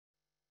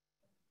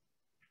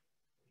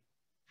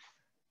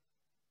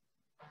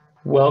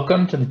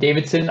Welcome to the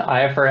Davidson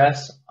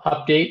IFRS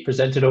update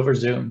presented over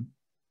Zoom.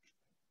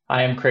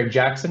 I am Craig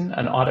Jackson,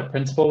 an audit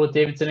principal with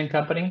Davidson &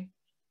 Company.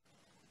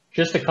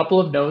 Just a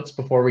couple of notes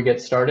before we get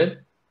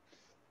started.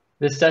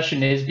 This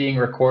session is being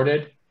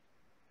recorded.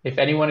 If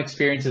anyone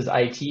experiences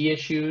IT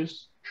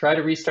issues, try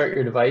to restart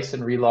your device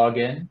and re-log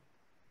in.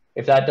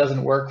 If that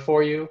doesn't work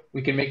for you,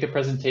 we can make the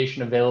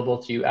presentation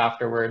available to you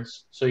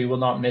afterwards, so you will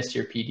not miss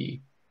your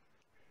PD.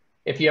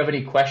 If you have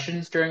any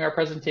questions during our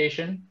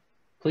presentation,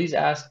 please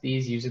ask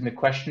these using the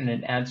question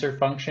and answer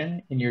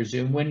function in your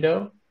Zoom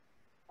window.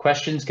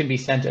 Questions can be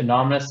sent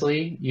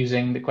anonymously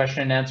using the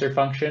question and answer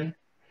function.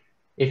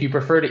 If you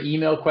prefer to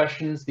email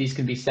questions, these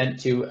can be sent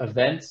to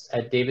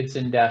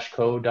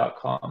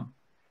events@davidson-co.com.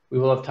 We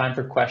will have time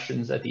for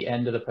questions at the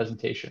end of the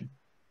presentation.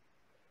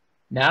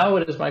 Now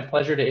it is my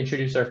pleasure to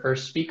introduce our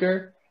first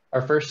speaker.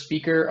 Our first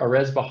speaker,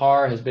 Arez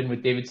Bahar, has been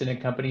with Davidson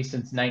 & Company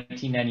since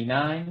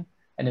 1999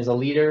 and is a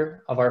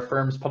leader of our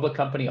firm's public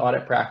company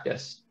audit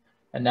practice.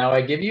 And now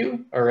I give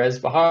you Arez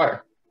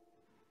Bahar.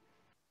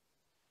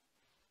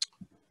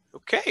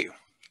 Okay,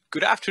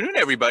 good afternoon,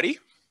 everybody.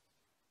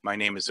 My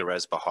name is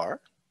Arez Bahar,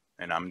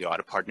 and I'm the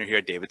audit partner here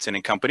at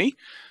Davidson & Company.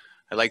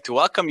 I'd like to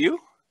welcome you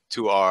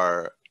to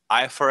our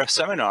IFRS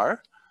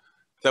seminar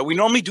that we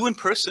normally do in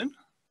person,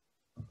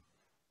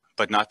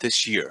 but not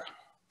this year,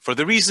 for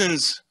the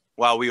reasons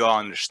why we all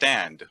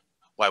understand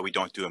why we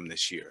don't do them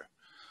this year.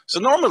 So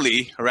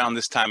normally, around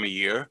this time of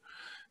year,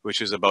 which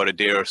is about a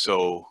day or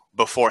so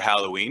before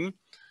Halloween,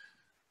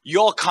 you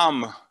all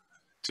come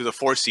to the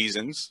Four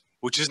Seasons,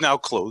 which is now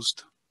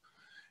closed,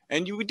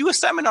 and you would do a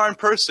seminar in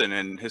person.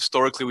 And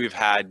historically, we've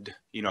had,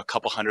 a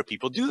couple hundred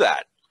people do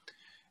that.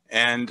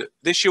 And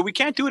this year, we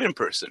can't do it in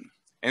person.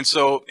 And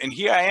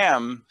here I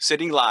am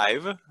sitting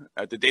live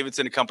at the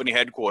Davidson & Company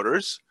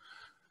headquarters,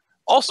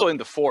 also in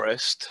the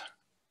forest,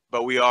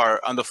 but we are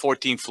on the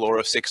 14th floor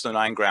of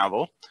 609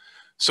 Granville.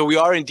 So we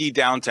are indeed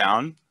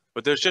downtown,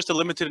 but there's just a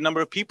limited number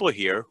of people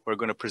here who are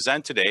going to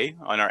present today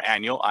on our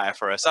annual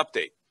IFRS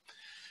update.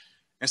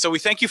 And so we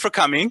thank you for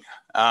coming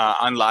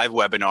on live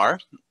webinar.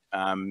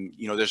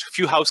 There's a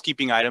few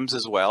housekeeping items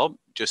as well.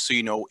 Just so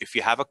you know, if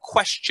you have a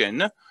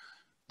question,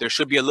 there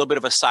should be a little bit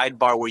of a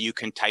sidebar where you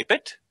can type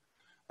it.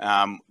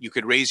 You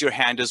could raise your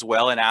hand as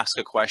well and ask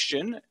a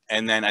question.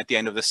 And then at the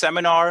end of the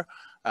seminar,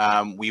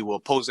 we will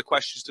pose the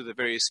questions to the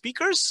various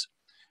speakers,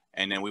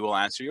 and then we will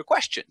answer your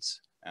questions.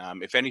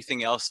 If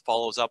anything else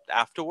follows up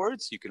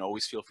afterwards, you can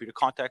always feel free to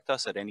contact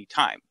us at any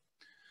time.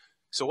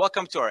 So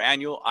welcome to our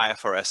annual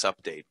IFRS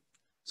update.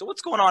 So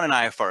what's going on in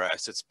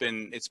IFRS? It's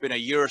been a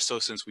year or so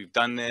since we've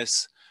done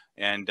this,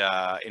 and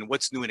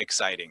what's new and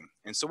exciting.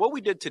 And so what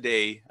we did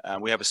today,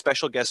 we have a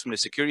special guest from the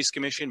Securities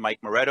Commission, Mike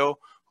Moretto,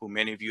 who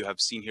many of you have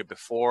seen here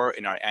before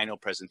in our annual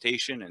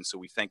presentation. And so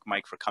we thank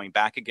Mike for coming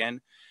back again.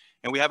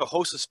 And we have a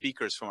host of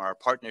speakers from our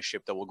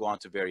partnership that will go on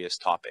to various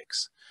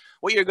topics.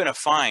 What you're going to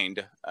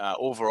find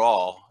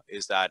overall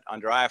is that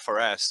under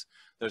IFRS,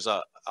 there's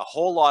a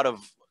whole lot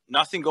of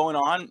nothing going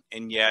on,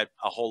 and yet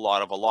a whole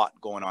lot of a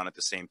lot going on at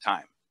the same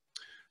time.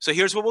 So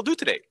here's what we'll do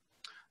today.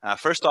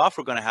 First off,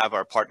 we're going to have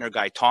our partner,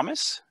 Guy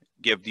Thomas,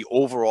 give the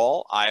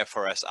overall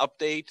IFRS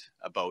update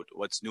about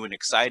what's new and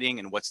exciting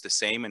and what's the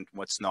same and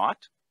what's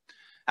not.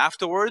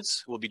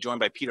 Afterwards, we'll be joined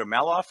by Peter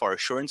Meloff, our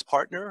assurance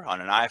partner, on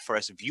an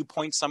IFRS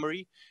viewpoint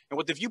summary. And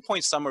what the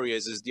viewpoint summary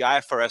is the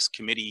IFRS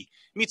committee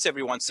meets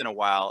every once in a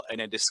while and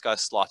they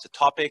discuss lots of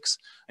topics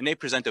and they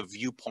present a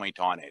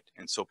viewpoint on it.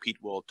 And so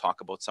Pete will talk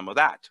about some of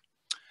that.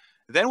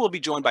 Then we'll be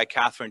joined by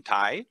Catherine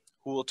Tai,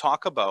 who will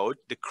talk about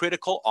the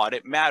critical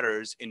audit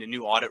matters in the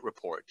new audit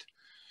report.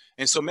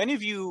 And so many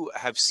of you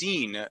have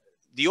seen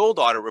the old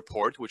audit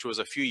report, which was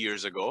a few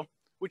years ago,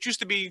 which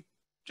used to be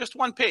just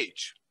one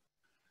page.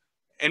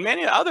 And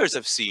many others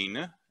have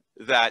seen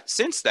that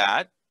since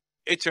that,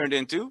 it turned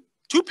into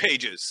 2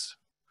 pages.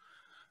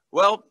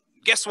 Well,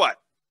 guess what?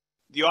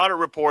 The audit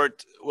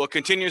report will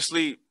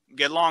continuously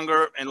get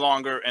longer and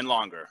longer and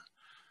longer.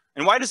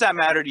 And why does that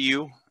matter to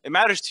you? It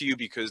matters to you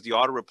because the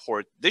audit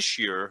report this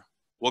year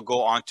will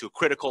go on to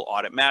critical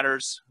audit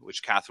matters,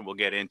 which Catherine will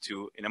get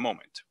into in a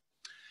moment.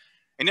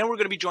 And then we're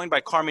going to be joined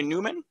by Carmen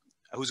Newman,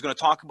 who's going to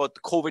talk about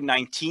the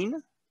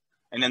COVID-19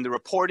 and then the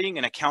reporting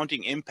and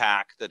accounting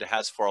impact that it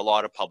has for a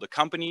lot of public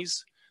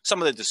companies, some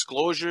of the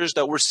disclosures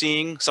that we're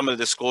seeing, some of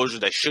the disclosures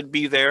that should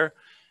be there,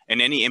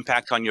 and any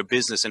impact on your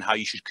business and how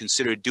you should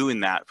consider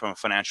doing that from a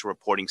financial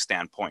reporting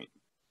standpoint.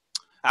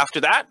 After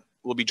that,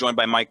 we'll be joined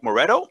by Mike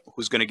Moretto,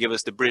 who's going to give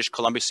us the British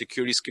Columbia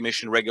Securities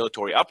Commission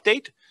regulatory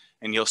update,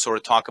 and he'll sort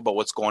of talk about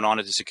what's going on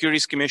at the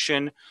Securities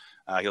Commission.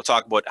 He'll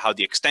talk about how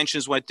the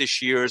extensions went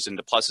this year and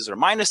the pluses or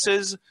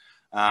minuses,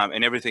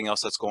 and everything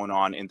else that's going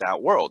on in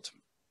that world.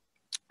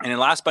 And then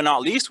last but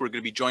not least, we're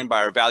going to be joined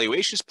by our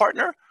valuations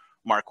partner,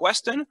 Mark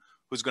Weston,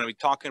 who's going to be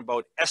talking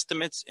about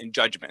estimates and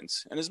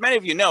judgments. And as many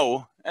of you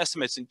know,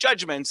 estimates and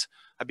judgments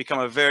have become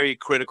a very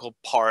critical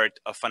part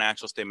of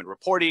financial statement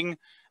reporting,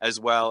 as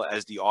well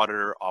as the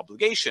auditor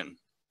obligation.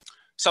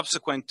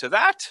 Subsequent to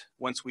that,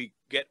 once we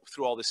get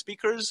through all the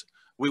speakers,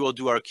 we will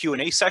do our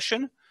Q&A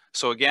session.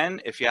 So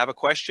again, if you have a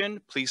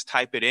question, please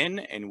type it in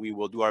and we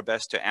will do our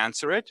best to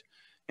answer it.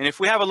 And if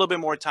we have a little bit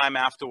more time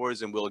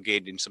afterwards, then we'll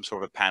engage in some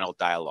sort of a panel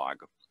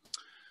dialogue.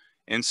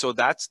 And so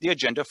that's the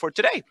agenda for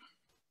today.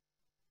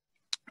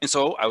 And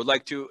so I would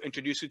like to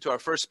introduce you to our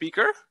first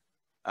speaker,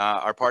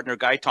 our partner,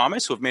 Guy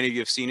Thomas, who many of you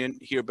have seen in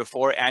here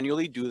before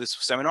annually do this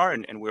seminar,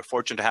 and we're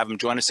fortunate to have him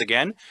join us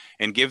again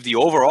and give the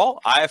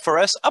overall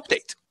IFRS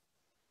update.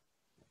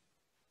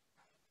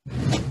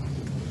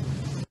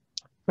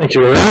 Thank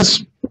you,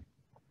 Erez.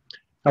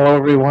 Hello,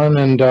 everyone,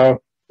 and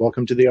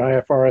welcome to the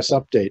IFRS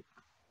update.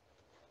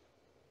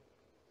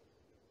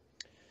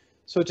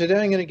 So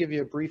today I'm going to give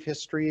you a brief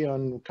history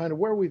on kind of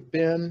where we've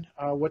been,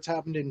 what's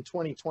happened in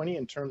 2020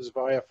 in terms of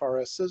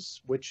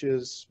IFRSs, which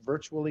is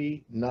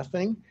virtually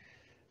nothing,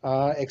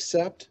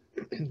 except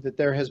that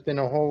there has been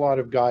a whole lot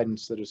of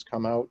guidance that has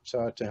come out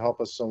to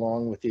help us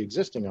along with the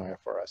existing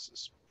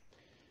IFRSs.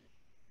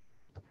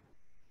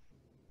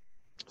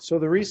 So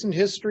the recent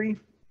history,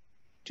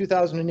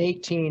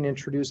 2018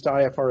 introduced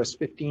IFRS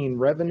 15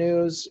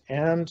 revenues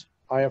and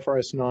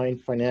IFRS 9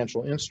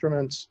 financial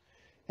instruments.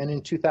 And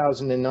in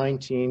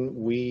 2019,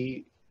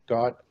 we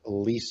got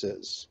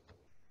leases.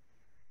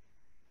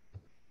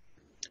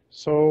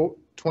 So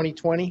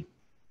 2020,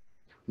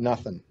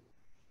 nothing.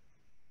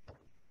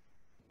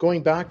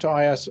 Going back to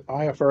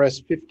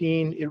IFRS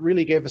 15, it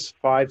really gave us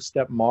a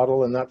 5-step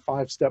model, and that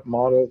 5-step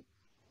model,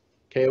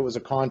 okay, it was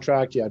a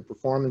contract, you had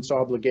performance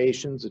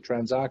obligations, a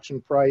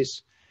transaction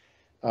price,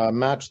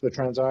 match the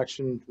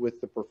transaction with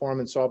the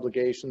performance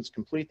obligations,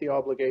 complete the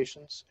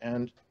obligations,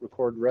 and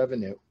record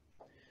revenue.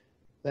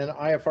 Then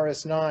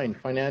IFRS 9,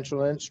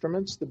 financial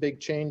instruments, the big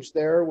change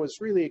there was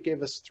really it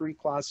gave us 3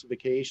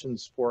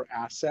 classifications for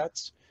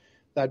assets,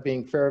 that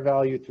being fair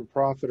value through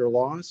profit or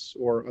loss,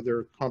 or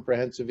other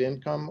comprehensive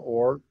income,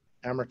 or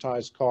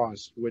amortized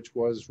cost, which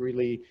was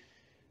really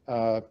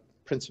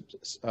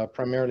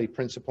primarily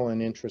principal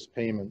and interest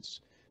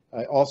payments.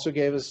 It also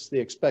gave us the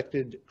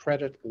expected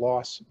credit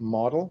loss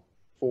model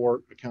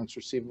for accounts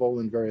receivable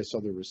and various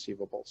other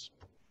receivables.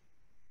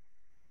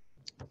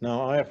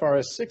 Now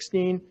IFRS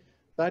 16,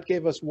 that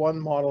gave us one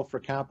model for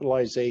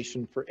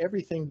capitalization for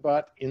everything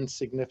but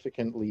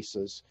insignificant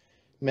leases.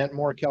 Meant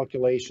more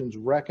calculations,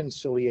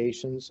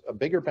 reconciliations, a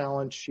bigger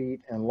balance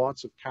sheet, and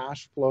lots of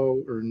cash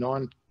flow or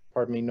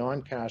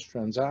non-cash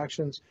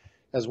transactions,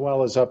 as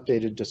well as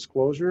updated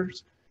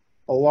disclosures.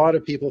 A lot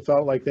of people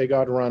felt like they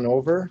got run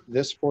over.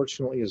 This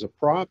fortunately is a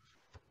prop.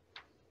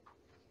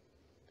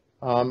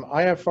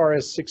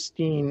 IFRS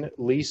 16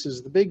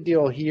 leases, the big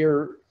deal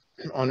here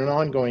on an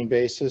ongoing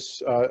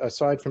basis,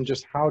 aside from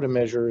just how to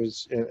measure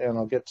is, and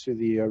I'll get to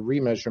the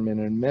remeasurement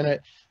in a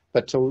minute,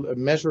 but to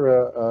measure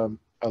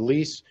a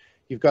lease,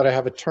 you've got to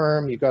have a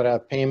term, you've got to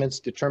have payments,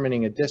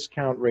 determining a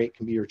discount rate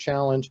can be your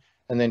challenge,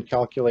 and then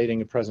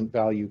calculating a present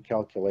value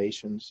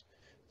calculations.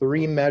 The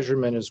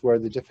remeasurement is where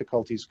the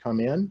difficulties come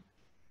in.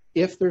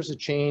 If there's a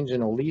change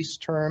in a lease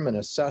term, an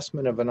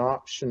assessment of an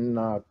option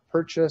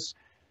purchase,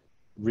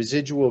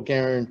 residual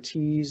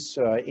guarantees,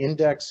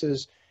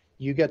 indexes,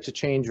 you get to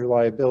change your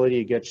liability,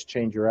 you get to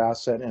change your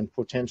asset, and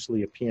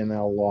potentially a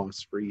P&L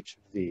loss for each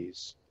of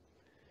these.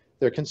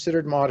 They're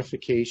considered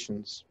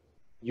modifications.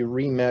 You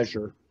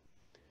remeasure.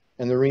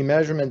 And the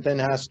remeasurement then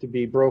has to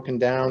be broken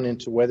down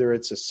into whether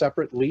it's a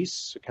separate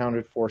lease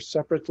accounted for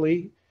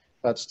separately.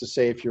 That's to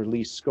say if your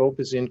lease scope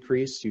is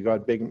increased, you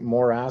got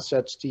more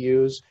assets to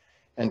use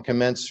and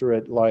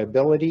commensurate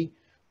liability,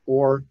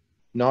 or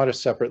not a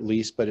separate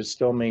lease, but it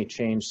still may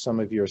change some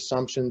of your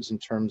assumptions in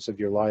terms of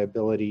your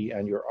liability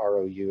and your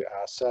ROU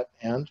asset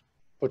and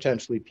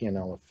potentially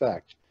P&L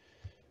effect.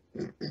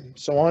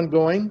 So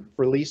ongoing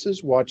for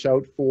leases, watch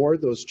out for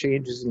those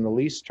changes in the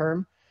lease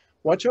term.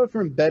 Watch out for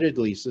embedded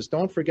leases.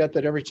 Don't forget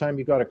that every time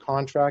you've got a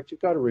contract,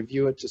 you've got to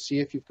review it to see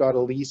if you've got a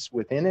lease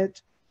within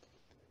it.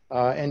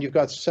 And you've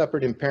got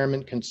separate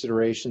impairment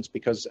considerations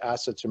because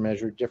assets are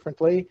measured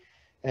differently.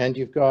 And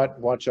you've got,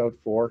 watch out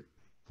for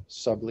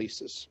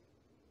subleases.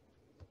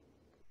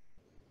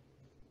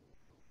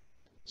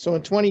 So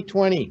in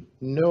 2020,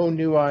 no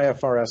new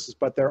IFRSs,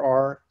 but there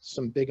are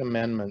some big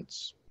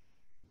amendments.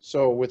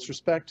 So with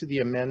respect to the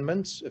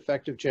amendments,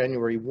 effective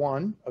January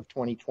 1 of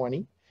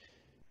 2020,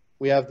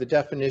 we have the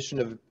definition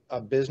of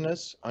a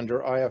business under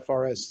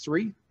IFRS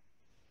 3.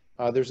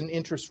 There's an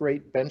interest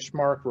rate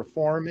benchmark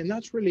reform, and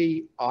that's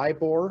really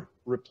IBOR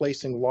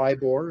replacing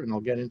LIBOR, and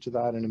I'll get into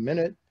that in a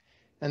minute,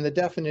 and the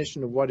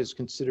definition of what is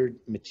considered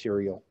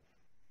material.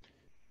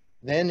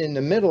 Then in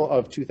the middle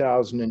of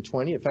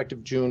 2020,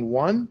 effective June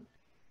 1,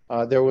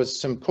 there was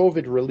some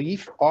COVID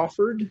relief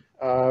offered,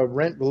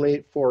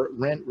 rent-related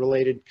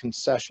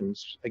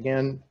concessions.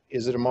 Again,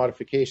 is it a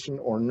modification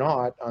or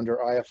not under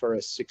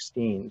IFRS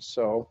 16?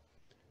 So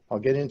I'll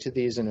get into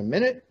these in a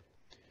minute.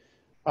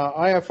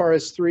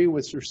 IFRS 3,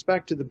 with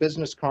respect to the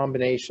business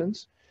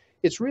combinations,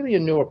 it's really a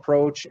new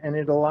approach, and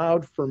it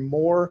allowed for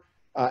more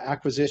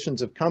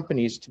acquisitions of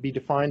companies to be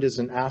defined as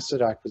an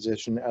asset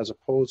acquisition as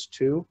opposed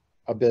to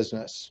a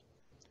business.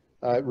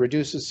 It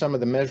reduces some of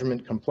the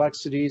measurement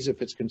complexities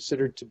if it's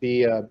considered to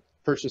be a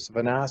purchase of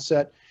an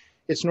asset.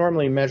 it's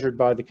normally measured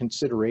by the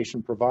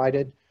consideration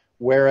provided.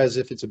 Whereas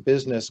if it's a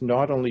business,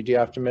 not only do you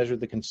have to measure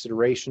the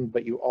consideration,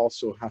 but you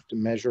also have to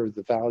measure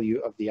the value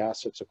of the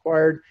assets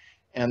acquired,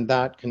 and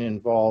that can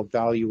involve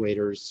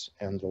valuators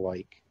and the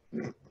like,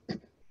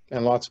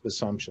 and lots of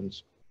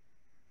assumptions.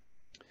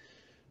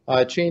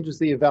 It changes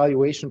the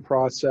evaluation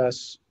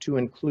process to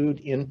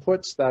include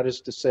inputs. That is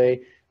to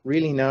say,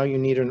 really now you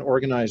need an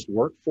organized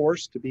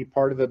workforce to be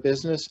part of a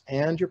business,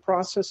 and your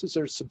processes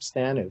are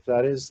substantive.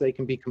 That is, they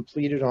can be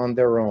completed on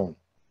their own.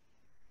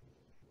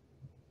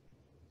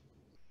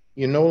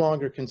 You no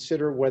longer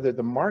consider whether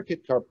the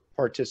market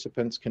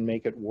participants can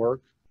make it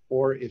work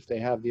or if they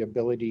have the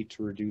ability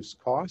to reduce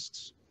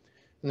costs.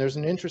 And there's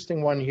an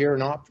interesting one here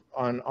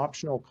on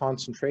optional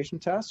concentration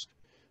test,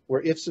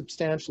 where if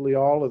substantially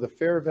all of the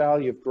fair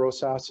value of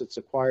gross assets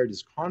acquired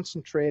is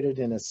concentrated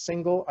in a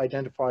single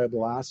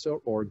identifiable asset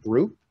or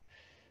group,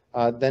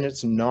 then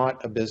it's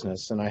not a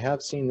business. And I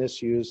have seen this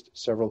used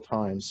several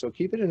times. So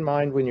keep it in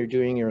mind when you're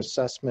doing your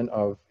assessment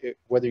of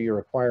whether you're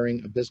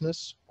acquiring a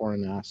business or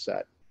an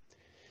asset.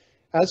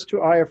 As to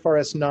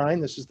IFRS 9,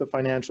 this is the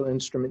financial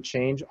instrument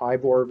change,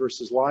 IBOR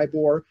versus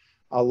LIBOR.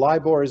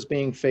 LIBOR is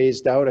being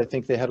phased out. I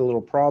think they had a little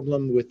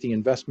problem with the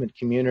investment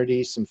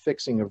community, some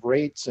fixing of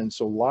rates, and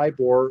so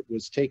LIBOR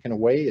was taken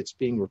away. It's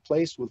being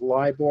replaced with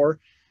LIBOR.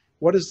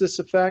 What does this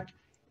affect?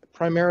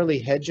 Primarily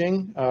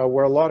hedging,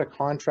 where a lot of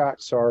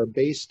contracts are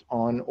based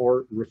on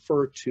or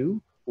refer to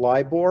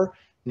LIBOR.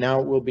 Now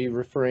it will be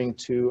referring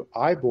to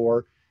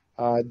IBOR.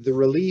 The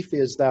relief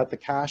is that the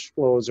cash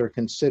flows are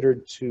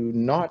considered to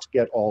not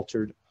get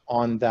altered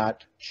on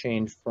that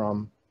change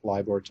from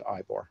LIBOR to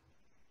IBOR.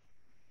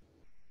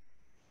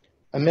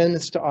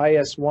 Amendments to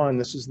IS1,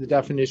 this is the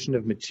definition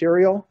of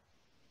material.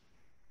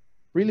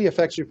 Really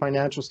affects your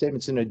financial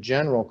statements in a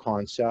general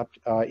concept.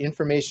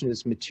 Information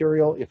is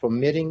material if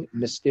omitting,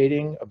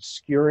 misstating,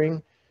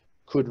 obscuring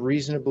could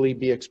reasonably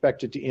be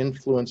expected to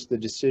influence the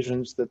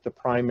decisions that the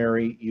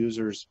primary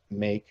users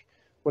make.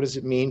 What does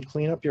it mean?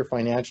 Clean up your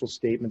financial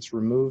statements,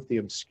 remove the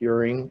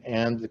obscuring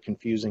and the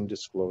confusing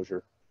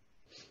disclosure.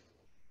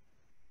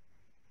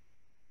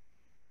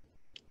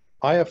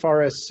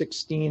 IFRS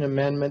 16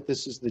 amendment,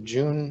 this is the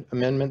June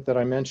amendment that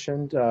I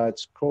mentioned.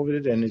 It's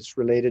COVID and it's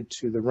related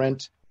to the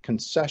rent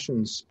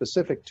concessions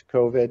specific to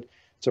COVID.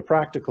 It's a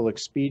practical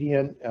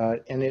expedient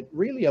and it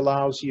really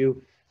allows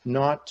you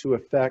not to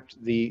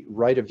affect the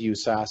right of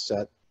use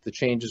asset. The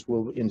changes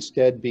will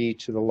instead be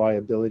to the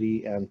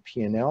liability and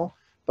P&L.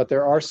 But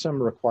there are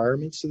some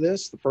requirements to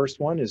this. The first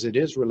one is it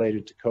is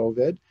related to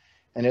COVID,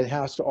 and it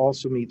has to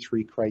also meet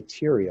 3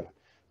 criteria.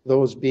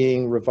 Those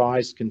being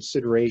revised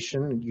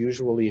consideration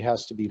usually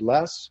has to be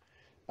less.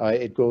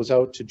 It goes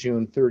out to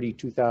June 30,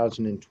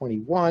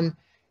 2021,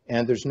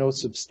 and there's no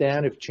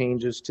substantive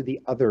changes to the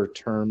other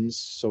terms,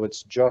 so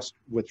it's just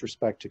with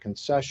respect to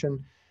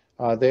concession.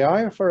 The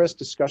IFRS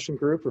discussion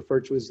group,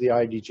 referred to as the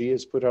IDG,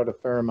 has put out a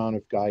fair amount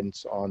of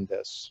guidance on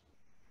this.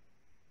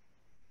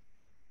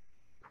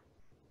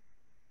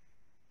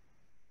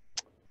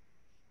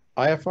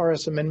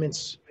 IFRS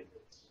amendments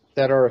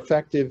that are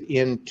effective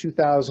in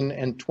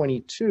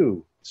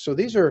 2022. So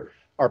these are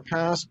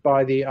passed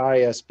by the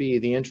ISB,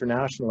 the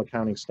International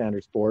Accounting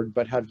Standards Board,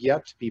 but have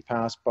yet to be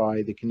passed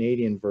by the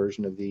Canadian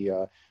version of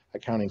the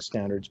Accounting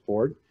Standards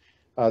Board.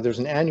 There's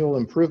an annual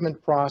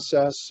improvement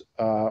process,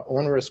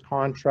 onerous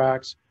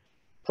contracts,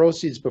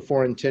 proceeds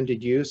before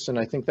intended use, and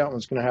I think that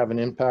one's going to have an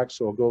impact,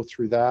 so I'll go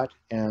through that,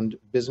 and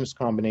business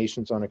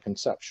combinations on a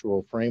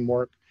conceptual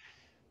framework.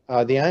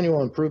 The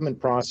annual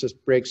improvement process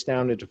breaks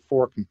down into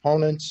 4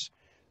 components.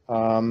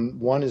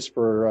 One is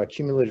for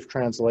cumulative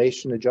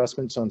translation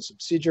adjustments on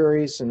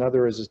subsidiaries.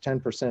 Another is a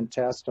 10%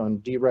 test on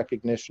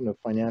derecognition of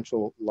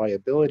financial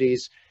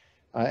liabilities.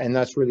 And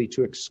that's really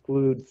to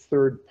exclude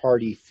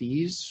third-party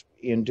fees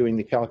in doing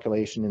the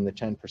calculation in the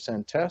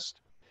 10%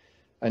 test.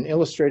 An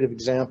illustrative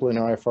example in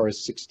IFRS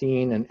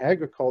 16 and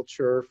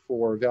agriculture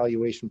for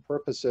valuation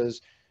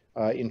purposes,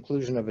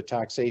 inclusion of a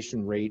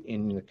taxation rate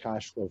in the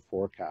cash flow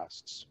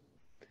forecasts.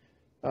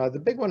 The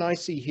big one I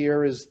see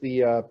here is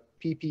the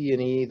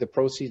PP&E, the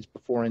proceeds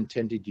before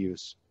intended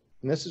use.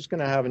 And this is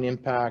going to have an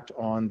impact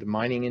on the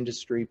mining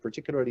industry,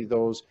 particularly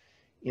those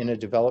in a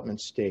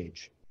development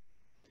stage.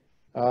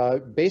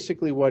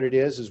 Basically what it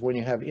is when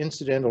you have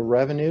incidental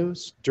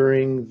revenues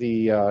during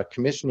the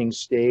commissioning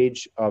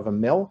stage of a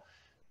mill,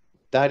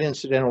 that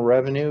incidental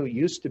revenue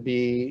used to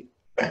be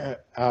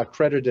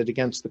credited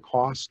against the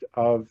cost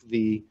of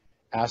the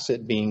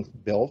asset being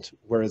built,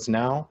 whereas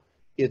now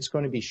it's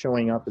going to be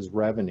showing up as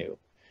revenue.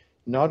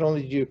 Not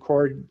only do you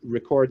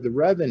record the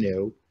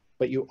revenue,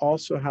 but you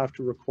also have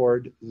to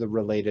record the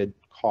related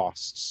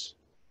costs.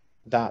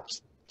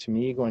 That's, to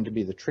me, going to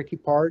be the tricky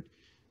part.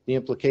 The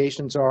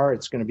implications are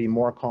it's going to be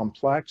more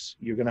complex.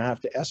 You're going to have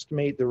to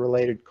estimate the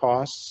related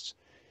costs.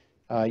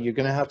 You're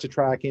going to have to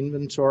track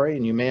inventory,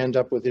 and you may end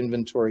up with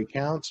inventory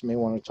counts. You may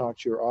want to talk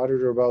to your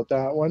auditor about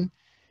that one.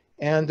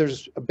 And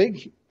there's a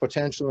big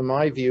potential, in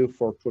my view,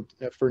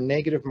 for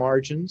negative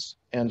margins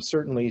and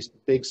certainly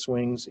big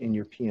swings in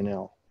your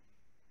P&L.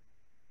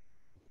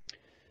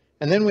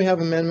 And then we have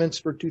amendments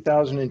for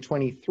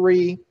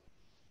 2023,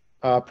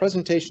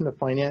 presentation of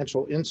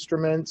financial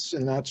instruments,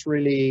 and that's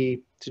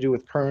really to do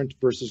with current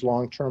versus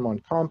long-term on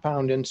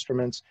compound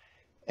instruments,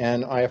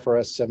 and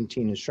IFRS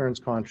 17 insurance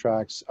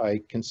contracts.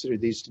 I consider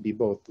these to be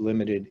both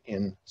limited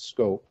in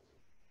scope.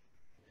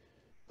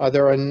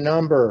 There are a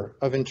number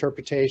of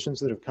interpretations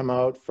that have come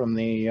out from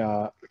the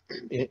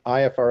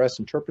IFRS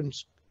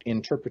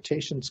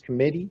Interpretations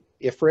Committee,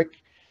 IFRIC.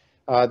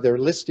 They're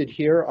listed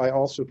here. I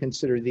also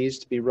consider these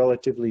to be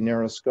relatively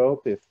narrow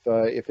scope. If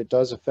it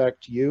does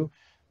affect you,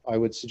 I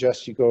would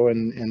suggest you go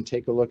and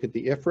take a look at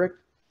the IFRIC.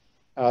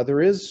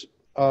 There is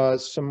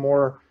some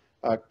more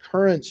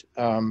current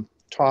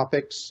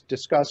topics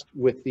discussed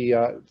with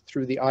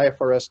through the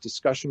IFRS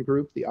discussion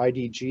group, the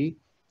IDG.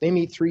 They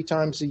meet 3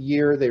 times a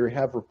year. They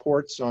have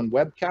reports on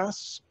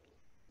webcasts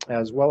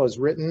as well as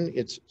written.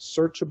 It's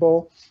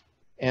searchable,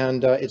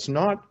 and it's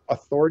not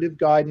authoritative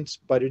guidance,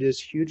 but it is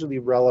hugely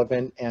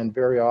relevant and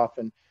very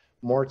often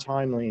more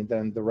timely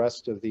than the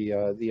rest of the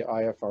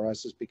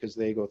IFRSs because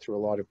they go through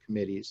a lot of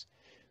committees.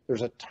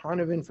 There's a ton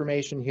of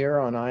information here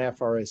on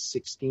IFRS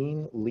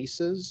 16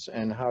 leases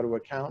and how to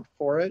account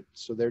for it.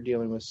 So they're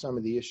dealing with some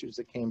of the issues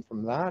that came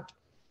from that,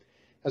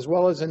 as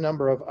well as a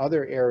number of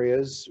other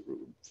areas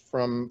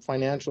from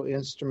financial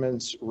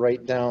instruments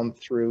right down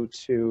through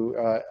to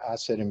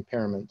asset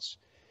impairments.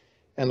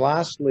 And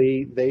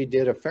lastly, they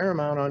did a fair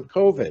amount on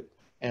COVID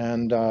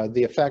and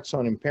the effects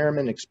on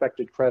impairment,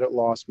 expected credit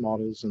loss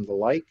models, and the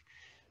like.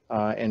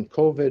 And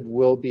COVID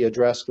will be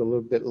addressed a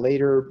little bit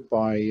later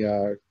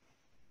by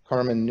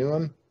Carmen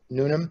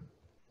Noonan,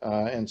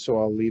 and so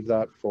I'll leave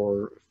that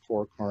for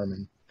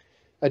Carmen.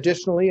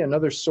 Additionally,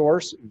 another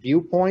source,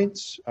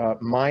 viewpoints,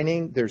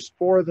 mining. There's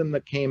 4 of them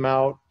that came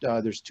out.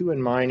 There's 2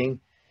 in mining,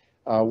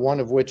 one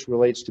of which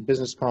relates to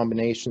business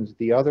combinations.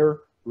 The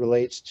other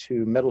relates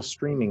to metal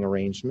streaming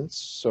arrangements.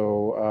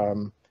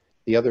 So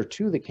the other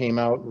 2 that came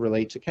out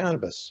relate to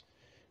cannabis.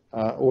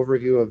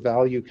 Overview of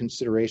value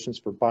considerations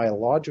for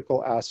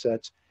biological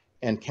assets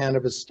and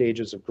cannabis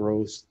stages of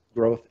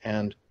growth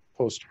and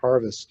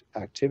post-harvest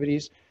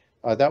activities.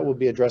 That will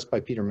be addressed by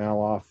Peter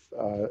Maloff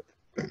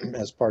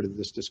as part of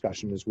this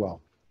discussion as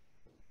well.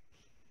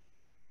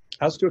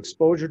 As to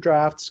exposure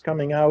drafts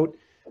coming out,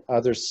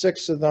 there's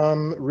 6 of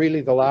them.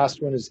 Really, the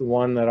last one is the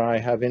one that I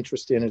have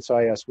interest in. It's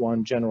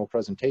IS1, General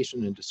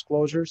Presentation and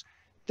Disclosures.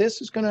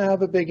 This is going to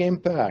have a big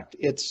impact.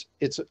 It's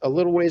a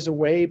little ways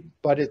away,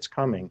 but it's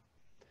coming.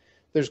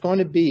 There's going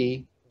to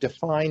be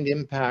defined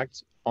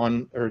impact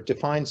on, or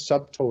defined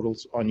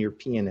subtotals on your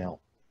P&L.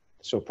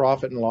 So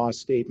profit and loss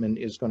statement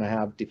is going to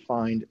have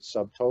defined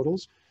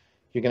subtotals.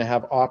 You're going to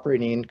have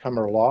operating income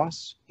or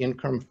loss,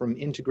 income from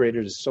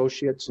integrated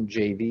associates and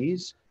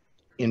JVs,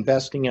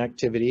 investing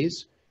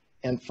activities,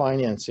 and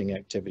financing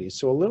activities.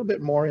 So a little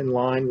bit more in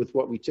line with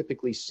what we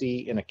typically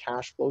see in a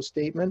cash flow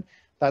statement.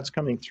 That's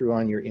coming through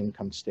on your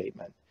income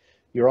statement.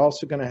 You're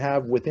also going to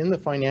have within the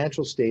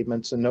financial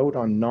statements a note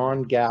on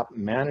non-GAAP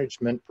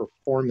management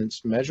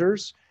performance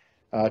measures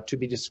to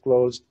be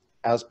disclosed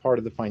as part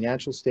of the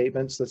financial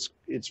statements.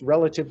 It's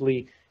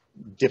relatively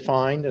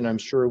defined, and I'm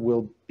sure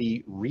will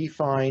be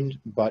refined,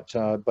 but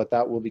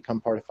that will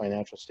become part of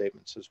financial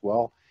statements as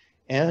well.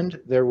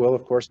 And there will,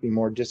 of course, be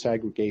more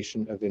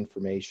disaggregation of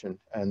information.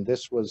 And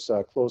this was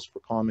closed for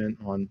comment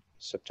on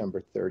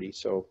September 30,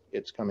 so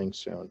it's coming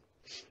soon.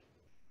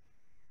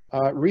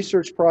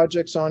 Research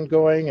projects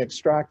ongoing,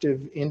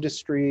 extractive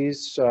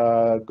industries,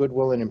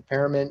 goodwill and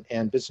impairment,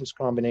 and business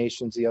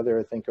combinations. The other,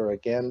 I think, are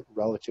again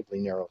relatively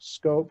narrow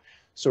scope.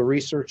 So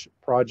research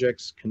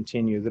projects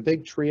continue. The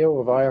big trio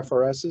of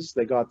IFRSs,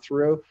 they got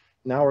through.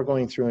 Now we're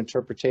going through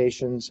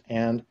interpretations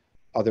and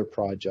other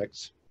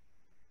projects.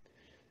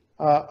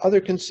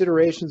 Other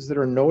considerations that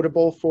are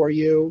notable for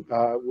you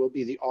will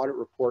be the audit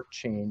report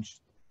change.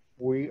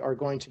 We are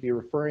going to be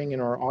referring in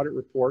our audit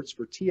reports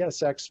for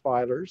TSX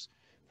filers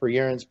for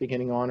year ends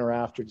beginning on or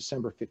after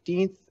December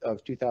 15th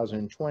of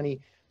 2020,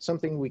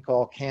 something we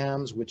call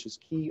CAMS, which is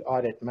Key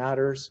Audit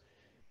Matters.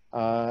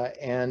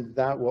 And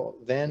that will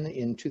then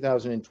in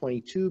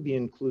 2022 be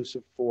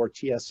inclusive for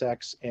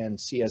TSX and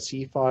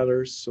CSE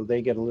filers, so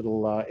they get a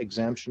little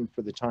exemption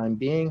for the time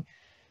being.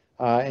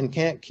 And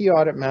key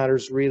audit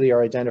matters really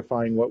are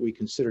identifying what we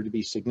consider to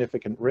be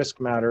significant risk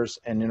matters,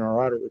 and in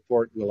our audit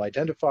report we'll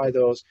identify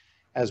those,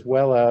 as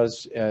well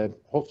as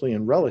hopefully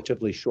in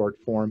relatively short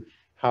form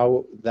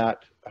how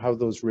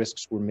those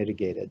risks were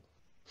mitigated.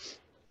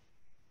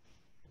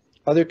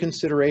 Other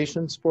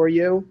considerations for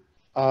you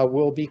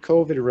will be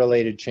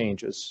COVID-related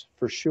changes,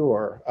 for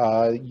sure.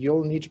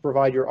 You'll need to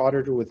provide your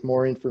auditor with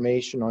more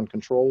information on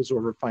controls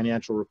over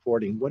financial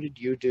reporting. What did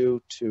you do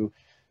to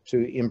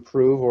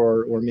improve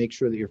or make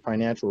sure that your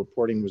financial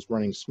reporting was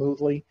running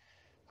smoothly?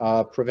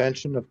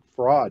 Prevention of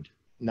fraud.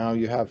 Now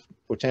you have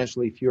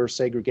potentially fewer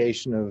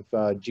segregation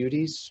of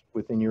duties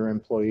within your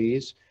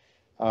employees.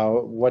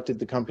 What did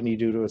the company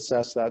do to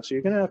assess that? So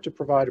you're going to have to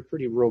provide a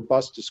pretty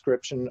robust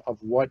description of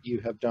what you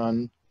have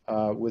done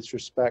with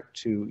respect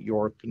to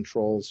your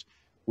controls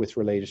with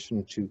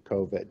relation to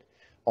COVID.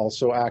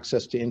 Also,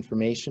 access to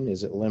information,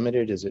 is it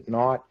limited, is it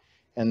not?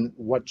 and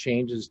what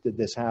changes did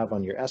this have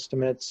on your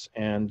estimates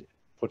and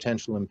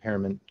potential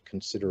impairment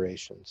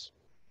considerations.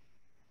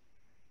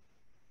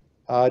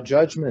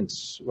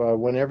 Judgments.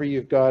 Whenever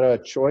you've got a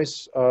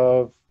choice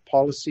of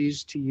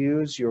policies to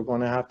use, you're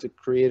going to have to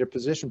create a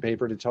position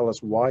paper to tell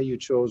us why you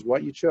chose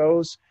what you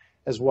chose,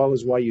 as well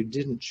as why you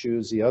didn't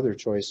choose the other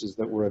choices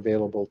that were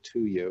available to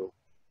you.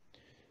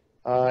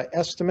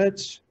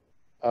 Estimates.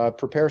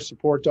 Prepare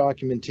support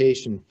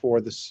documentation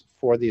for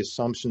the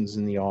assumptions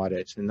in the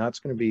audit, and that's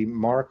going to be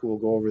Mark who will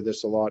go over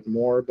this a lot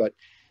more, but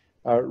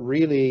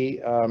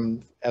really,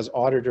 as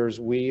auditors,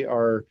 we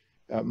are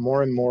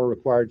more and more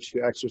required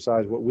to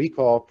exercise what we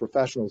call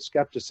professional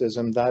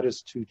skepticism. That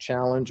is to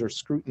challenge or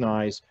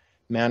scrutinize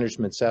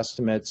management's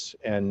estimates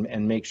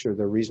and make sure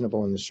they're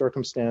reasonable in the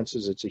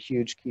circumstances. It's a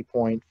huge key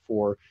point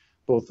for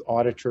both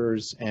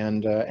auditors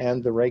and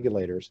the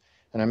regulators.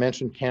 And I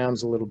mentioned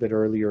CAMs a little bit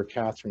earlier.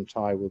 Catherine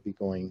Tai will be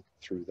going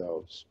through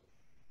those.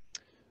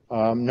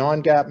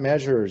 Non-GAAP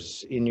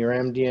measures in your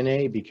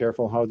MD&A, be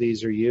careful how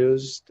these are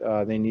used.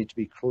 They need to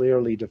be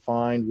clearly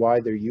defined,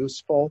 why they're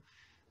useful.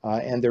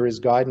 And there is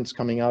guidance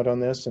coming out on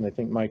this, and I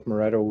think Mike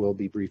Moretto will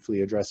be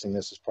briefly addressing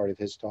this as part of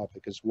his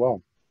topic as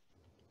well.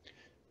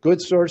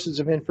 Good sources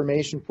of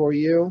information for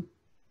you: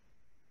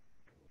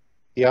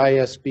 the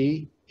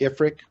ISB,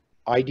 IFRIC,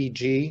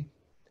 IDG,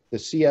 the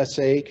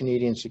CSA,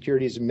 Canadian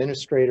Securities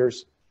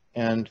Administrators,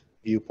 and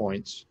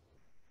Viewpoints.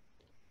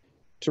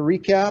 To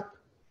recap,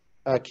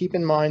 keep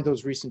in mind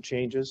those recent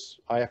changes: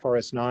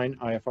 IFRS 9,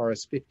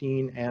 IFRS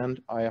 15,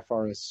 and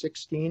IFRS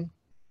 16.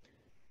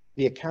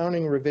 The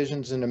accounting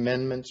revisions and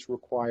amendments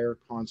require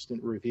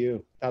constant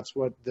review. That's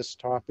what this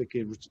topic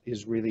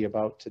is really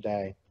about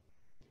today.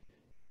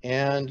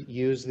 And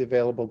use the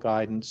available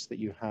guidance that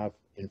you have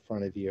in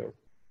front of you.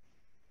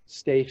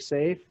 Stay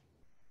safe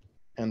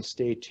and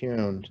stay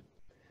tuned.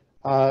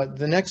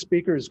 The next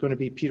speaker is going to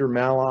be Peter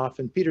Maloff,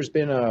 and Peter's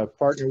been a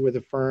partner with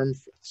the firm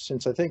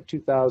since I think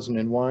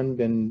 2001,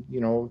 been,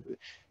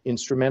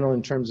 instrumental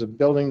in terms of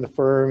building the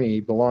firm. He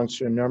belongs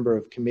to a number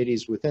of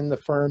committees within the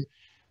firm.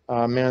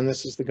 Man,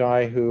 this is the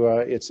guy who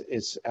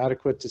it's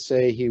adequate to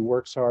say he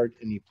works hard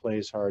and he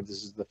plays hard.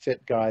 This is the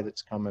fit guy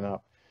that's coming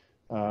up.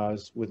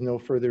 With no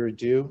further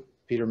ado,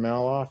 Peter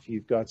Maloff,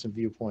 you've got some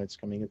viewpoints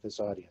coming at this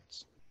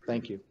audience.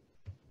 Thank you.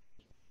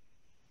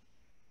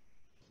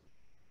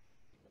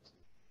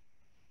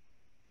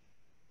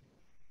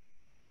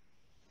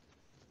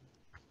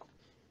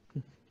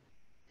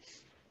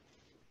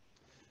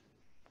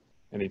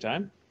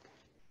 Anytime.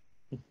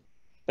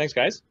 Thanks,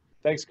 guys.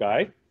 Thanks,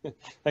 Guy.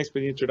 Thanks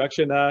for the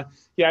introduction.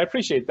 Yeah, I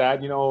appreciate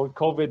that.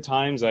 COVID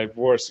times, I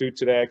wore a suit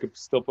today. I could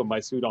still put my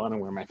suit on and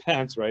wear my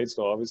pants, right?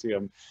 So obviously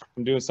I'm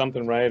doing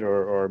something right,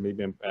 or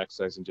maybe I'm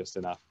exercising just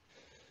enough.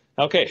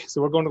 Okay, so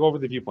we're going to go over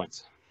the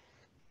viewpoints.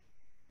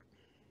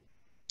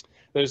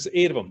 There's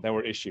 8 of them that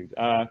were issued.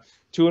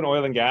 2 in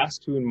oil and gas,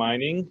 2 in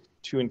mining,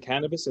 2 in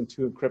cannabis, and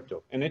 2 in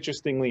crypto. And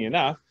interestingly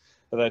enough,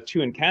 the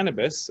 2 in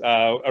cannabis,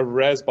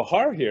 Rez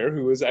Bahar here,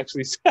 who was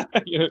actually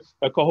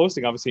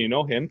co-hosting, obviously you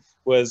know him,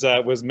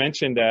 was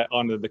mentioned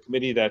on the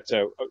committee that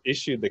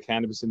issued the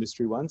cannabis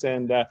industry ones,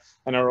 and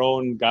our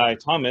own Guy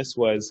Thomas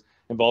was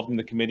involved in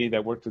the committee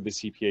that worked with the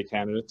CPA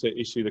Canada to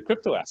issue the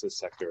crypto asset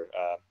sector.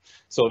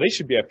 So they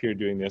should be up here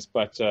doing this,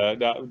 but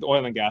the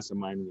oil and gas and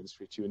mining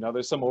industry too. Now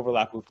there's some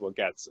overlap with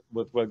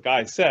what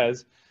Guy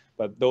says,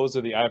 but those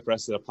are the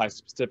IFRS that apply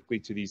specifically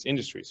to these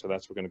industries. So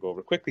that's what we're going to go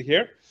over quickly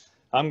here.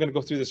 I'm going to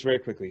go through this very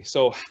quickly.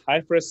 So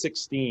IFRS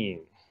 16,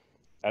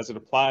 as it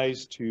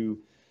applies to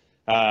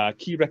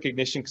key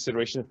recognition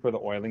consideration for the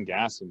oil and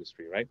gas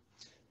industry, right?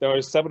 There are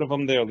 7 of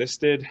them that are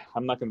listed.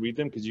 I'm not going to read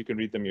them because you can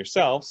read them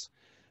yourselves.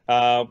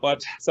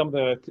 But some of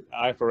the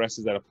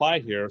IFRSs that apply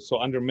here. So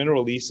under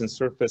mineral lease and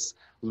surface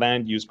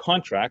land use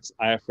contracts,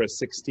 IFRS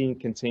 16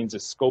 contains a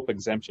scope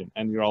exemption,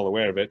 and you're all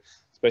aware of it,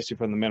 especially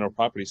from the mineral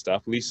property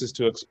stuff. Leases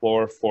to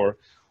explore for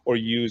or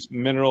use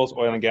minerals,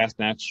 oil and gas,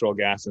 natural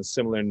gas, and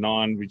similar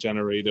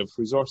non-regenerative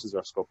resources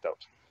are scoped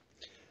out.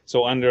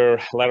 So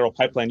under lateral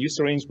pipeline use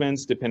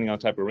arrangements, depending on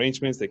the type of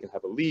arrangements, they can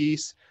have a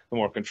lease. The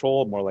more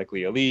control, more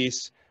likely a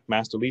lease.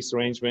 Master lease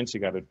arrangements, you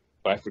got to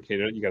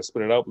bifurcate it, you got to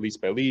split it out lease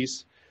by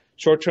lease.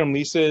 Short-term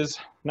leases,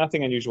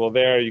 nothing unusual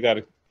there. You got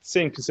the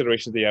same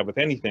considerations that you have with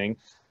anything.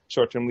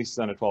 Short-term leases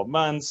under 12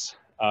 months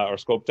are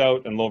scoped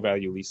out, and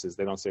low-value leases,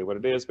 they don't say what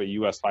it is, but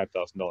US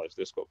 $5,000,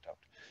 they're scoped out.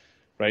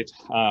 Right?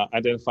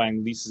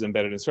 Identifying leases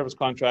embedded in service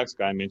contracts,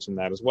 Guy mentioned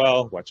that as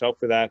well. Watch out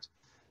for that.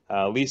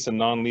 Lease and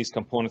non-lease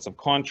components of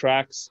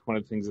contracts, one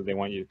of the things that they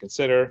want you to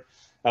consider.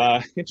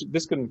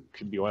 This could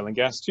be oil and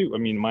gas too,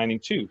 mining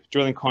too.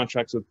 Drilling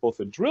contracts with both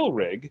a drill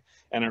rig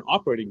and an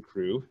operating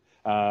crew.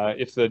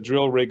 If the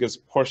drill rig is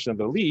a portion of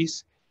the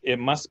lease, it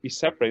must be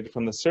separated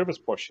from the service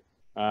portion.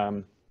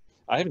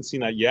 I haven't seen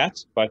that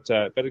yet, but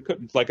it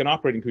could, like an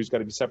operating crew's got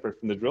to be separate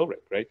from the drill rig,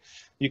 right?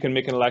 You can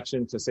make an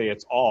election to say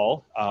it's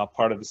all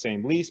part of the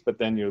same lease, but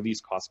then your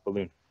lease costs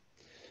balloon.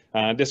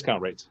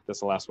 Discount rate, that's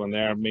the last one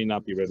there, may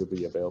not be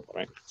readily available,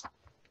 right?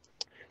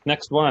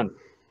 Next one.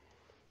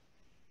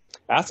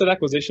 Asset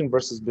acquisition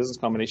versus business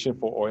combination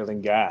for oil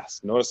and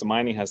gas. Notice the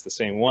mining has the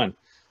same one.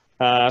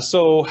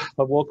 So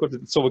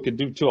we could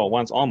do two at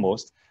once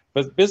almost.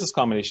 But business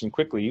combination,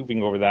 quickly, we can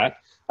go over that,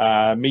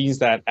 means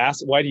that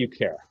why do you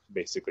care,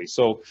 basically?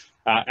 So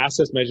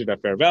assets measured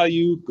at fair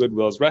value,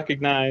 goodwill is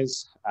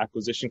recognized,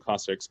 acquisition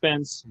costs are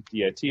expense,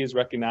 DIT is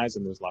recognized,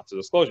 and there's lots of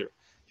disclosure.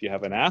 If you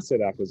have an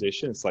asset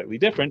acquisition, it's slightly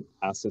different.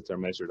 Assets are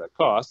measured at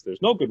cost,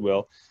 there's no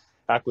goodwill.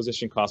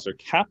 Acquisition costs are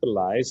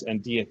capitalized,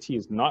 and DIT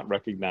is not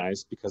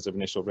recognized because of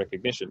initial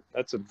recognition.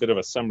 That's a bit of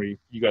a summary.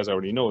 You guys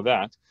already know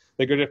that.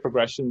 The greater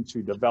progression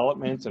to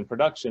development and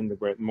production,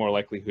 the more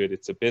likelihood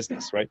it's a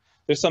business, right?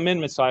 There's some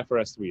amendments to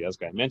IFRS 3, as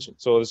Guy mentioned.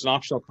 So there's an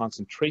optional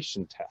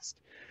concentration test.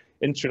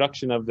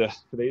 Introduction of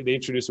they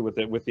introduce it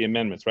with the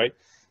amendments, right?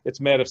 It's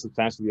made of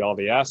substantially all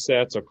the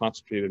assets are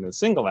concentrated in a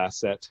single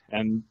asset,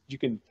 and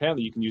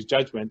apparently you can use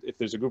judgment if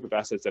there's a group of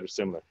assets that are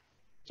similar.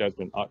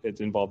 Judgment,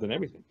 it's involved in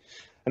everything.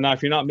 And now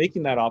if you're not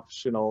making that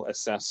optional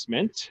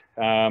assessment,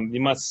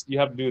 you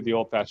have to do it the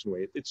old-fashioned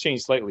way. It's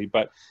changed slightly,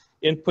 but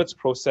inputs,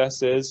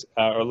 processes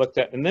are looked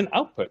at, and then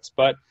outputs.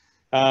 But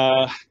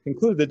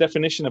include the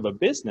definition of a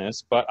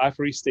business, but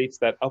IFRS states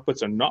that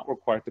outputs are not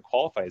required to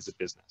qualify as a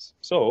business.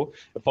 So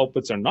if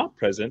outputs are not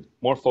present,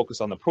 more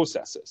focus on the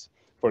processes.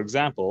 For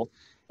example,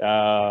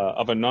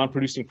 of a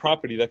non-producing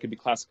property that could be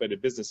classified as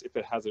a business if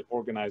it has an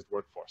organized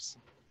workforce.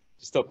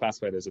 It's still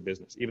classified as a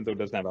business, even though it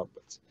doesn't have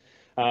outputs.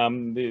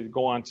 They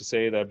go on to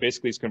say that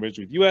basically it's converged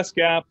with US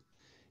GAAP,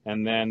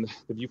 and then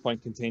the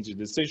viewpoint contains a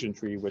decision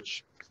tree,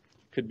 which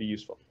could be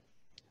useful.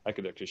 I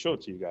could actually show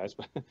it to you guys.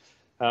 But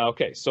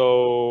okay,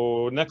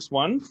 so next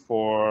one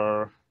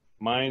for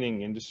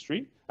mining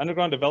industry,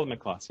 underground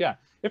development costs. Yeah,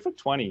 IFRS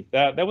 20,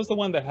 that was the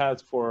one that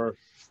has for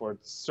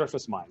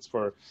surface mines,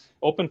 for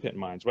open pit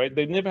mines, right?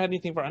 They've never had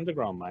anything for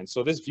underground mines.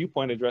 So this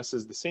viewpoint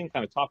addresses the same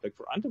kind of topic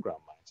for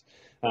underground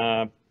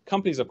mines.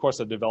 Companies, of course,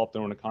 have developed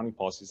their own accounting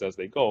policies as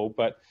they go,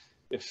 but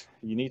if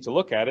you need to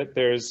look at it,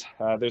 there's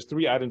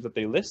 3 items that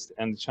they list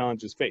and the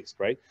challenges faced,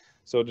 right?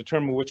 So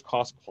determine which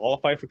costs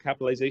qualify for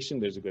capitalization.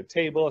 There's a good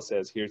table. It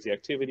says, here's the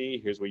activity,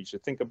 here's what you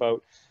should think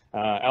about.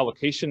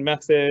 Allocation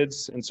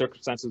methods in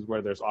circumstances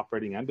where there's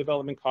operating and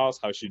development costs,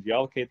 how should you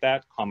allocate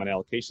that? Common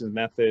allocation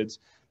methods,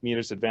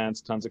 meters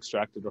advanced, tons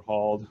extracted or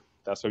hauled.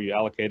 That's how you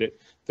allocate it.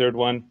 Third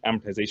one,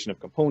 amortization of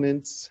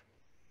components.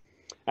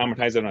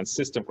 Amortize it on a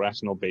system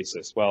rational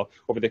basis, well,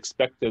 over the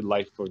expected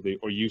life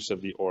or use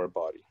of the ore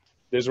body.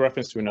 There's a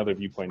reference to another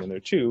viewpoint in there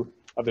too.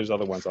 There's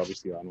other ones,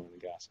 obviously, on oil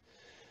and gas.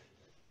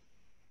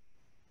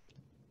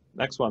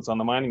 Next one's on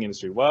the mining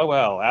industry.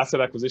 Well, asset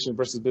acquisition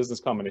versus business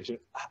combination.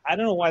 I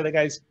don't know why the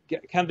guys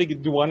can't they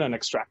do one on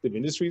extractive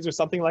industries or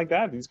something like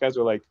that. These guys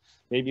are like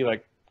maybe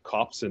like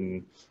cops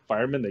and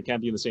firemen. They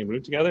can't be in the same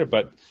room together,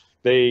 but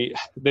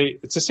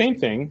it's the same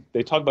thing.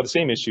 They talk about the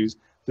same issues.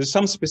 There's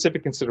some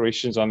specific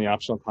considerations on the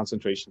optional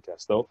concentration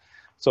test, though.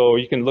 So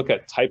you can look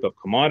at type of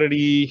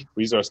commodity,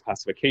 resource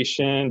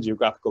classification,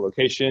 geographical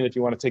location, if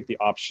you want to take the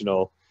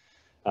optional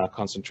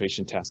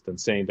concentration test and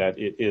saying that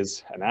it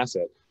is an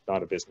asset,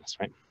 not a business,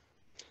 right?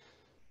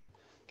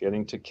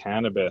 Getting to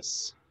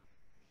cannabis.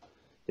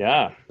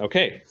 Yeah,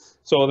 okay.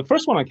 So the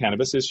first one on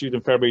cannabis issued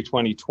in February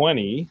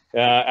 2020,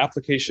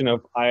 application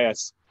of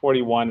IS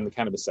 41 in the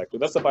cannabis sector.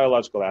 That's the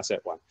biological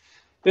asset one.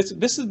 This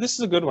is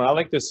a good one. I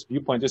like this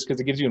viewpoint just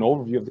because it gives you an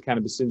overview of the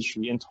cannabis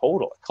industry in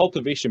total,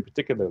 cultivation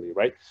particularly,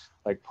 right?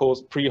 Like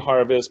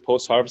pre-harvest,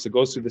 post-harvest, it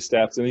goes through the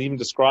steps and it even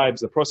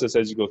describes the process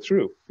as you go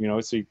through,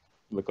 so you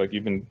look like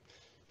you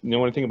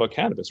know anything about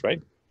cannabis,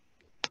 right?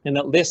 And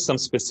that lists some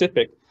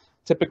specific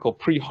typical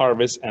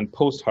pre-harvest and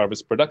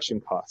post-harvest production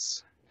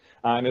costs.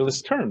 And it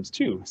lists terms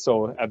too.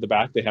 So at the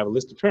back, they have a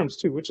list of terms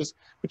too, which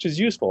is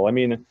useful. I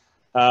mean,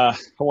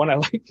 one I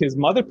like is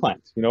mother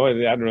plant. I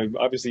don't know,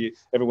 obviously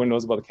everyone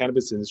knows about the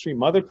cannabis industry.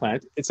 Mother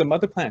plant, it's a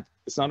mother plant.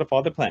 It's not a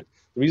father plant.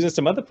 The reason it's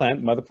a mother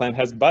plant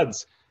has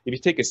buds. If you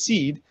take a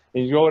seed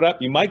and you grow it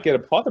up, you might get a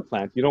father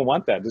plant. You don't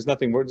want that. There's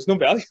nothing more, there's no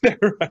value there,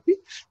 right?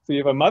 So you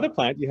have a mother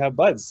plant, you have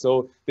buds.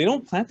 So they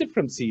don't plant it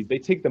from seeds. They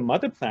take the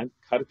mother plant,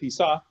 cut a piece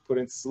off, put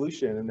it in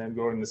solution, and then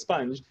grow it in the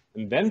sponge,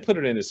 and then put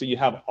it in it. So you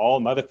have all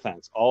mother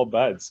plants, all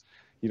buds.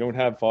 You don't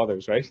have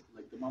fathers, right?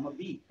 Like the mama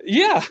bee.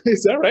 Yeah,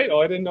 is that right? Oh,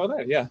 I didn't know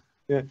that. Yeah.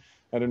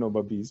 I don't know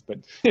about bees, but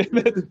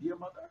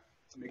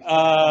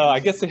I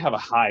guess they have a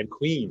hive,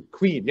 queen.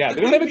 Yeah,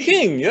 they don't have a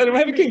king. Yeah, they don't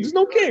have a king. There's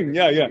no king.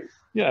 Yeah.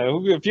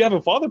 If you have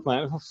a father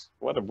plant,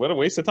 what a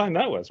waste of time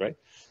that was, right?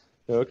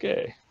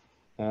 Okay.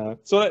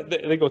 So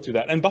they go through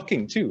that, and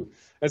bucking too.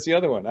 That's the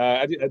other one.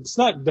 It's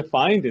not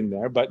defined in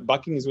there, but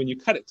bucking is when you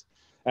cut it.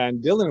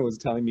 And Dylan was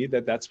telling me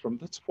that's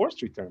a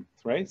forestry term,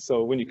 right?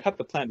 So when you cut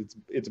the plant,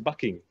 it's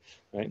bucking,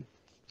 right?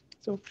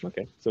 So,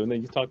 okay. So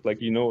then you talk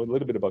like a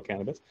little bit about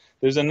cannabis.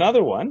 There's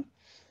another one,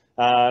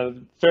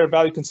 fair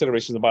value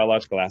considerations of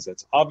biological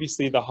assets.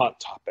 Obviously the hot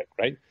topic,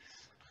 right?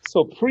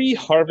 So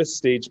pre-harvest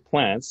stage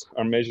plants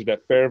are measured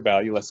at fair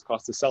value less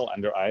cost to sell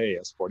under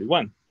IAS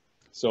 41.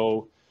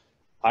 So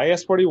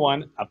IAS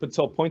 41 up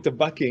until point of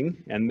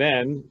bucking, and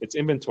then it's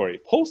inventory.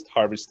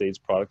 Post-harvest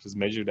stage product is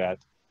measured at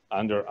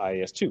under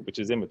IAS 2, which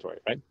is inventory,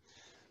 right?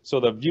 So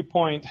the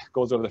viewpoint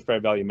goes over the fair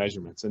value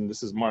measurements, and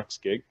this is Mark's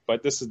gig,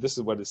 but this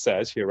is what it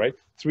says here, right?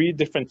 3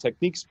 different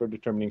techniques for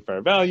determining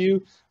fair value: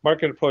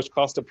 market approach,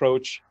 cost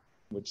approach,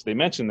 which they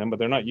mention them, but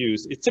they're not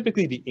used. It's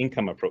typically the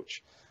income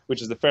approach,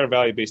 which is the fair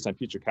value based on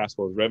future cash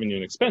flows, revenue,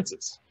 and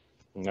expenses,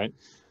 right?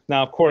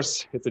 Now, of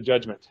course, it's a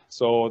judgment.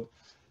 So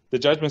the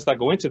judgments that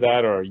go into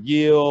that are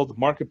yield,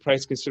 market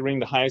price considering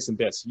the highest and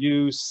best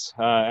use,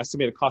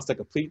 estimated cost to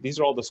complete. These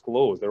are all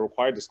disclosed. They're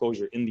required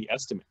disclosure in the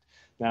estimate.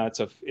 Now,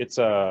 it's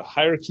a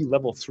hierarchy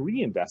level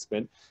 3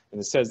 investment, and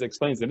it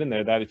explains it in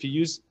there that if you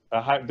use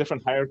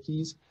different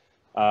hierarchies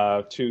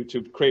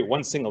to create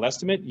one single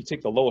estimate, you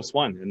take the lowest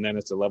one, and then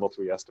it's a level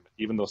 3 estimate,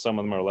 even though some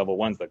of them are level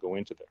 1s that go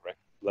into there, right?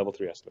 Level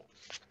 3 estimate.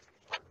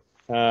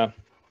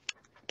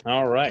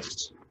 All right,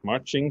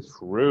 marching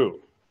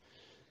through.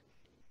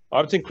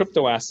 Auditing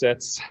crypto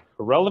assets,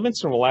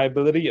 relevance and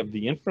reliability of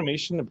the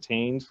information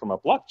obtained from a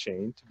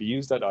blockchain to be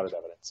used as audit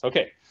evidence.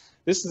 Okay,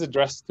 this is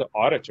addressed to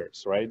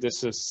auditors, right?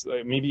 This is,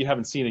 maybe you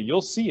haven't seen it,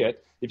 you'll see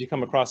it if you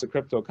come across a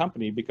crypto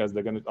company, because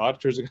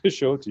auditors are gonna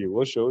show it to you,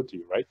 we'll show it to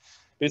you, right?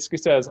 Basically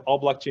says all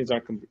blockchains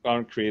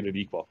aren't created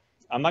equal.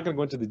 I'm not gonna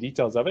go into the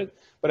details of it,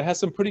 but it has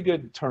some pretty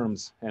good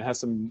terms and has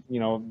some,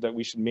 that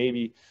we should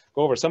maybe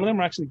go over. Some of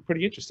them are actually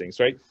pretty interesting,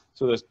 right?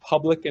 So there's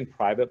public and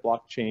private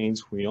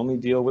blockchains. We only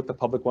deal with the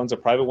public ones. The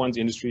private ones,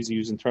 industries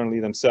use internally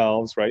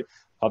themselves, right?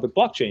 Public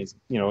blockchains,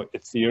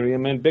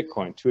 Ethereum and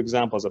Bitcoin, 2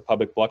 examples of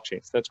public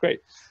blockchains. That's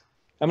great.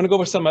 I'm gonna go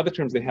over some other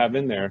terms they have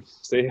in there.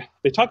 So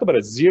they talk about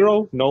a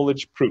zero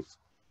knowledge proof.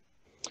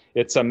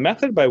 It's a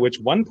method by which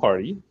one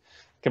party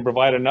can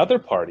provide another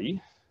party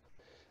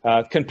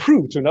can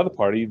prove to another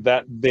party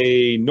that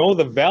they know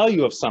the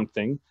value of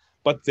something,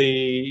 but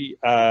they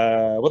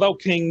without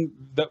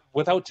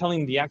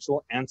telling the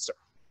actual answer,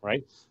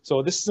 right?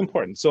 So this is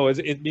important. So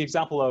it'd be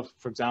example of,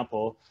 for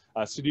example,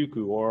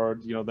 Sudoku, or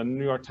the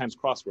New York Times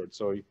crossword.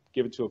 So you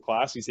give it to a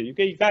class, you say,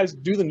 okay, you guys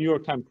do the New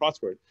York Times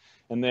crossword,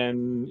 and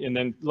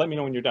then let me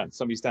know when you're done.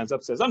 Somebody stands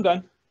up, says, I'm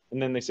done.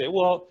 And then they say,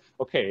 well,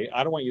 okay,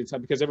 I don't want you to tell,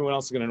 because everyone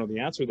else is going to know the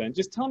answer then.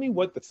 Just tell me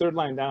what the 3rd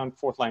line down,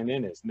 4th line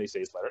in is. And they say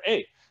it's letter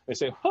A. They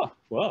say,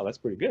 well, that's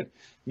pretty good.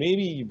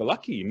 Maybe you're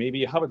lucky.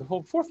 Maybe how about the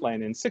whole 4th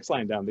line in, 6th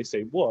line down? They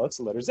say, well, it's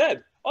the letter Z.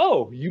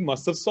 Oh, you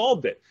must have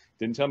solved it.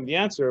 Didn't tell me the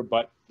answer,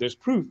 but there's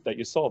proof that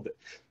you solved it.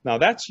 Now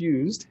that's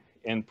used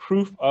in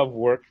proof of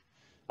work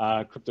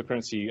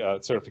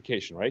cryptocurrency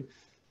certification, right?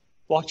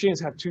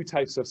 Blockchains have 2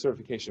 types of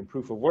certification: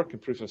 proof of work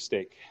and proof of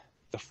stake.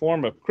 The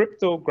form of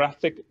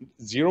cryptographic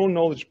zero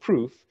knowledge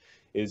proof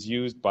is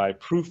used by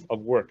proof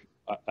of work,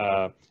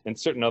 and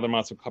certain other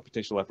amounts of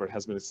computational effort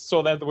has been. So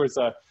in other words,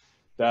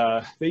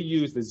 they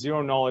use the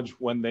zero knowledge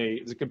when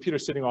there's a computer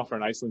sitting off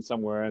in Iceland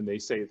somewhere, and they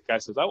say, the guy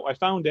says, oh, I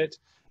found it.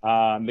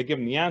 They give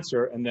him the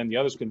answer, and then the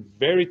others can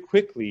very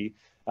quickly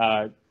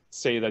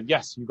say that,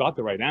 yes, you got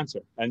the right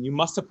answer. And you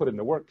must have put in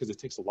the work, because it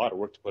takes a lot of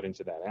work to put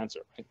into that answer,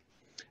 right?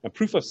 And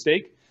proof of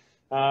stake,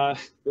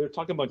 they're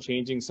talking about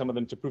changing some of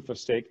them to proof of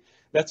stake.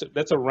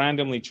 That's a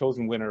randomly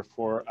chosen winner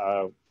for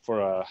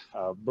a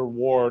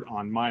reward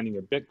on mining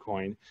a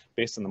Bitcoin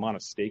based on the amount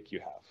of stake you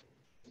have.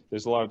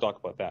 There's a lot of talk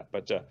about that,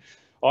 but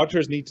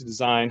auditors need to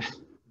design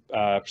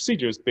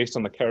procedures based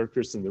on the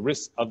characteristics and the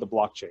risks of the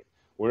blockchain.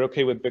 We're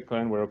okay with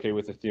Bitcoin, we're okay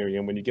with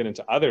Ethereum. When you get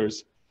into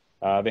others,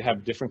 they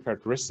have different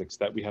characteristics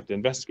that we have to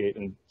investigate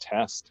and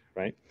test,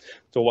 right?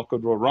 So what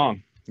could go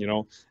wrong?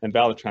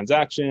 Invalid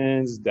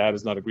transactions, data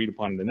is not agreed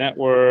upon in the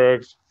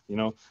network,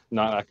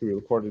 not accurately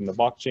recorded in the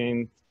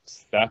blockchain.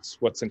 That's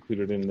what's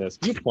included in this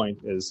viewpoint,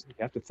 is you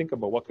have to think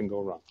about what can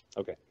go wrong.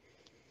 Okay.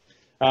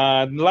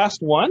 The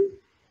last one,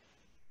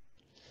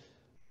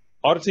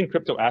 auditing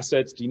crypto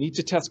assets. Do you need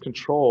to test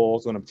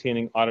controls when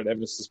obtaining audit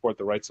evidence to support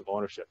the rights of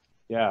ownership?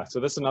 Yeah, so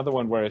this is another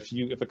one where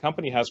if a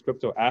company has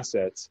crypto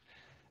assets,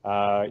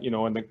 and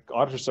the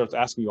auditor starts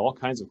asking you all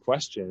kinds of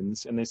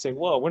questions, and they say,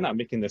 well, we're not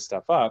making this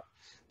stuff up.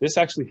 This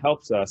actually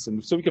helps us,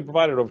 and so we can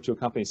provide it over to a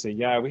company and say,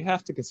 yeah, we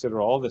have to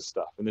consider all this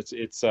stuff, and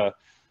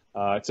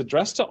it's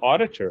addressed to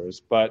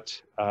auditors,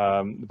 but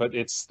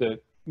it's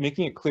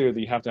making it clear that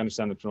you have to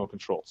understand the internal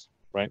controls,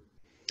 right?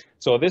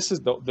 So this is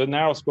the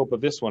narrow scope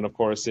of this one, of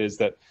course, is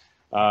that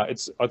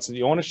it's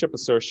the ownership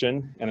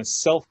assertion and a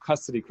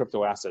self-custody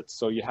crypto assets.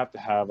 So you have to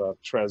have a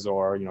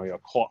Trezor, a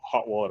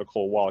hot wallet, a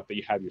cold wallet that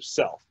you have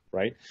yourself,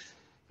 right?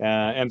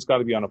 And it's got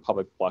to be on a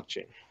public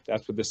blockchain.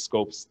 That's what this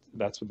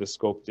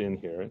scoped in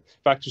here.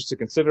 Factors to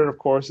consider, of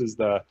course, is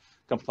the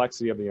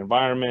complexity of the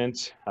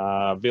environment,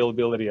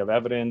 availability of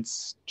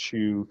evidence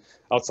to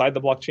outside the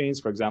blockchains.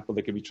 For example,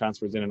 they could be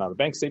transfers in and out of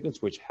bank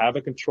statements, which have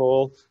a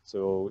control.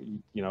 So,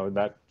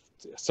 that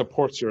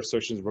supports your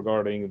assertions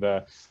regarding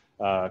the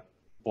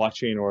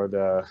blockchain or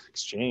the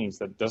exchange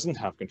that doesn't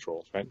have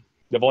controls, right?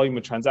 The volume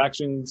of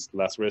transactions,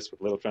 less risk with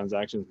little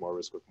transactions, more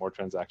risk with more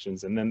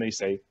transactions. And then they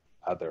say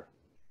other,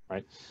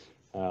 right?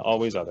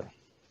 Always other.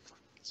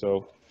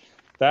 So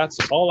that's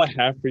all I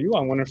have for you.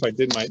 I wonder if I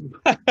did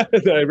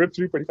did I rip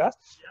through pretty fast?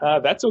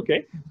 That's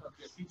okay.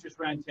 He just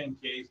ran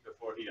 10Ks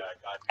before he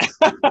got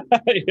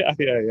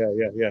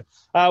here. Yeah.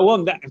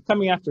 Well,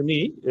 coming after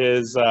me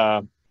is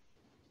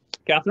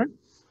Catherine.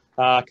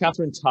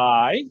 Catherine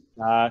Tai.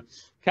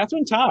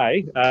 Catherine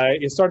Tai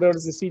started out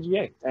as a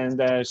CGA,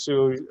 and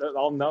so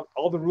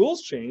all the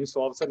rules changed.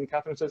 So all of a sudden,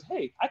 Catherine says,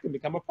 "Hey, I can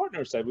become a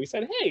partner." So we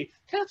said, "Hey,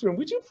 Catherine,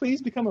 would you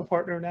please become a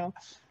partner now?"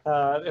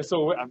 And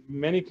so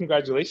many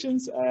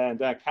congratulations. And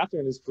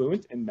Catherine is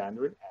fluent in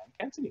Mandarin and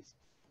Cantonese.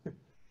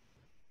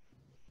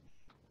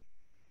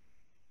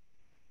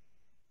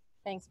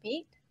 Thanks,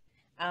 Pete.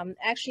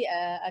 Actually,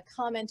 a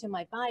comment to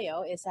my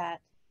bio is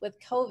that with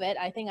COVID,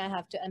 I think I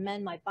have to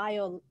amend my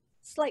bio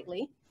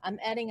slightly. I'm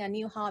adding a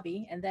new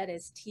hobby, and that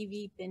is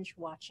TV binge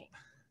watching.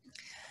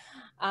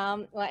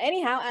 Well,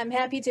 anyhow, I'm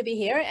happy to be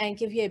here and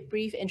give you a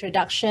brief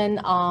introduction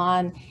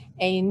on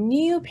a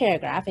new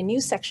paragraph, a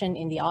new section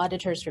in the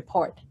auditor's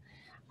report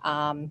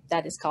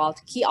that is called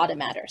Key Audit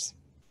Matters.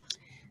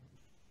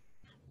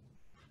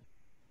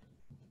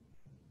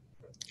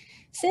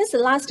 Since the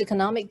last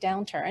economic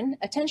downturn,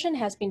 attention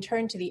has been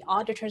turned to the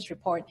auditor's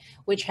report,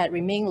 which had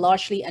remained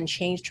largely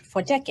unchanged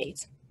for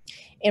decades.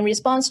 In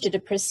response to the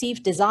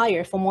perceived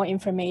desire for more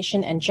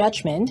information and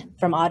judgment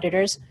from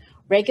auditors,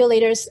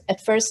 regulators, at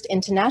first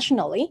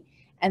internationally,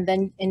 and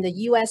then in the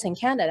US and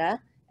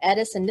Canada,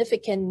 added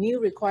significant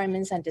new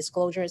requirements and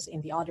disclosures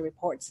in the audit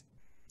reports.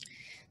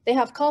 They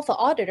have called for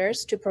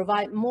auditors to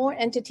provide more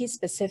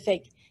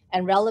entity-specific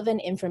and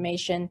relevant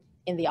information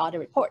in the audit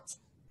reports.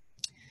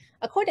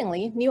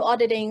 Accordingly, new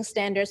auditing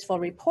standards for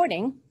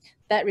reporting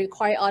that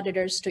require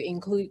auditors to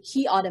include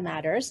key audit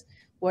matters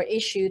were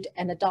issued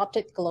and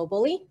adopted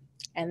globally,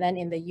 and then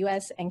in the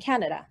US and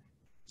Canada.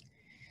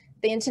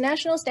 The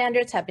international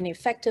standards have been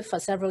effective for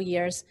several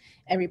years,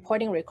 and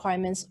reporting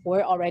requirements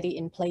were already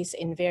in place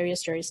in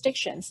various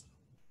jurisdictions.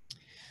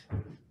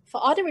 For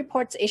audit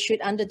reports issued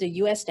under the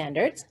US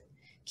standards,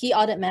 key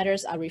audit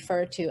matters are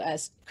referred to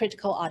as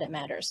critical audit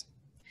matters.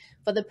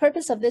 For the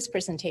purpose of this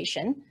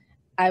presentation,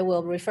 I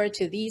will refer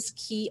to these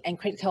key and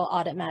critical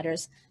audit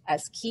matters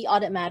as key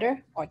audit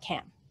matter, or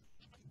CAM.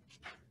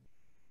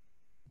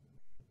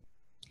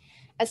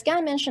 As Guy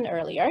mentioned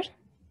earlier,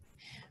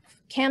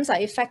 CAMs are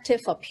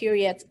effective for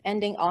periods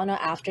ending on or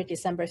after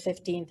December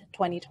 15th,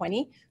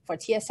 2020 for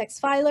TSX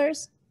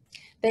filers.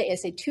 There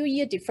is a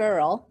 2-year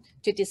deferral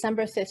to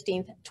December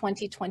 15th,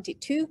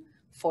 2022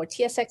 for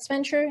TSX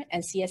Venture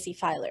and CSE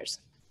filers.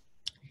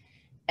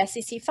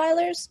 SEC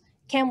filers,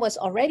 CAM was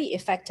already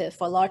effective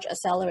for large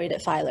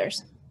accelerated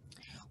filers,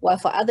 while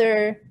for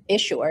other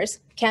issuers,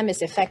 CAM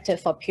is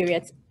effective for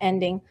periods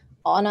ending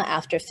on or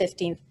after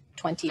 15th,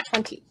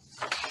 2020.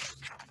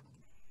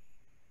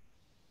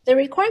 The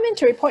requirement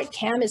to report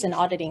CAM is an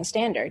auditing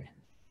standard.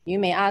 You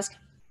may ask,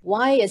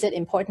 why is it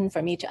important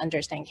for me to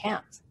understand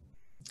CAMs?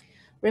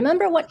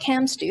 Remember what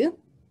CAMs do?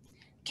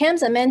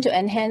 CAMs are meant to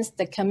enhance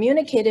the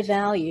communicative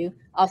value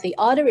of the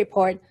audit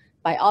report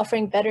by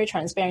offering better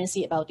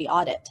transparency about the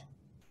audit.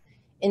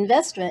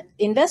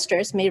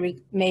 Investors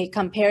may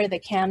compare the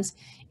CAMs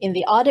in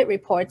the audit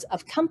reports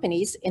of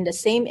companies in the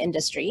same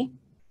industry.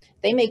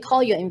 They may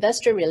call your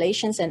investor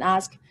relations and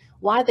ask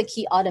why the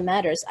key audit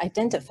matters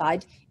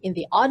identified in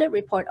the audit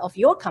report of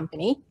your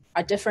company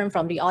are different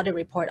from the audit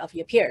report of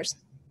your peers.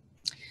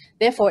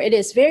 Therefore, it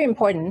is very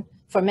important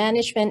for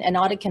management and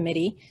audit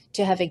committee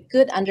to have a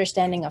good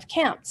understanding of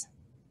CAMs.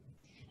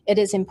 It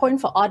is important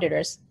for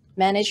auditors,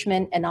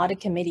 management, and audit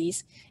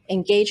committees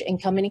engage in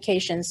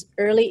communications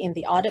early in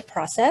the audit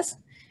process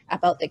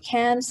about the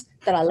CAMs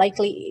that are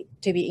likely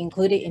to be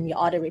included in your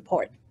audit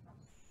report.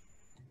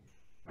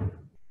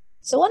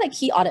 So what are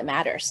key audit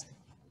matters?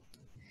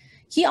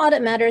 Key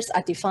audit matters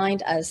are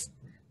defined as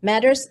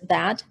matters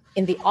that,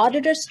 in the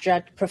auditor's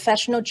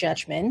professional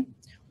judgment,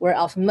 were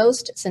of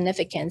most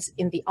significance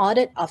in the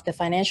audit of the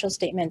financial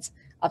statements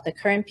of the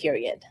current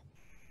period.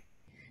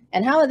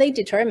 And how are they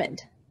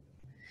determined?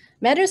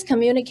 Matters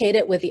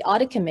communicated with the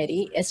audit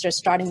committee is their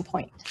starting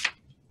point.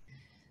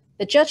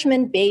 The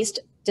judgment-based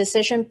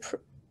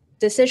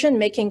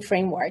decision-making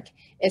framework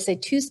is a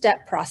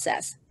two-step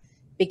process,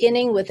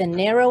 beginning with a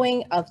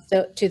narrowing of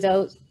the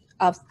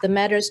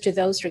matters to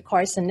those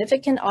require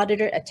significant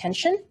auditor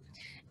attention,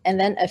 and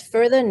then a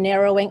further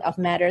narrowing of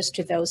matters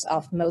to those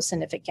of most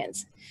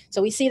significance. So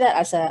we see that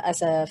as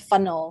a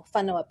funnel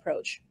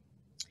approach.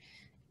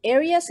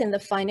 Areas in the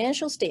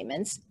financial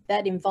statements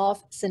that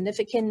involve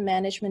significant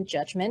management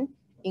judgment,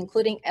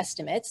 including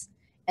estimates,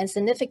 and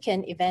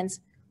significant events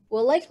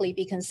will likely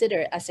be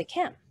considered as a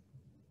CAM.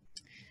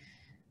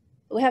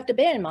 We have to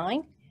bear in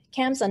mind,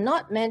 CAMs are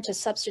not meant to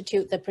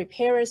substitute the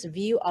preparer's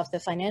view of the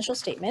financial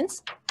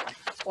statements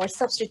or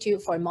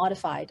substitute for a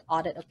modified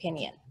audit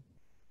opinion.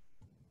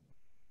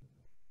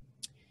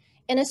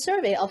 In a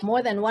survey of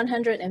more than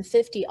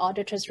 150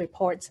 auditors'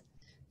 reports,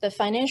 the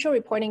Financial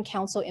Reporting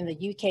Council in the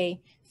UK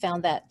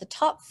found that the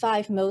top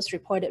 5 most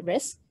reported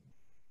risks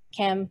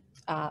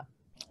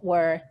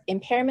were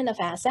impairment of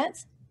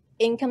assets,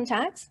 income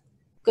tax,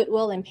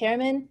 goodwill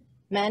impairment,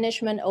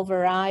 management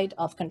override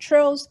of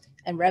controls,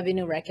 and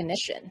revenue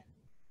recognition.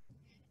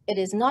 It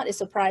is not a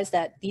surprise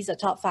that these are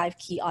top 5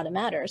 key audit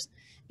matters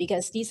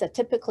because these are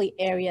typically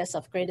areas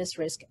of greatest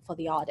risk for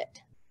the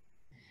audit.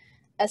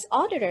 As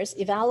auditors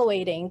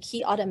evaluating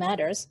key audit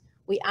matters,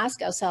 we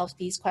ask ourselves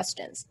these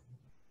questions.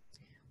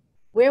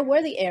 Where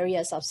were the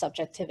areas of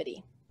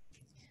subjectivity?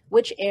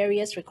 Which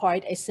areas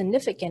required a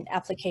significant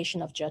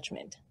application of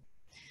judgment?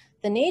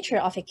 The nature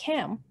of a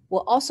CAM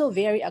will also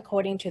vary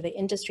according to the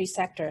industry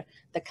sector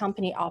the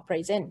company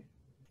operates in.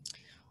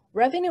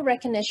 Revenue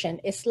recognition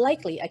is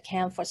likely a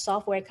CAM for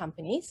software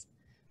companies,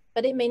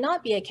 but it may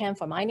not be a CAM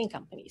for mining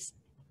companies.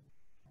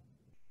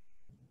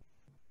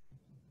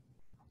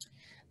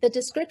 The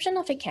description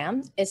of a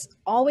CAM is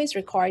always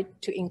required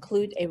to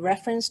include a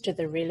reference to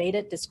the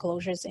related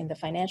disclosures in the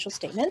financial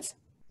statements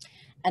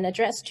and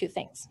address two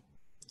things: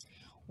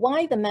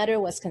 why the matter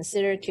was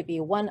considered to be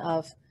one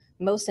of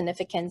most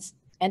significance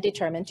and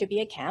determined to be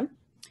a CAM,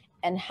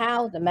 and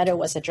how the matter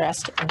was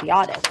addressed in the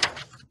audit.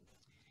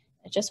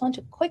 I just want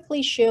to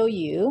quickly show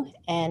you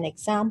an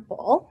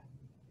example.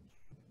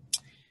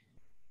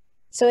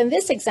 So in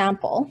this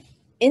example,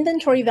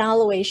 inventory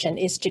valuation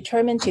is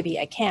determined to be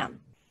a CAM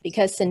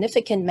because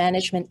significant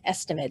management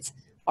estimates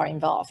are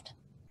involved.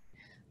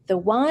 The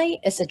why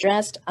is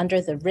addressed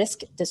under the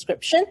risk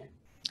description,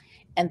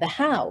 and the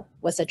how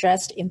was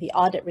addressed in the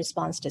audit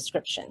response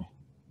description.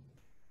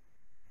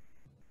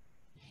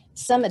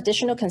 Some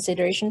additional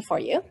consideration for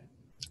you.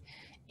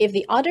 If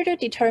the auditor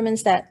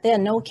determines that there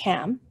are no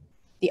CAM,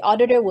 the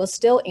auditor will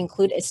still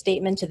include a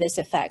statement to this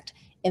effect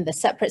in the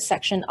separate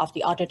section of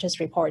the auditor's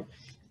report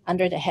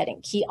under the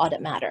heading Key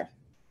Audit Matter.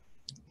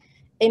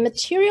 A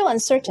material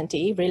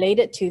uncertainty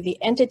related to the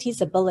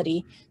entity's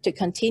ability to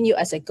continue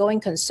as a going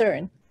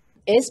concern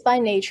is by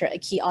nature a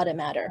key audit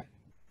matter.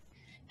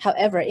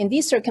 However, in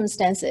these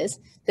circumstances,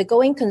 the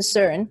going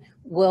concern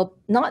will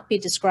not be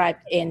described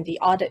in the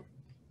audit.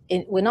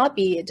 It will not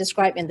be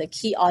described in the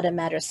key audit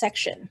matter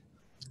section.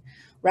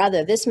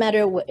 Rather, this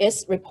matter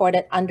is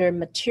reported under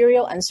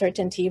material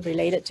uncertainty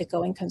related to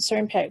going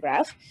concern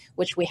paragraph,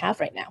 which we have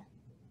right now.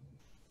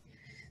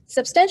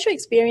 Substantial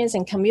experience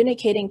in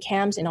communicating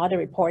CAMs in audit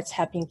reports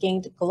have been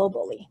gained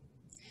globally.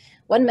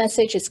 One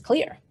message is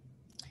clear: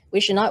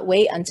 we should not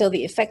wait until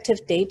the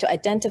effective date to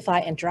identify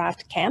and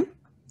draft CAM.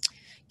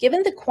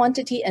 Given the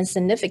quantity and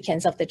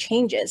significance of the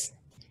changes,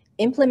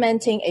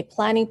 implementing a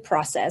planning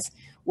process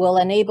will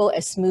enable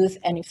a smooth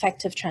and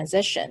effective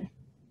transition.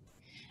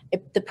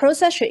 The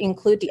process should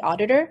include the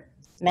auditor,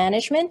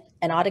 management,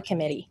 and audit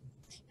committee,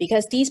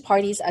 because these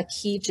parties are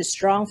key to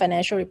strong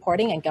financial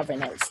reporting and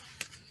governance.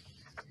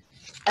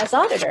 As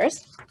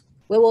auditors,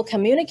 we will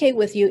communicate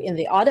with you in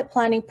the audit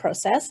planning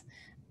process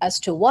as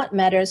to what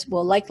matters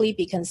will likely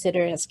be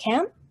considered as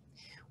CAM.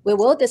 We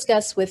will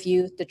discuss with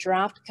you the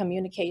draft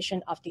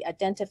communication of the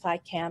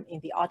identified CAM in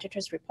the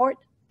auditor's report.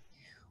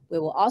 We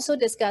will also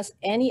discuss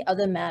any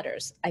other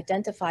matters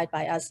identified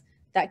by us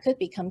that could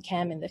become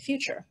CAM in the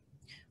future.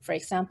 For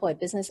example, a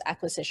business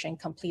acquisition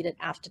completed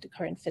after the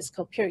current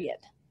fiscal period.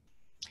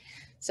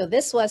 So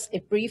this was a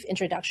brief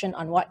introduction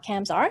on what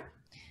CAMs are.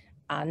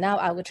 Now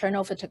I will turn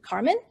over to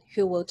Carmen,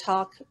 who will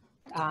talk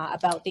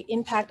about the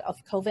impact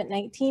of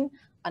COVID-19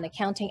 on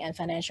accounting and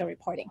financial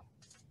reporting.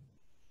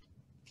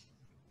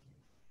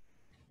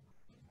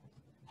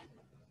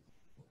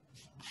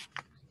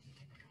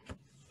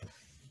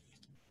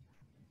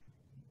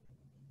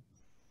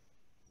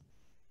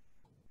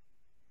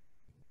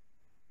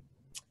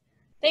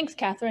 Thanks,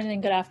 Catherine,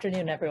 and good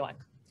afternoon, everyone.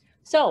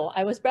 So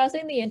I was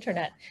browsing the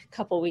internet a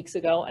couple weeks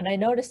ago, and I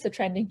noticed the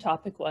trending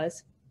topic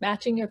was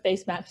matching your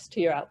face mask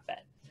to your outfit.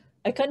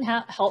 I couldn't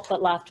help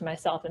but laugh to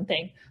myself and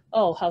think,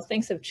 oh, how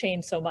things have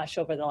changed so much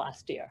over the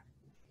last year.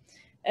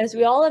 As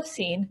we all have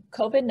seen,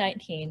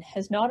 COVID-19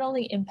 has not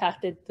only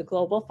impacted the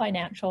global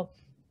financial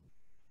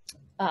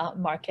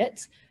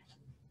markets,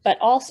 but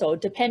also,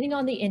 depending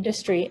on the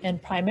industry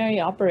and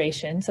primary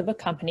operations of a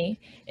company,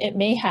 it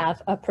may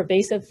have a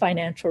pervasive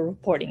financial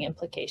reporting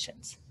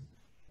implications.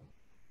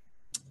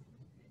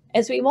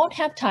 As we won't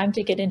have time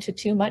to get into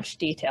too much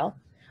detail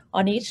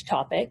on each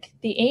topic,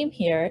 the aim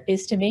here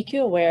is to make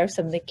you aware of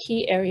some of the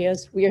key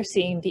areas we are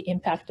seeing the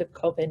impact of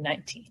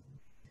COVID-19.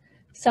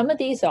 Some of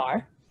these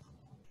are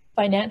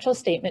financial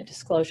statement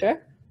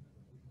disclosure,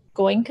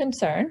 going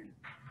concern,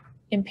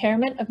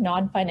 impairment of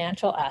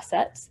non-financial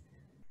assets,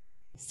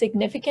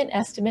 significant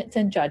estimates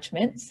and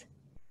judgments,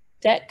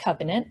 debt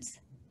covenants,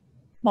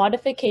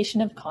 modification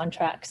of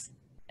contracts,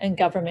 and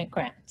government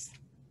grants.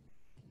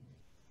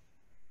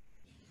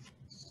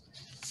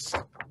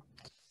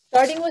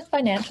 Starting with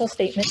financial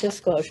statement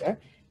disclosure,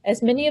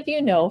 as many of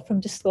you know from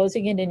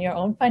disclosing it in your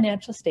own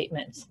financial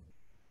statements,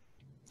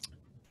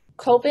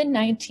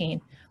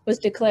 COVID-19 was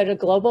declared a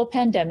global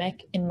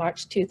pandemic in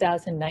March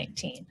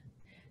 2019.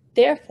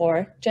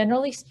 Therefore,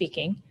 generally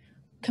speaking,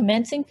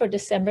 commencing for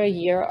December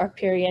year or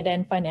period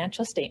end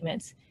financial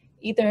statements,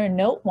 either in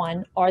Note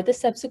 1 or the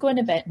subsequent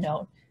event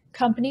note,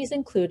 companies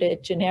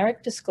included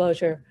generic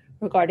disclosure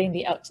regarding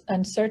the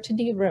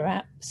uncertainty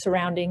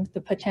surrounding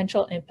the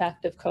potential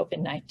impact of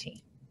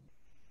COVID-19.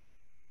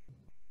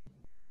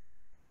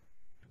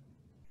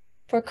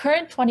 For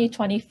current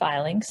 2020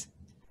 filings,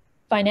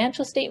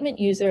 financial statement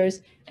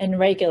users and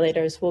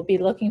regulators will be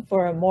looking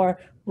for a more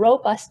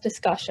robust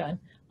discussion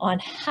on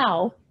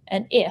how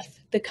and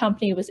if the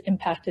company was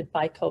impacted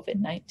by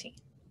COVID-19.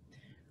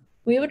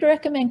 We would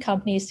recommend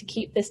companies to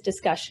keep this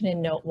discussion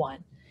in Note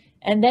 1,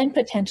 and then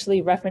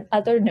potentially reference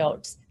other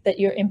notes that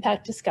your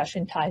impact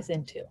discussion ties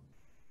into.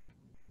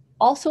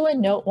 Also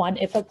in Note 1,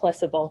 if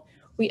applicable,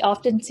 we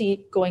often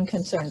see going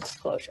concern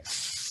disclosure.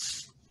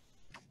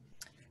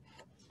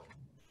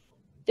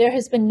 There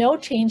has been no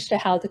change to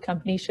how the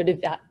company should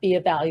be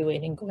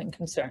evaluating going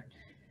concern.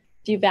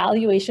 The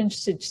evaluation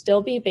should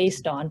still be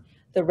based on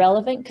the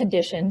relevant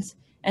conditions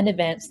and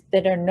events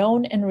that are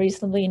known and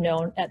reasonably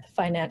known at the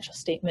financial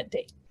statement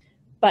date.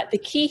 But the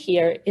key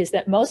here is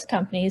that most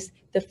companies,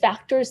 the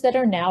factors that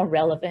are now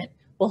relevant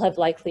will have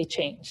likely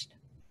changed.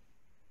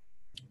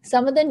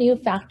 Some of the new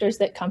factors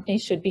that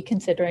companies should be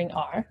considering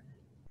are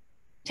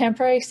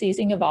temporary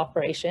ceasing of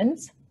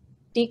operations,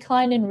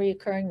 decline in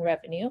recurring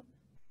revenue,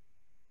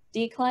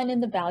 decline in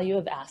the value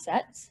of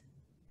assets,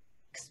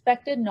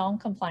 expected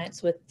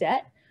non-compliance with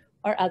debt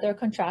or other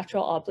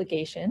contractual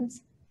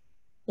obligations,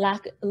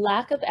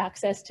 lack of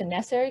access to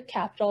necessary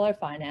capital or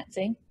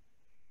financing,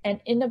 and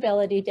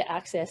inability to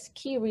access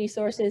key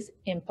resources,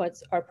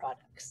 inputs, or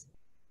products.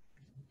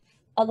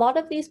 A lot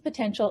of these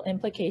potential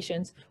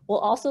implications will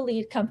also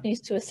lead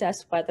companies to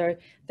assess whether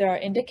there are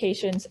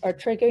indications or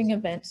triggering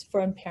events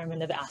for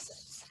impairment of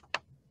assets.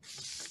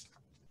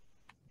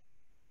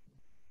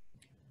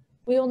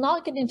 We will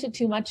not get into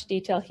too much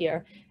detail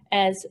here,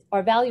 as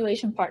our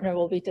valuation partner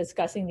will be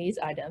discussing these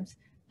items.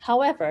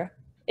 However,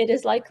 it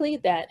is likely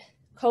that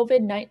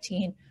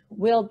COVID-19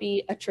 will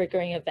be a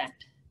triggering event.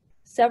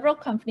 Several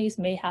companies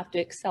may have to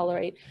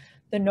accelerate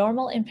the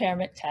normal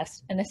impairment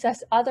test and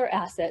assess other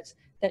assets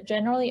that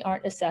generally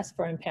aren't assessed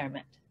for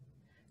impairment.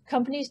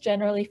 Companies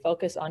generally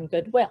focus on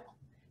goodwill.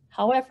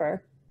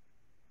 However,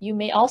 you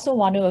may also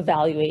want to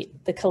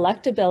evaluate the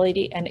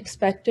collectability and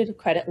expected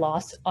credit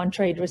loss on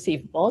trade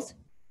receivables,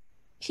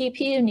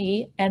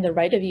 PP&E and the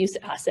right of use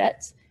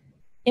assets,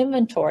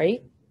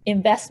 inventory,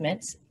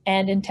 investments,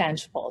 and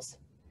intangibles.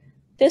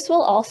 This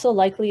will also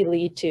likely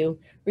lead to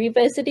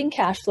revisiting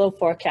cash flow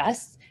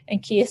forecasts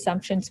and key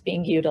assumptions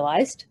being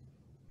utilized.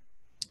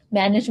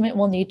 Management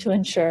will need to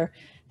ensure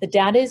the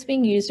data is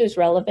being used as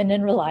relevant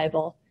and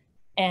reliable,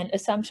 and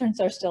assumptions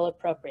are still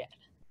appropriate.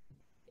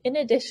 In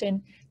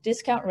addition,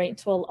 discount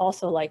rates will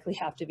also likely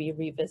have to be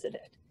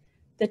revisited.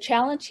 The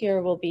challenge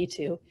here will be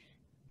to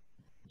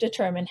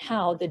determine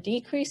how the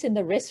decrease in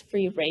the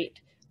risk-free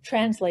rate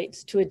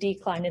translates to a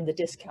decline in the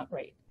discount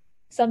rate,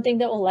 something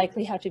that will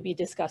likely have to be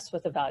discussed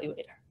with the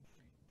evaluator.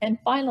 And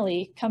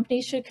finally,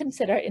 companies should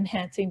consider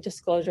enhancing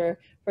disclosure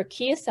for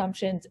key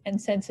assumptions and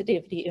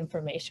sensitivity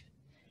information,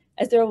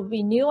 as there will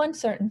be new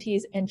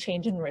uncertainties and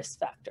change in risk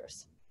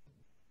factors.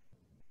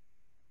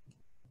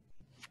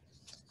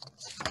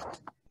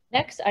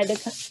 Next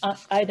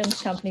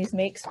items companies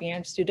may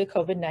experience due to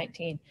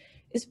COVID-19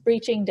 is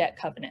breaching debt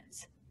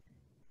covenants.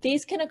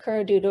 These can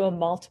occur due to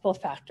multiple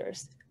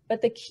factors,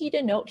 but the key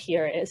to note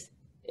here is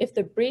if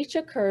the breach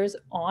occurs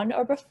on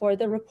or before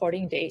the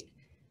reporting date,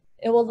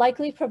 it will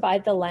likely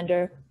provide the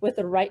lender with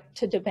the right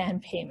to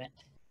demand payment.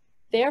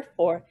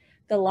 Therefore,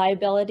 the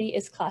liability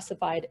is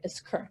classified as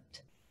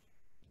current.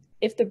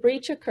 If the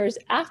breach occurs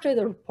after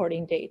the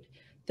reporting date,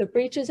 the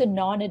breach is a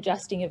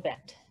non-adjusting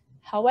event.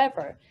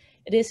 However,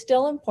 it is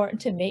still important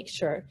to make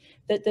sure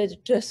that the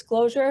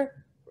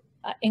disclosure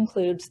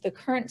includes the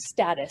current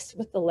status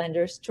with the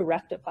lenders to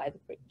rectify the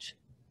breach.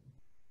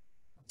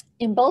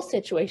 In both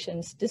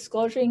situations,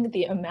 disclosing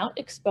the amount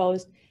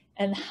exposed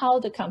and how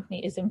the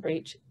company is in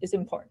breach is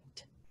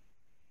important.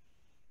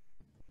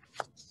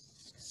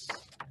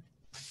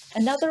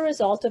 Another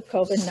result of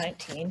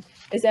COVID-19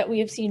 is that we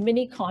have seen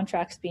many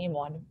contracts being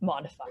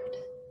modified.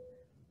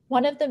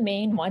 One of the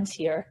main ones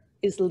here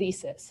is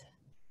leases.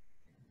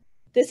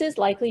 This is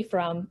likely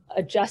from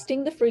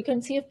adjusting the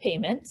frequency of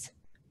payments,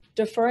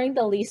 deferring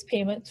the lease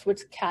payments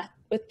with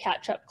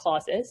catch-up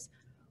clauses,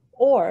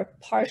 or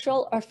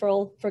partial or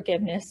full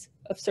forgiveness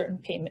of certain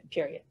payment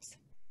periods.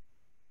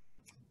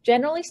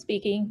 Generally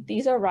speaking,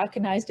 these are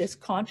recognized as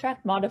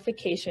contract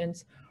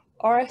modifications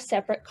or a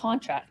separate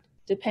contract,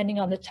 depending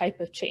on the type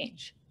of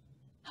change.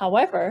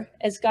 However,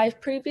 as Guy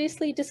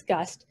previously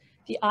discussed,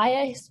 the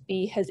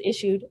IASB has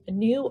issued a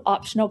new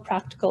optional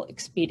practical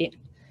expedient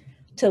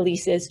to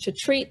leases to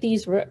treat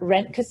these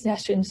rent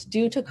concessions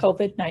due to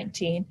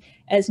COVID-19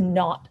 as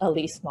not a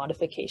lease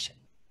modification.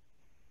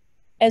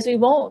 As he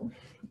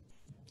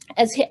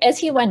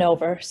went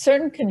over,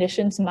 certain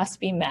conditions must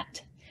be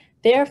met.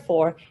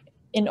 Therefore,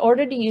 in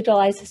order to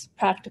utilize this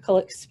practical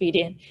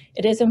expedient,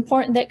 it is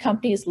important that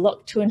companies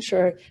look to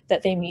ensure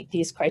that they meet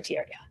these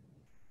criteria.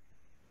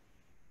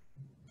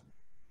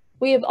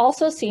 We have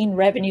also seen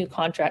revenue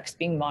contracts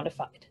being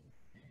modified.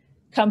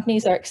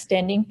 Companies are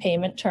extending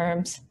payment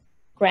terms,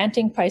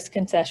 granting price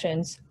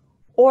concessions,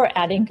 or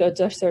adding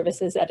goods or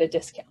services at a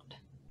discount.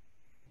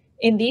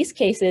 In these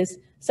cases,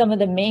 some of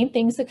the main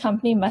things the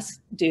company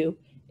must do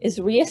is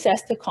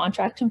reassess the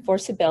contract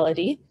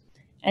enforceability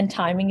and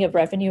timing of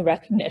revenue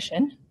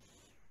recognition,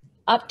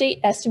 update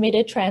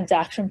estimated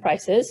transaction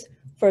prices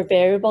for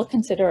variable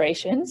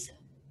considerations,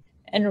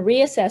 and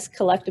reassess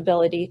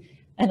collectability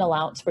and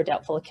allowance for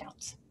doubtful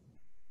accounts.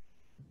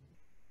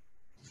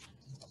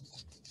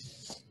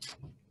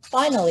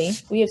 Finally,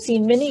 we have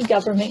seen many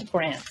government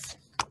grants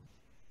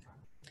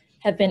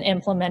have been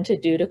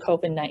implemented due to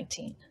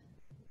COVID-19.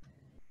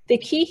 The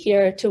key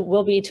here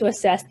will be to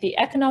assess the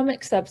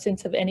economic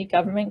substance of any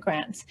government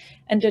grants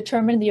and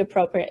determine the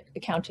appropriate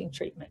accounting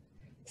treatment.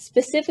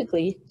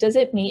 Specifically, does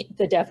it meet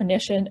the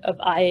definition of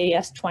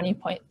IAS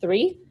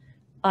 20.3,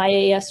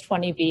 IAS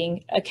 20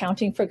 being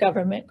accounting for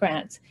government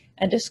grants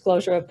and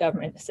disclosure of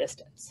government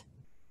assistance?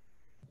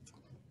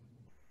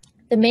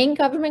 The main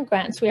government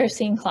grants we are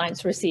seeing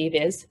clients receive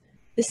is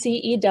the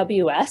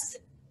CEWS,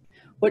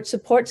 which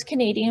supports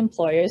Canadian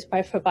employers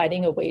by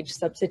providing a wage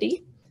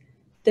subsidy,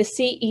 the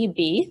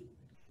CEB,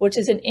 which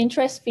is an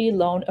interest-free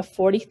loan of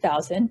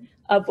 $40,000,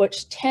 of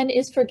which 10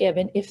 is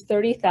forgiven if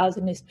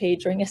 $30,000 is paid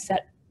during a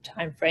set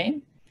time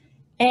frame,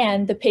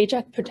 and the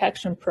Paycheck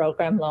Protection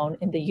Program loan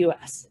in the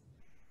US,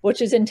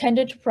 which is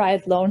intended to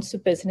provide loans to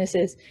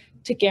businesses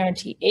to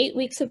guarantee 8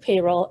 weeks of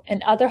payroll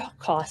and other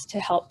costs to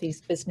help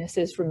these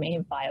businesses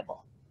remain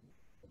viable.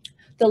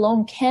 The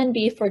loan can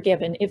be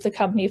forgiven if the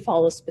company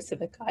follows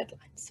specific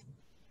guidelines.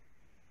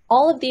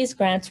 All of these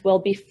grants will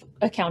be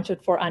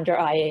accounted for under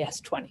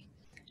IAS 20.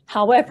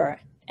 However,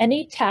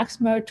 any tax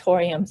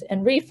moratoriums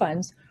and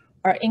refunds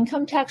or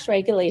income tax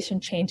regulation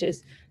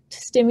changes to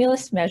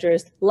stimulus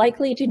measures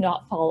likely do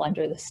not fall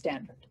under the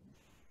standard.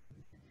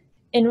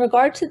 In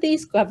regard to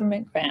these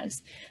government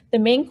grants, the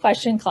main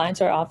question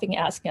clients are often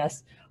asking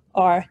us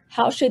are,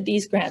 how should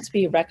these grants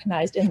be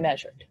recognized and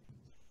measured?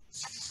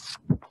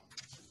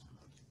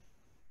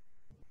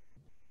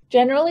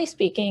 Generally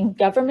speaking,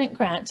 government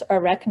grants are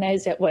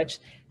recognized at which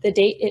the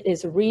date it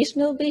is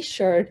reasonably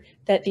assured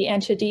that the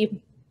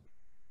entity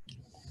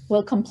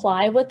will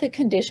comply with the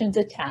conditions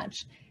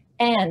attached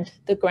and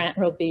the grant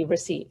will be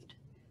received.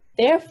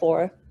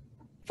 Therefore,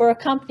 for a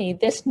company,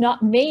 this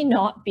may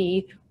not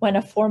be when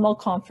a formal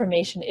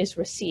confirmation is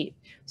received,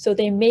 so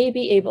they may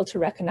be able to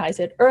recognize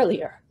it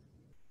earlier.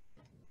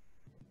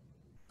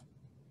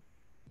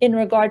 In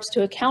regards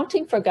to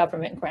accounting for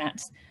government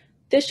grants,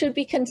 this should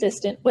be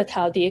consistent with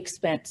how the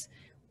expense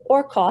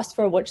or cost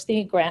for which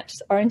the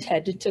grants are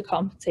intended to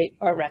compensate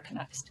are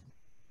recognized.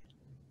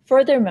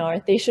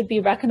 Furthermore, they should be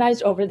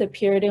recognized over the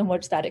period in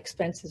which that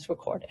expense is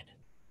recorded.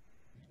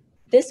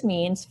 This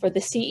means for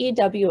the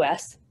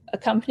CEWS, a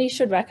company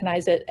should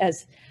recognize it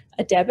as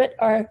a debit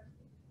or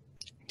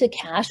to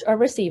cash or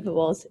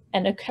receivables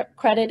and a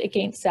credit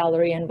against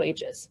salary and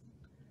wages.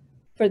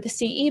 For the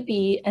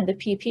CEB and the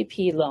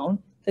PPP loan,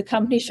 the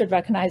company should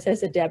recognize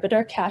as a debit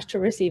or cash to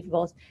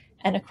receivables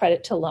and a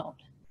credit to loan.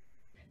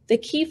 The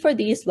key for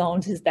these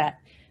loans is that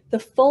the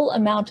full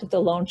amount of the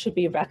loan should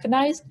be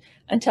recognized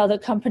until the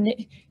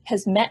company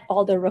has met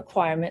all the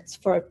requirements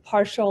for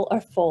partial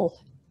or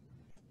full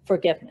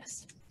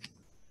forgiveness.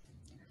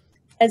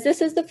 As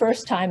this is the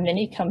first time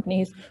many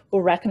companies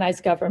will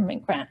recognize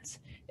government grants,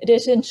 it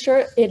is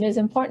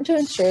important to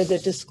ensure the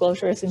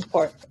disclosure is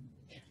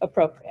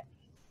appropriate.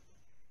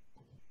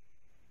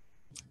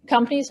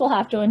 Companies will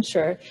have to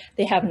ensure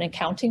they have an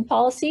accounting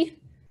policy,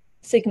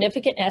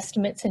 significant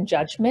estimates and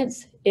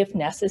judgments, if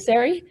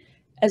necessary,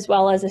 as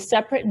well as a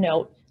separate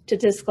note to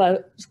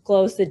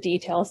disclose the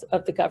details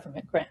of the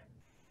government grant.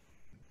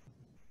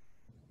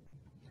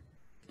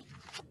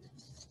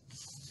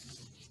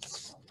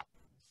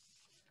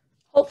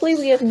 Hopefully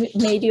we have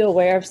made you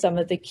aware of some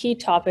of the key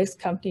topics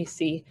companies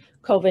see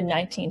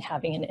COVID-19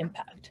 having an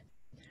impact.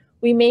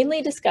 We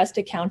mainly discussed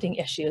accounting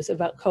issues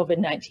about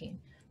COVID-19,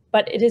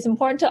 but it is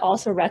important to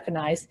also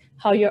recognize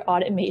how your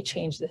audit may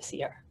change this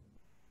year.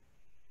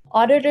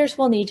 Auditors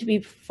will need to be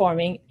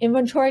performing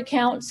inventory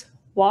counts,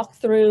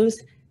 walkthroughs,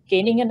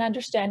 gaining an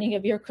understanding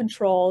of your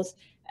controls,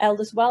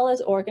 as well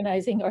as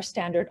organizing our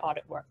standard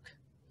audit work.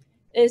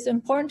 It is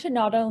important to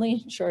not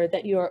only ensure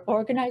that you are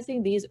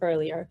organizing these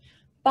earlier,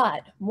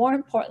 but more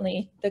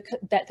importantly,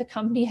 that the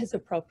company has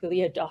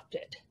appropriately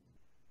adopted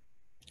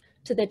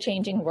to the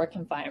changing work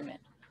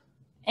environment,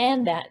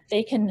 and that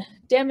they can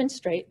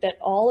demonstrate that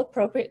all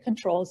appropriate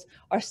controls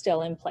are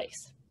still in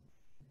place.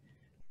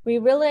 We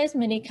realize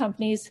many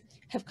companies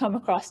have come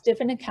across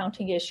different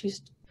accounting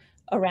issues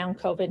around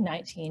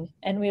COVID-19,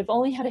 and we have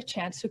only had a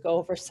chance to go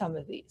over some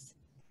of these.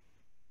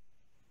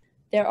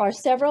 There are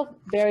several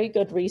very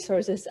good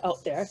resources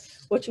out there,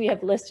 which we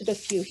have listed a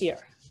few here.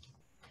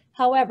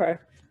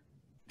 However,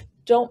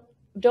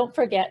 don't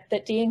forget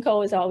that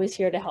D&Co is always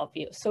here to help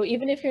you. So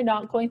even if you're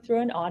not going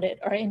through an audit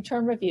or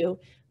interim review,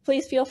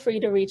 please feel free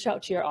to reach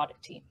out to your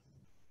audit team.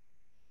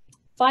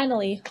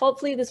 Finally,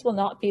 hopefully this will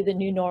not be the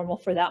new normal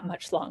for that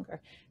much longer,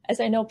 as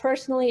I know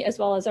personally, as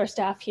well as our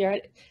staff here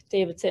at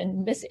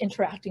Davidson, miss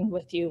interacting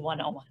with you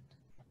one-on-one.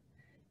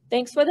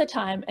 Thanks for the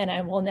time, and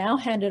I will now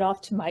hand it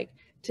off to Mike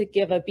to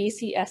give a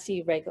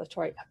BCSC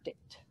regulatory update.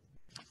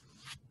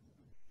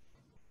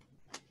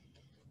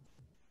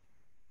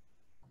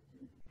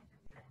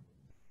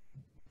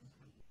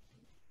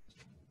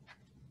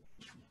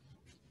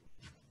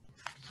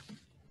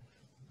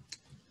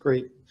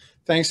 Great.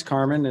 Thanks,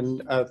 Carmen,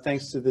 and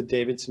thanks to the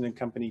Davidson and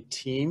Company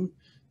team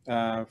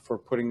for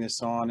putting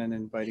this on and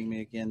inviting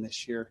me again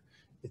this year.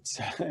 It's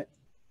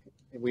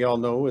we all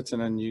know it's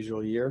an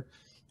unusual year.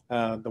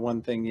 The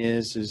one thing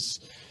is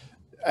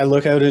I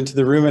look out into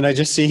the room and I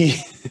just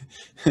see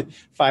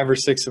 5 or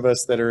 6 of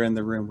us that are in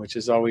the room, which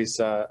is always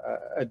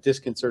a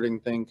disconcerting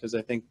thing, because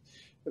I think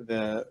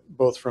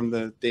both from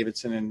the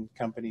Davidson and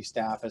Company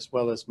staff as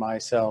well as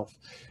myself,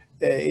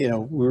 we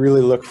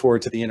really look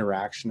forward to the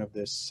interaction of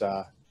this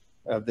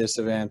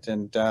event,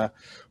 and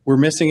we're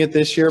missing it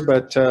this year,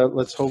 but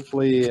let's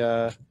hopefully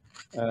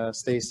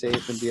stay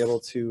safe and be able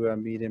to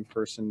meet in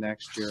person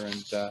next year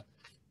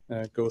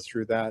and go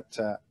through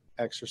that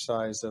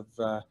exercise of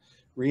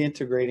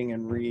reintegrating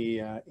and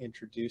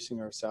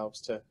reintroducing ourselves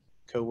to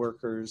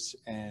coworkers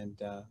and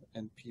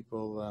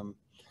people,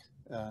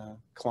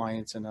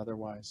 clients and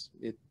otherwise.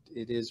 It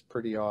is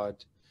pretty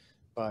odd,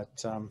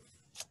 but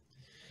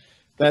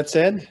that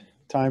said,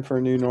 time for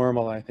a new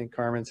normal. I think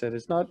Carmen said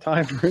it's not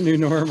time for a new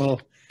normal,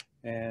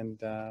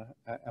 and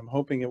I'm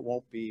hoping it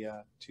won't be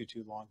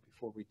too long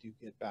before we do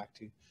get back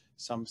to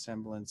some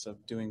semblance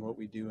of doing what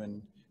we do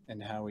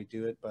and how we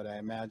do it. But I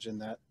imagine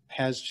that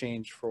has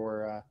changed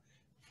for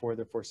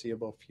the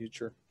foreseeable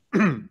future.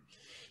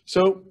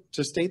 So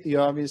to state the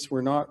obvious,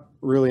 we're not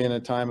really in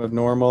a time of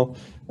normal,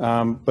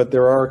 but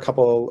there are a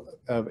couple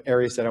of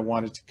areas that I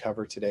wanted to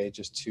cover today,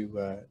 just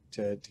to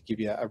give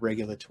you a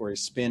regulatory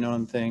spin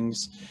on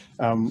things.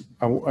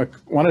 I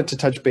wanted to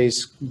touch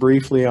base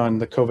briefly on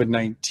the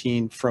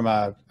COVID-19 from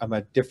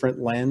a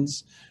different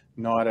lens,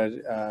 not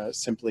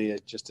simply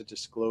just a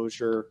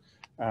disclosure,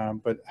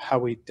 but how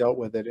we dealt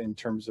with it in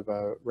terms of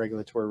a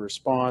regulatory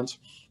response.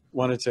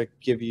 Wanted to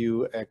give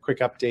you a quick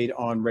update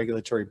on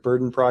regulatory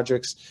burden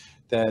projects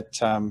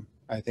that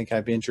I think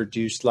I've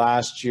introduced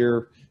last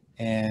year,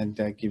 and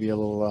give you a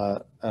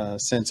little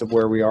sense of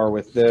where we are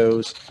with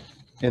those,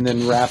 and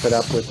then wrap it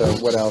up with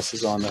what else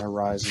is on the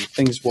horizon,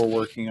 things we're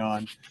working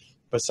on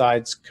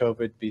besides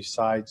COVID,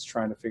 besides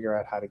trying to figure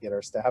out how to get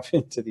our staff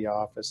into the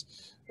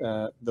office,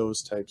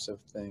 those types of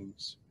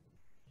things.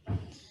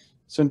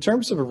 So in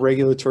terms of a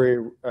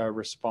regulatory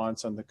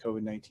response on the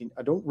COVID-19,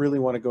 I don't really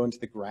want to go into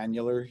the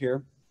granular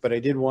here, but I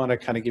did want to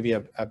kind of give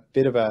you a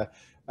bit of a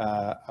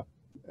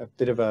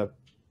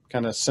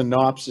kind of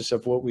synopsis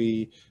of what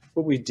we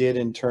did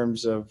in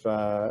terms of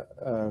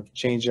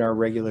changing our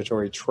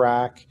regulatory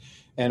track,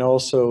 and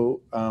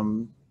also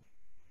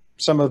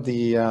some of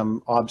the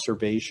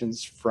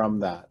observations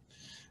from that.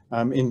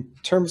 In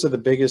terms of the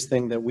biggest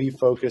thing that we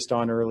focused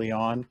on early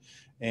on,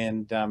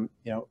 and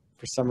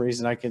for some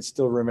reason I can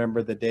still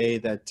remember the day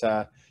that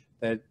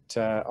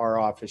our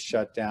office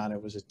shut down.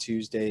 It was a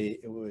Tuesday.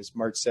 It was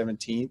March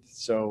 17th.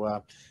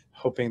 So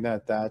hoping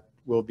that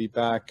will be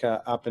back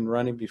up and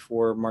running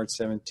before March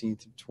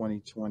 17th of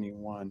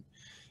 2021.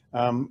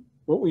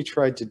 What we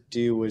tried to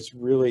do was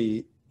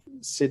really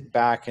sit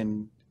back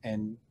and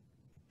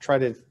try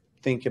to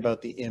think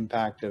about the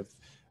impact of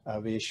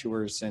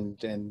issuers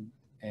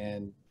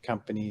and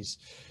companies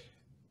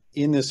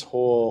in this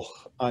whole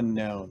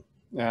unknown.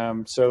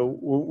 So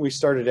what we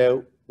started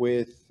out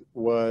with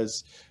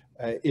was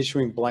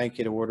issuing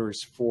blanket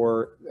orders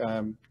for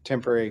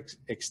temporary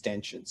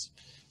extensions.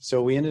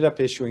 So we ended up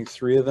issuing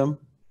 3 of them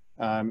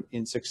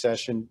in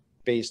succession,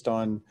 based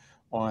on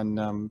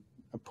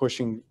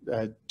pushing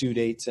due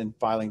dates and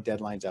filing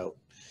deadlines out.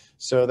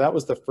 So that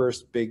was the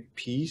first big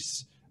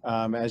piece.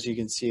 As you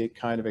can see, it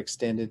kind of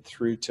extended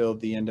through till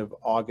the end of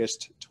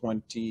August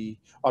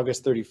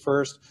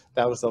 31st.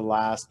 That was the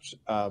last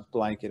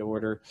blanket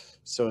order.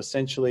 So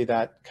essentially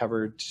that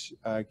covered,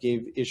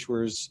 gave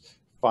issuers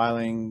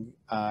filing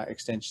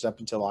extensions up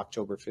until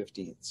October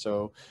 15th.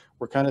 So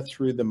we're kind of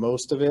through the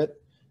most of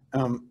it.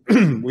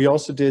 We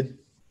also did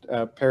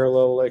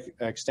parallel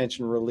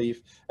extension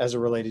relief as it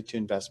related to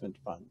investment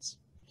funds.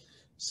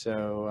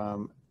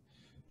 So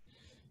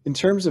in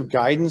terms of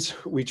guidance,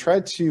 we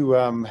tried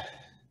to,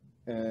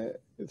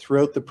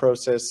 throughout the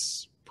process,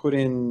 put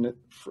in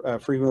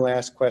frequently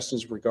asked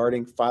questions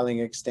regarding filing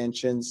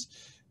extensions,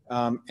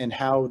 and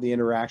how the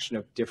interaction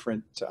of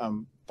different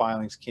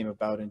filings came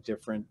about in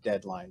different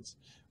deadlines,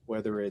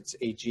 whether it's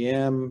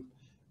AGM,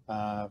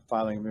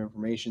 filing of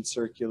information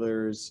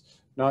circulars,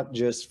 not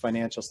just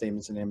financial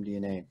statements and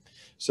MD&A.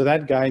 So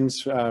that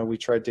guidance, we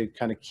tried to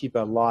kind of keep a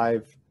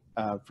live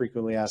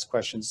frequently asked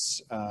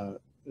questions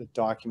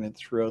document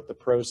throughout the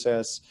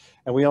process.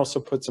 And we also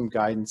put some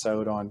guidance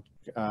out on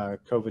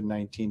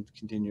COVID-19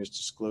 continuous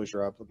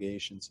disclosure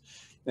obligations.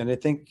 And I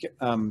think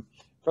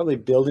probably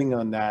building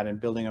on that and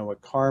building on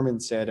what Carmen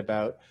said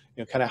about,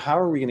 kind of how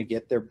are we going to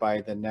get there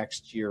by the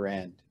next year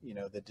end,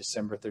 the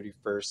December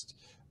 31st,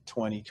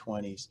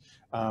 2020s.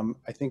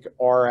 I think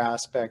our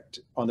aspect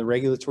on the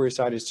regulatory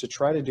side is to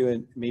try to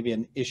do maybe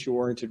an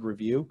issue-oriented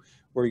review,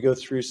 where we go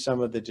through some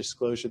of the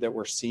disclosure that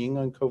we're seeing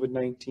on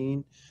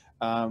COVID-19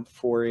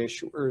 for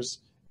issuers,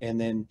 and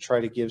then try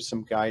to give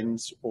some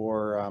guidance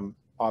or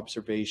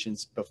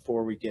observations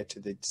before we get to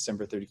the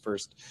December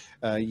 31st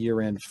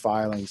year-end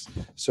filings.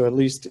 So at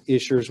least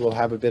issuers will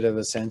have a bit of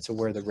a sense of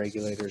where the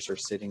regulators are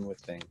sitting with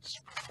things.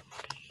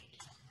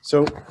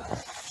 So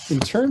in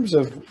terms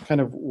of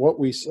kind of what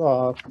we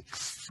saw,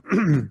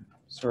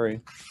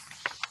 sorry,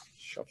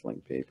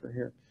 shuffling paper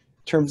here.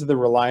 terms of the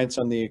reliance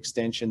on the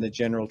extension, the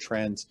general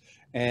trends,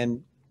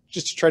 and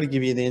just to try to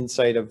give you the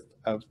insight of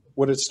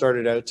what it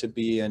started out to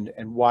be and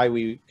why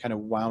we kind of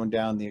wound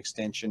down the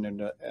extension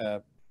and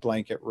a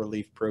blanket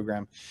relief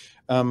program.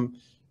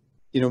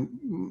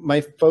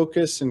 My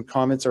focus and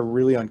comments are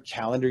really on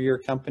calendar year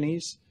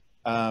companies.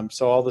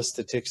 So all the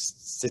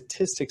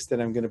statistics that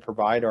I'm going to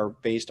provide are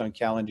based on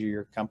calendar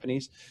year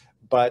companies.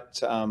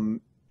 But,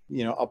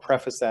 I'll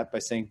preface that by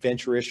saying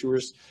venture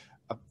issuers,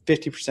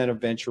 50% of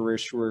venture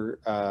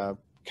issuer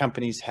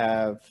companies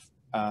have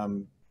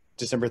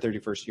December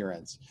 31st year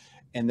ends.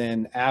 And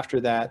then after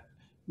that,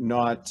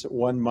 not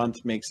 1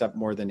 month makes up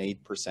more than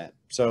 8%.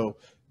 So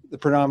the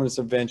predominance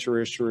of venture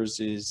issuers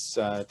is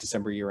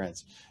December year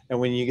ends. And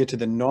when you get to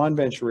the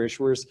non-venture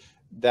issuers,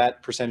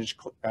 that percentage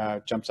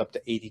jumps up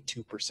to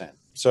 82%.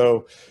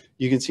 So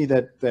you can see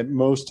that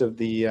most of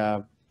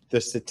the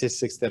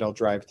statistics that I'll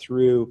drive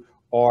through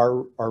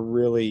are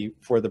really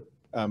for the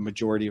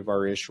majority of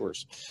our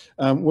issuers.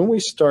 When we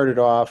started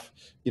off,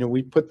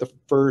 we put the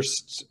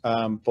first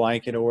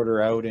blanket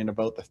order out in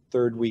about the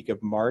third week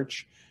of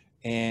March.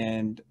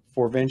 And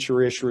for venture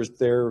issuers,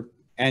 their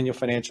annual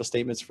financial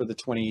statements for the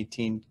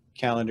 2018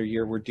 calendar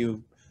year were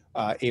due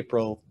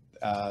April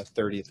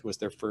 30th was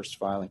their first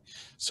filing.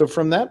 So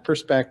from that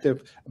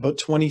perspective, about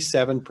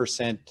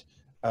 27%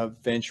 of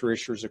venture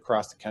issuers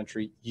across the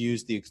country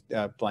used the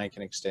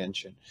blanket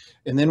extension.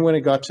 And then when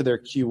it got to their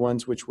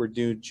Q1s, which were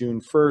due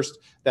June 1st,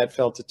 that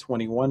fell to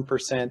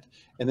 21%.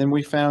 And then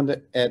we found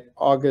that at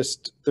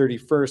August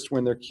 31st,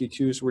 when their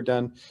Q2s were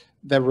done,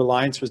 the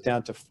reliance was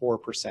down to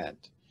 4%.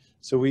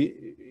 So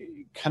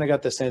we kind of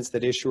got the sense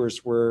that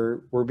issuers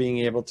were being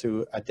able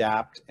to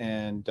adapt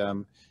and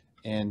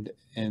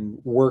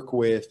work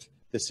with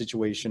the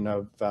situation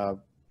of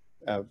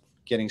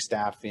getting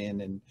staff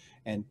in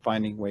and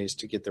finding ways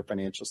to get their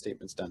financial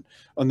statements done.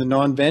 On the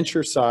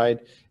non-venture side,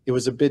 it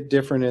was a bit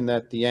different in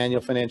that the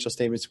annual financial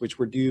statements, which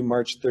were due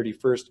March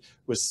 31st,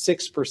 was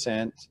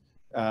 6%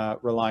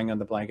 relying on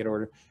the blanket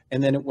order.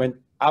 And then it went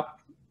up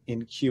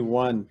in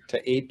Q1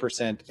 to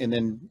 8%. And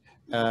then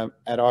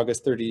at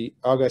August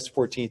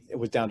 14th, it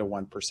was down to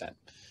 1%.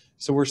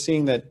 So we're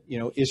seeing that,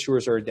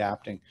 issuers are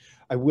adapting.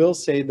 I will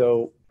say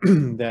though,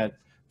 that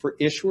for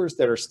issuers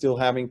that are still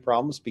having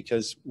problems,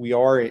 because we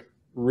are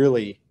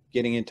really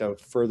getting into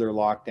further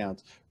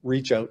lockdowns,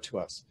 reach out to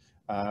us.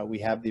 We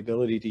have the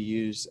ability to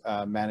use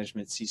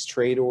management cease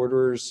trade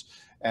orders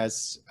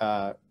as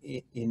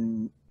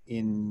in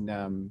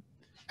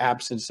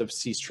absence of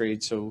cease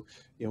trade. So,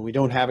 we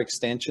don't have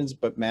extensions,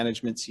 but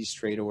management cease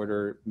trade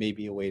order may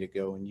be a way to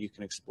go, and you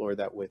can explore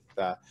that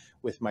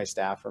with my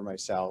staff or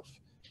myself.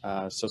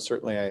 So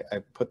certainly I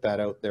put that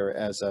out there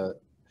as a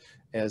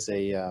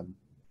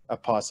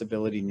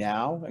possibility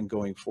now and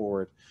going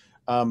forward.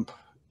 I'm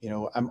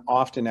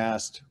often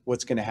asked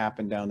what's going to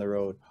happen down the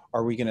road.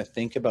 Are we going to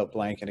think about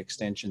blanket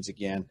extensions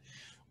again?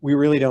 We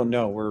really don't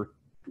know.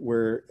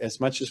 We're as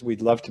much as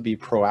we'd love to be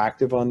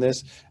proactive on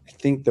this, I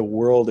think the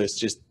world is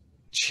just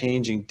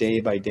changing day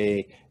by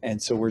day.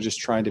 And so we're just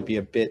trying to be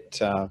a bit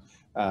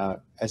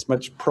as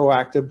much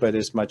proactive, but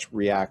as much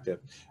reactive.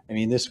 I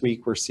mean, this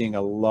week we're seeing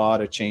a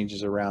lot of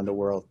changes around the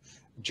world.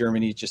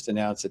 Germany just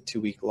announced a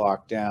 2-week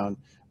lockdown.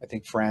 I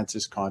think France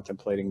is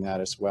contemplating that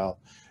as well.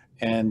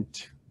 And,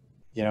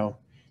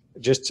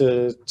 just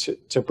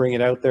to bring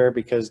it out there,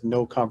 because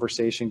no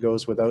conversation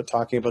goes without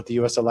talking about the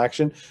US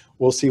election,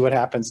 we'll see what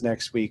happens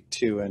next week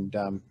too. And,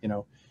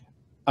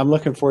 I'm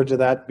looking forward to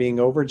that being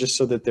over, just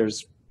so that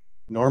there's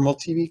normal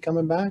TV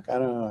coming back. I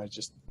don't know. I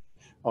just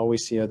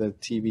always see how the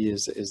TV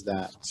is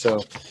that.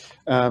 So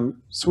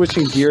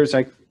switching gears,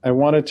 I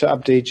wanted to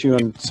update you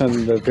on some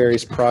of the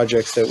various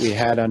projects that we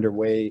had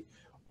underway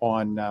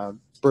on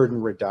burden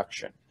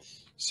reduction.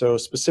 So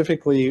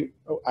specifically,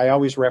 I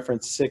always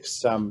reference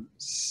six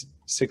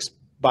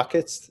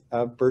buckets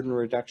of burden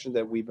reduction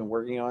that we've been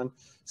working on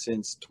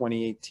since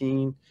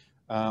 2018.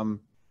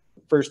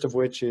 First of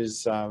which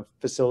is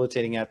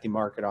facilitating at the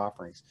market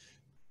offerings.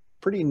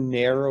 Pretty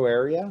narrow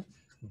area,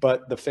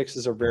 but the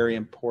fixes are very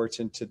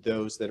important to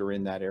those that are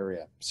in that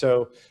area.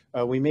 So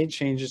we made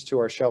changes to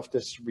our shelf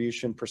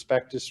distribution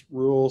prospectus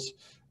rules.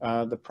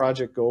 The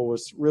project goal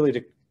was really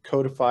to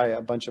codify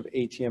a bunch of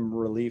ATM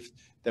relief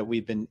that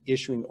we've been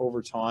issuing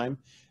over time,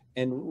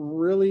 and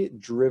really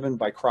driven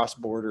by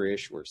cross-border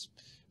issuers.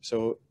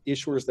 So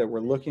issuers that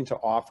were looking to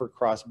offer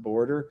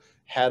cross-border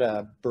had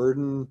a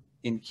burden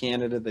in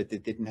Canada that they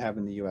didn't have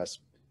in the US.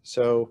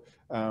 So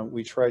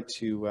we tried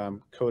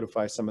to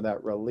codify some of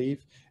that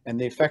relief,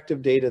 and the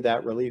effective date of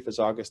that relief is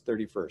August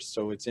 31st.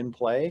 So it's in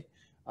play.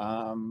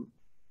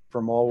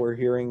 From all we're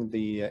hearing,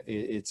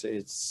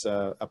 it's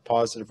a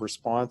positive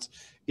response.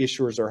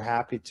 Issuers are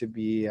happy to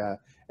be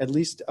at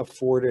least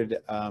afforded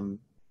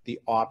the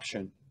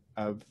option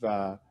of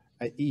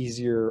an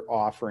easier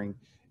offering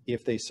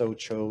if they so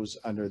chose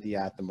under the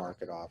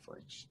at-the-market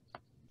offerings.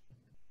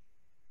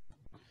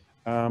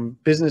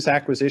 Business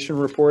acquisition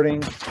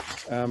reporting,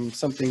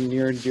 something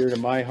near and dear to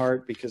my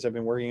heart because I've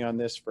been working on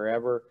this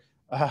forever.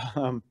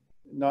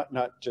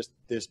 Not just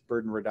this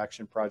burden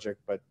reduction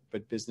project, but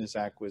business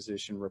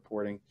acquisition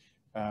reporting.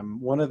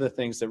 one of the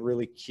things that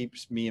really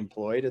keeps me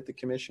employed at the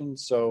commission.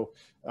 So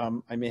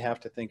I may have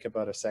to think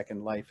about a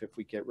second life if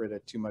we get rid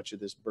of too much of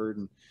this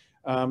burden.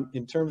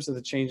 In terms of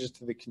the changes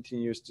to the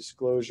continuous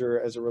disclosure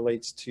as it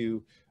relates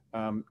to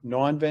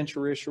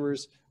non-venture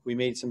issuers, we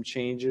made some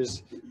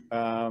changes,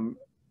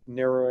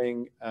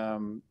 narrowing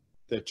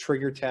the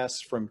trigger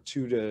tests from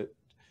 2 to,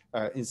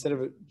 instead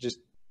of just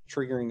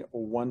triggering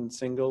one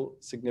single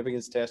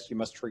significance test, you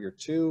must trigger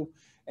 2,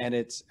 and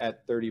it's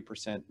at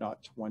 30%,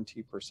 not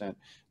 20%.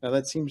 Now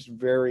that seems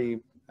very,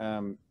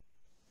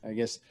 I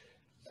guess,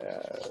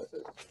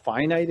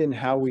 finite in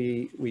how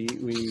we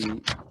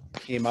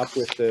came up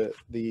with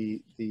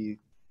the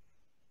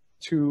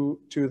 2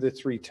 to the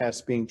 3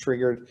 tests being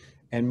triggered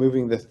and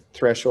moving the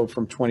threshold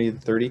from 20 to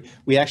 30.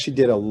 We actually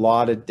did a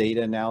lot of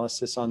data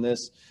analysis on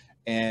this,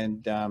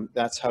 and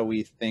that's how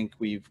we think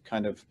we've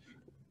kind of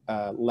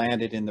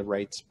landed in the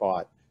right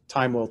spot.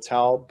 Time will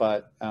tell,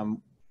 but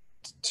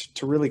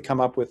to really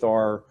come up with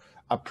our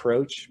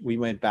approach, we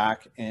went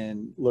back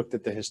and looked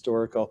at the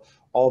historical,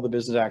 all the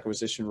business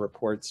acquisition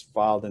reports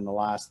filed in the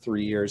last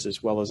 3 years,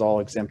 as well as all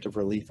exemptive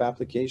relief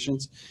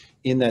applications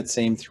in that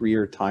same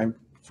 3-year time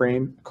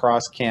frame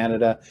across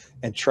Canada,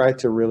 and tried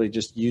to really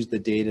just use the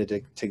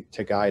data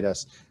to guide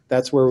us.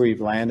 That's where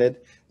we've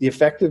landed. The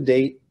effective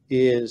date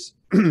is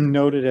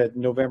noted at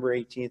November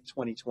 18th,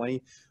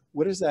 2020.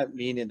 What does that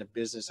mean in the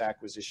business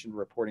acquisition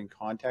reporting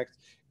context?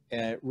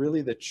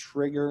 Really the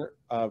trigger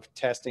of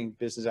testing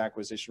business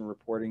acquisition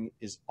reporting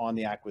is on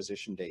the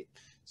acquisition date.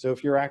 So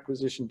if your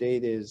acquisition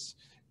date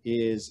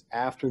is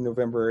after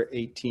November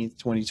 18th,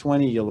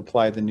 2020, you'll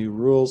apply the new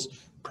rules.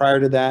 Prior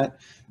to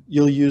that,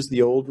 you'll use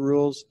the old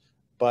rules,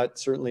 but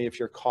certainly if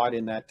you're caught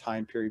in that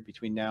time period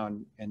between now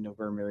and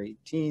November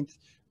 18th,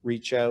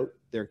 reach out.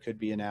 There could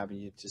be an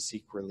avenue to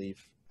seek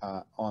relief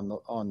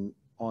on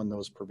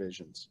those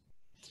provisions.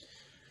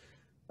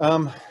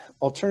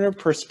 Alternative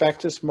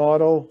prospectus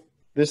model.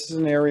 This is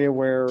an area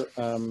where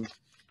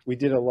we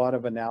did a lot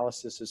of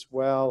analysis as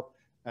well.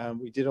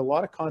 We did a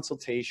lot of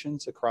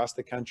consultations across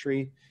the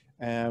country,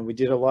 and we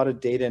did a lot of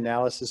data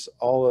analysis,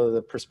 all of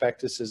the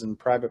prospectuses and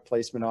private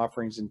placement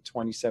offerings in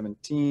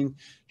 2017,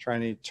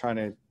 trying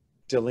to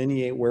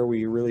delineate where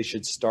we really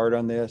should start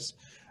on this.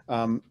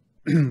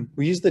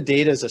 We use the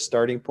data as a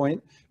starting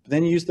point, but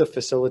then use the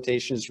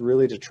facilitations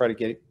really to try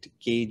to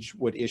gauge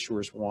what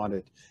issuers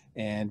wanted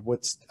and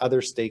what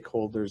other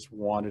stakeholders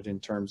wanted in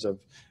terms of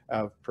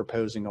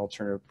proposing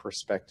alternative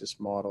prospectus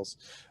models.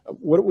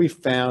 What we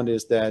found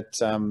is that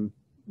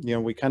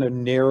we kind of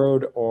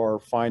narrowed our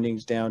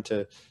findings down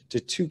to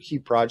 2 key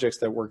projects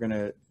that we're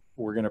going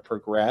to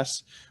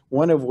progress.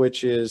 One of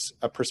which is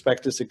a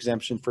prospectus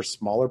exemption for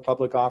smaller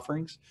public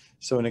offerings.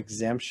 So an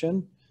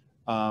exemption,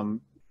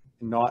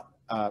 not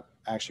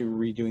actually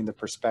redoing the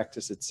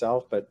prospectus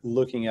itself, but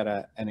looking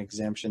at an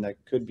exemption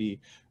that could be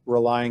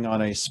relying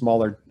on a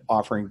smaller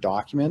offering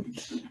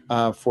document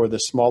for the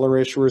smaller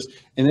issuers.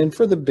 And then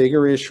for the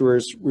bigger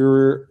issuers, we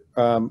were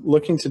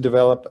looking to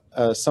develop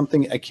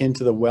something akin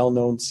to the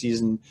well-known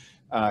seasoned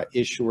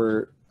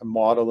issuer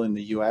model in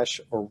the US,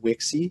 or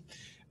WIXI.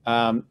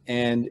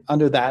 And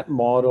under that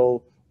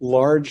model,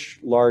 large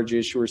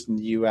issuers in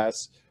the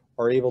US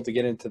are able to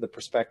get into the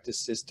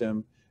prospectus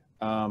system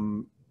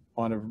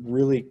on a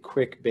really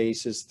quick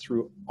basis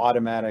through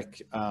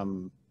automatic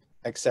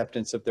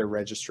acceptance of their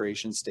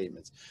registration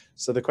statements.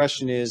 So the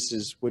question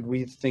is would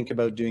we think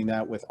about doing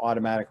that with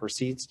automatic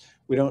receipts?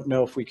 We don't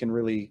know if we can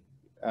really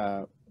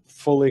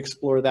fully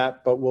explore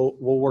that, but we'll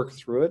work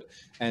through it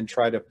and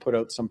try to put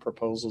out some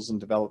proposals and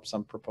develop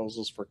some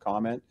proposals for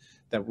comment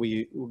that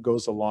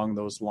goes along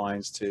those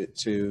lines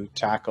to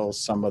tackle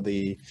some of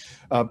the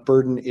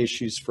burden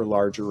issues for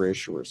larger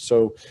issuers.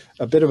 So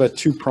a bit of a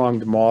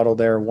 2-pronged model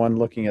there, one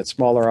looking at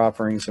smaller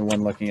offerings and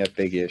one looking at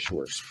big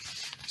issuers.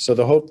 So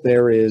the hope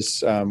there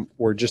is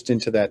we're just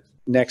into that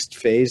next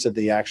phase of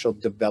the actual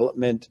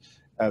development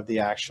of the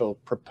actual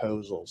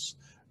proposals.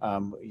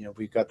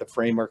 We've got the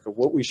framework of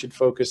what we should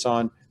focus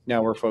on.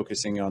 Now we're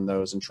focusing on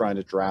those and trying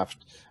to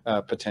draft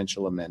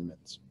potential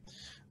amendments.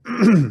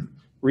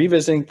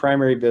 Revisiting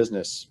primary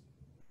business.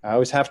 I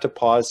always have to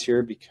pause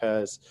here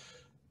because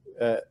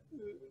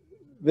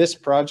this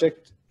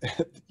project,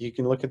 you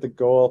can look at the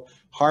goal,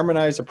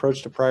 harmonized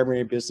approach to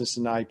primary business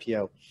and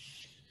IPO.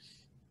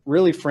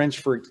 Really French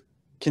for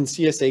can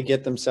CSA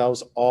get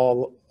themselves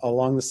all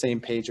along the same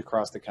page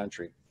across the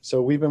country?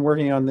 So we've been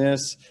working on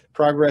this.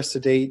 Progress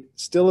to date,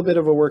 still a bit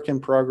of a work in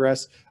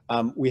progress.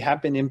 We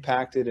have been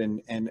impacted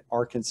and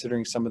are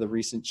considering some of the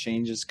recent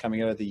changes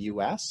coming out of the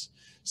US.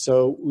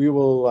 So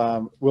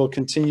we'll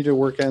continue to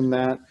work on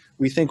that.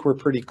 We think we're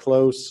pretty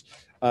close.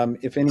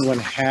 If anyone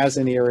has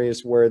any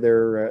areas where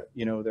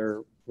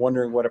they're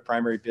wondering what a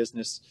primary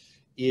business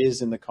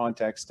is in the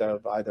context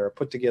of either a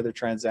put together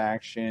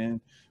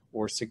transaction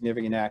or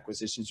significant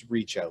acquisitions,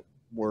 reach out.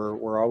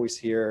 We're always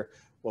here.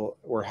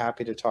 We're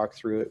happy to talk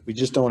through it. We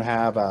just don't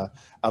have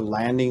a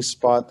landing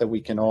spot that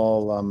we can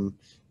all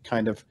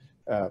kind of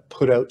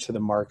put out to the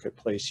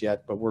marketplace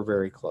yet, but we're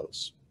very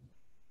close.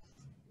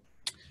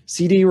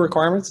 CD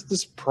requirements, this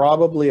is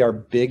probably our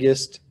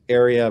biggest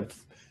area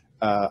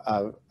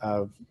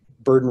of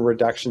burden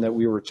reduction that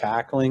we were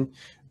tackling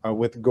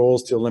with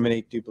goals to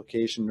eliminate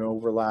duplication and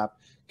overlap,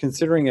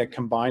 considering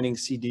combining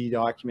CD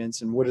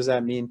documents. And what does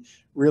that mean?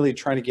 Really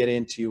trying to get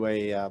into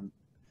a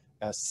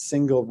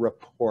single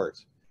report.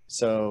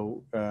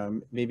 So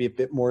maybe a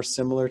bit more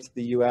similar to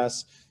the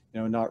US,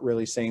 not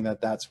really saying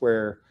that that's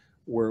where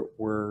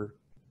we're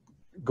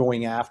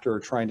going after or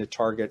trying to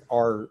target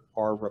our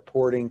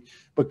reporting,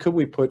 but could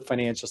we put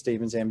financial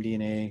statements,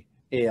 MD&A,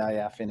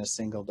 AIF in a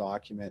single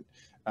document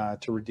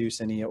to reduce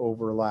any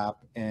overlap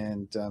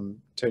and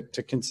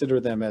to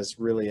consider them as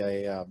really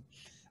a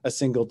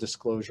single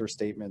disclosure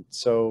statement.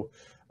 So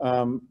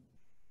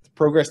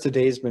progress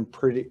today has been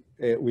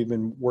we've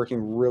been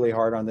working really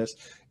hard on this.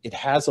 It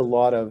has a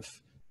lot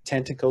of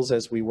tentacles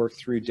as we work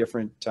through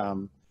different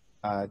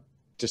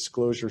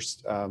disclosure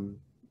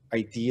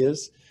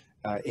ideas.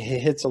 It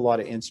hits a lot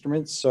of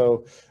instruments.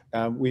 So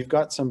we've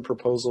got some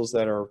proposals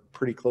that are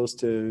pretty close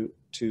to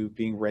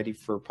being ready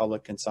for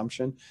public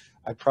consumption.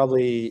 I'd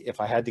probably, if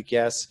I had to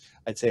guess,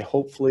 I'd say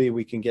hopefully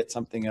we can get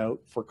something out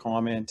for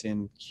comment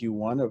in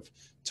Q1 of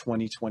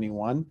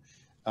 2021.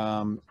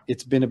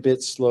 It's been a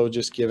bit slow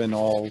just given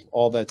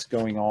all that's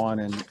going on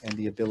and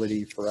the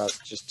ability for us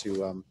just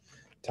to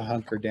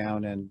hunker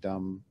down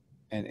and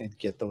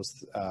get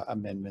those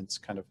amendments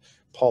kind of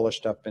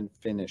polished up and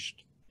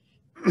finished.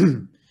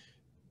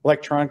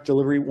 Electronic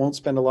delivery, won't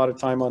spend a lot of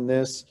time on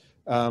this.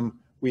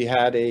 We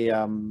had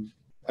a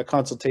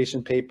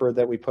consultation paper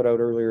that we put out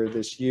earlier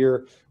this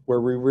year where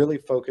we really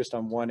focused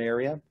on one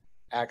area,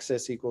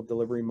 access equal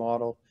delivery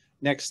model.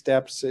 Next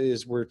steps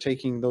is we're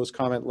taking those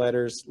comment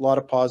letters, a lot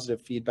of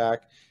positive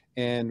feedback,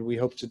 and we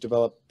hope to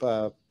develop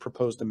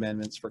proposed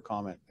amendments for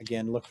comment.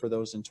 Again, look for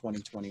those in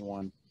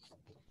 2021.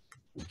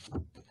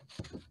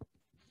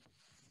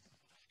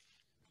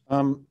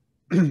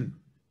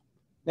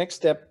 Next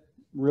step,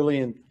 really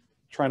in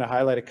trying to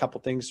highlight a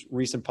couple things,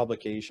 recent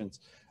publications.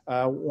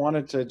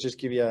 Wanted to just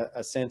give you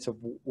a sense of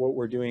what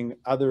we're doing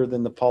other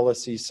than the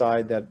policy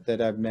side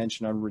that I've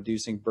mentioned on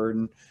reducing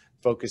burden,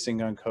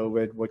 focusing on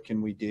COVID, what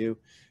can we do?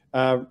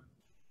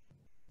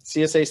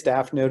 CSA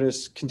staff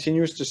notice,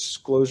 continuous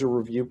disclosure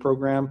review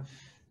program,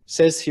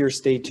 says here,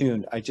 stay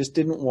tuned. I just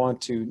didn't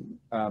want to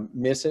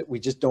miss it. We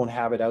just don't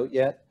have it out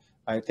yet.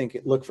 I think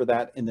look for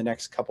that in the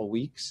next couple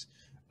weeks.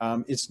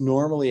 It's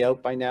normally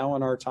out by now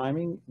on our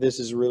timing. This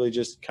is really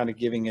just kind of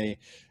giving a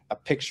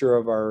picture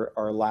of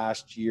our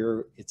last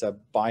year. It's a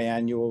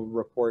biannual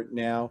report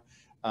now,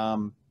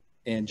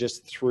 and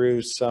just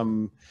through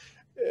some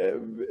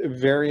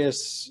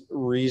various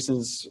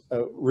reasons,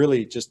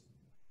 really just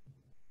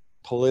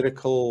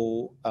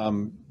political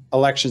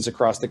elections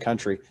across the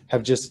country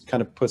have just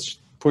kind of pushed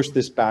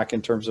this back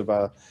in terms of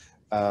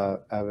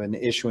an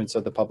issuance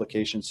of the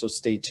publication, so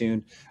stay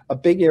tuned. A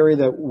big area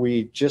that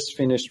we just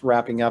finished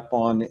wrapping up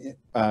on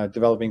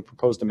developing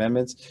proposed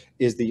amendments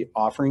is the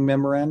offering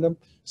memorandum.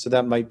 So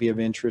that might be of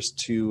interest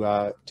to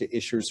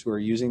issuers who are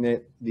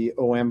using the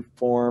OM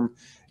form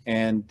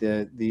and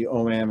the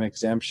OM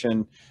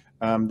exemption.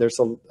 There's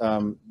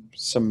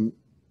some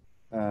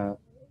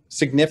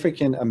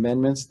significant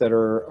amendments that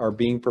are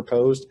being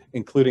proposed,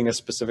 including a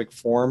specific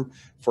form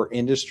for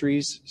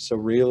industries, so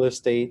real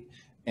estate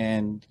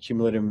and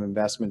cumulative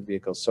investment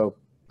vehicles. So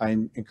I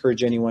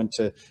encourage anyone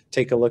to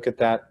take a look at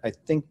that. I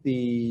think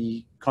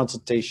the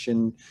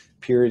consultation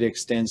period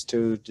extends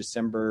to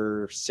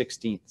December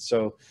 16th.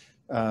 So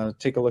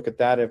take a look at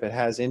that if it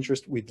has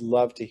interest. We'd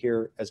love to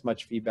hear as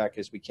much feedback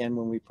as we can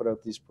when we put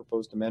out these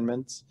proposed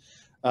amendments.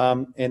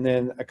 And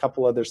then a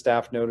couple other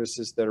staff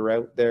notices that are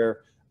out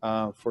there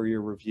for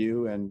your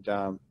review and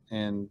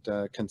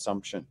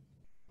consumption.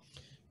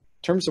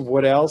 In terms of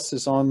what else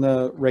is on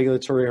the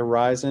regulatory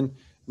horizon,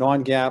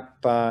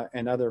 non-GAAP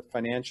and other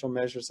financial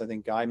measures. I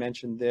think Guy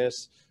mentioned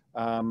this.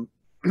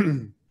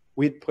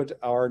 We'd put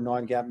our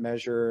non-GAAP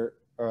measure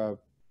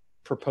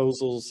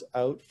proposals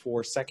out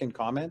for second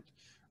comment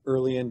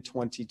early in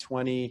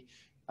 2020.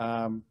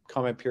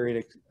 Comment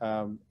period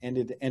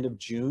ended the end of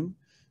June.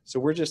 So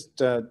we're just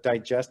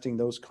digesting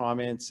those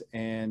comments,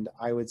 and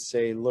I would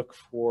say look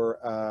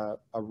for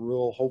a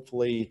rule,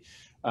 hopefully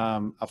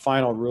a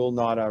final rule,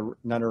 not a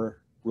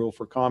rule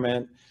for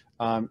comment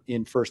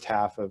in first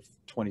half of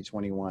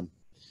 2021.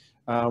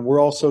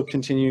 We're also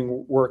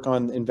continuing work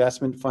on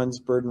investment funds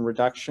burden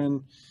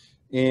reduction.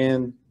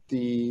 And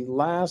the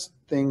last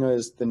thing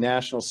is the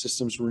National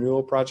Systems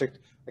Renewal Project.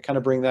 I kind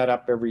of bring that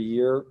up every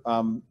year.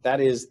 That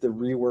is the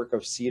rework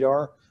of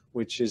CDAR,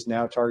 which is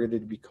now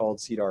targeted to be called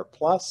CDAR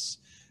Plus.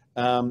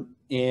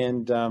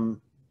 Thankfully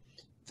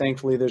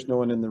there's no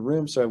one in the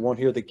room, so I won't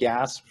hear the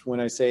gasps when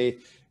I say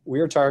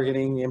we are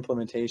targeting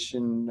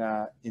implementation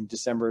in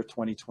December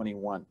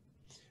 2021.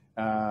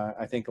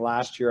 I think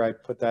last year I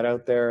put that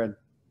out there and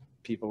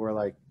people were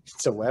like,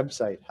 it's a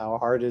website, how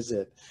hard is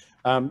it?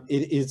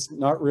 It is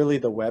not really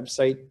the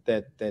website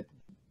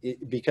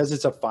because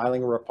it's a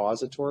filing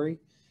repository,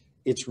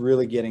 it's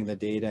really getting the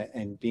data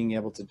and being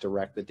able to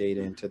direct the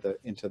data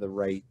into the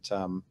right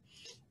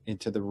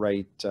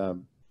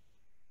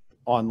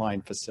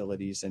online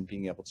facilities and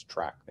being able to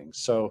track things.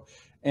 So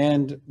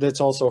And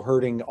that's also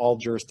hurting all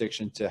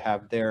jurisdictions to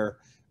have their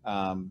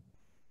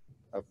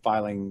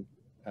filing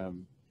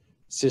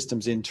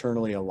systems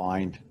internally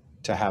aligned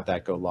to have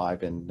that go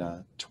live in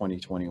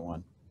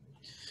 2021.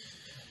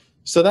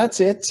 So that's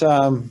it.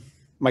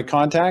 My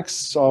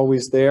contacts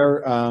always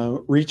there.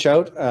 Reach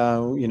out.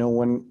 You know,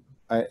 when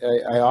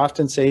I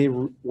often say,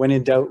 when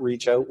in doubt,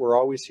 reach out. We're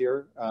always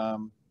here,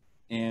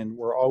 and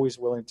we're always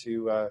willing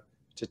to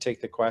take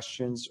the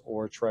questions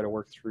or try to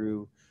work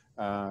through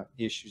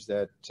issues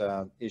that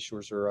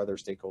issuers or other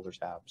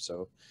stakeholders have.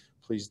 So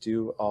please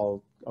do.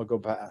 I'll go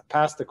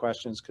past the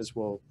questions because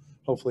we'll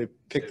hopefully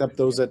pick up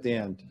those at the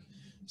end.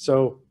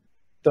 So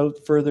without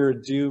further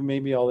ado,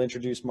 maybe I'll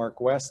introduce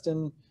Mark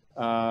Weston,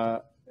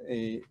 a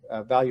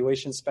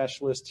valuation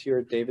specialist here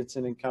at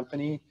Davidson and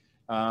Company.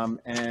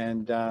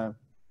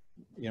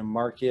 You know,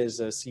 Mark is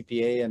a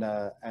CPA and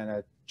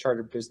a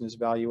chartered business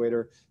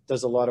evaluator,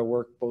 does a lot of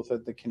work both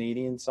at the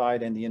Canadian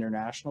side and the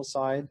international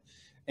side.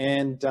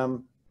 And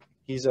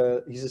he's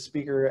a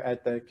speaker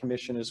at the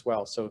commission as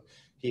well. So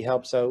he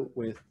helps out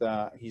with,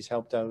 he's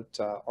helped out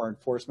our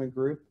enforcement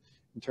group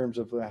in terms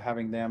of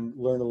having them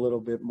learn a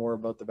little bit more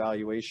about the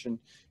valuation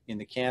in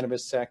the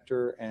cannabis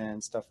sector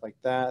and stuff like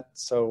that.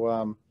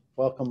 So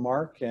welcome,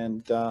 Mark,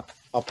 and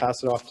I'll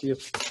pass it off to you.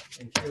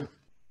 Thank you.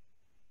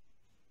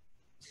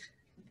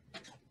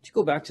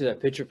 Go back to that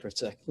picture for a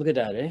sec. Look at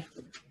that, eh?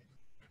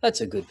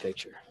 That's a good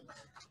picture.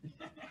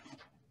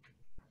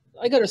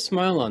 I got a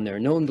smile on there.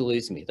 No one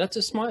believes me. That's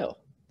a smile.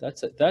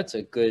 That's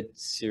a good,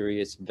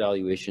 serious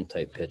valuation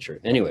type picture.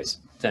 Anyways,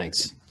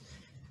 thanks.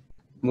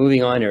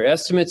 Moving on here.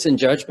 Estimates and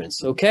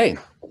judgments. Okay.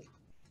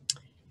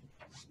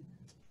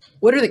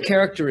 What are the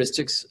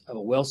characteristics of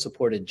a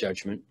well-supported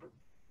judgment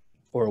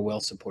or a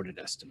well-supported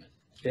estimate?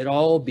 It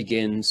all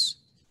begins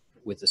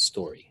with a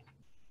story,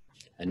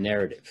 a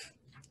narrative,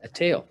 a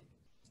tale.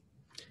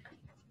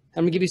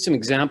 I'm going to give you some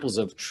examples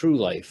of true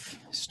life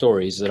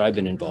stories that I've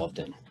been involved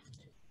in.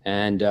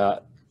 And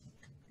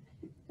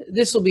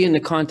this will be in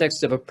the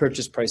context of a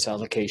purchase price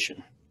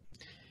allocation.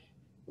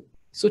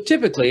 So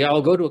typically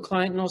I'll go to a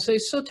client and I'll say,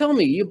 so tell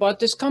me, you bought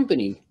this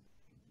company.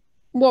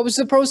 What was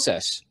the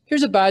process?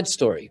 Here's a bad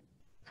story.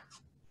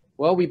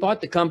 Well, we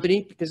bought the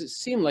company because it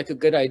seemed like a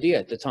good idea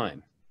at the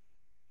time.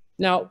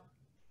 Now,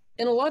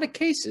 in a lot of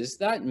cases,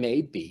 that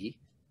may be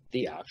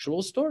the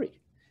actual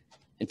story.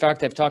 In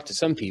fact, I've talked to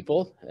some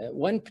people.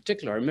 One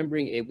particular, I'm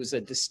remembering it was a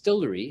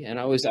distillery, and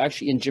I was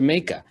actually in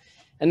Jamaica.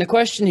 And the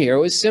question here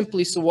was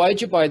simply, so why'd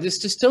you buy this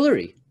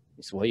distillery?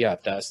 He said, well, you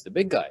have to ask the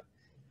big guy.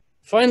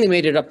 Finally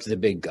made it up to the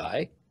big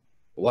guy.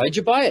 Why'd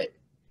you buy it?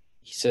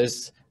 He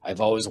says,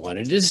 I've always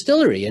wanted a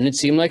distillery, and it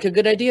seemed like a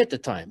good idea at the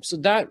time. So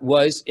that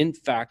was, in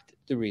fact,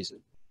 the reason.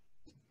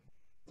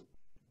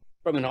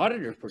 From an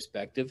auditor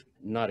perspective,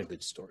 not a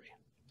good story.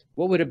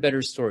 What would a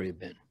better story have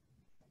been?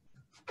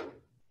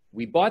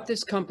 We bought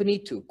this company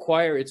to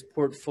acquire its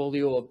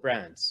portfolio of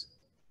brands.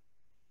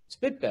 It's a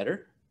bit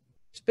better.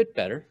 It's a bit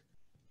better.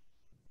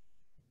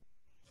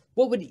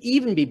 What would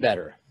even be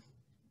better?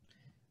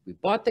 We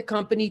bought the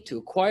company to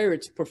acquire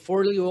its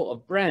portfolio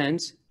of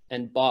brands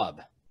and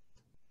Bob.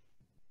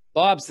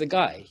 Bob's the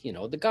guy, you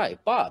know, the guy,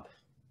 Bob.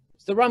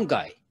 It's the rum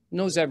guy,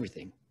 knows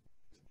everything.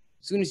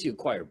 As soon as you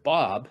acquire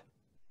Bob,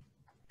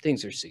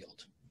 things are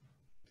sealed.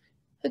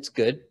 That's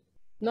good.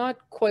 Not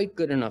quite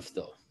good enough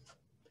though.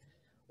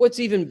 What's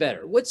even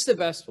better? What's the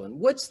best one?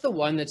 What's the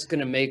one that's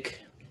going to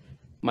make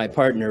my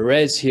partner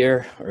Rez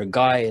here, or a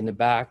guy in the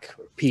back,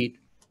 or Pete,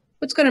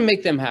 what's going to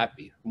make them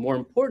happy? More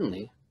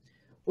importantly,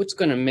 what's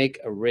going to make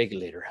a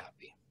regulator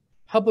happy?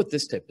 How about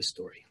this type of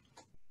story?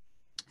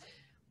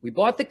 We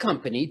bought the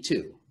company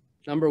to,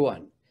 number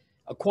one,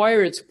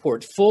 acquire its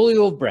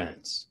portfolio of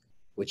brands,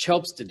 which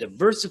helps to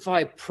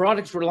diversify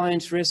product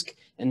reliance risk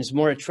and is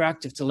more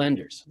attractive to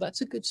lenders. That's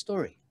a good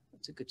story.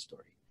 That's a good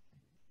story.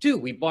 Two,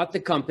 we bought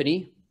the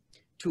company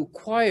to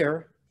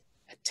acquire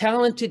a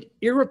talented,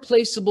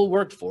 irreplaceable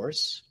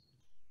workforce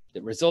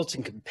that results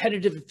in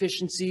competitive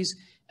efficiencies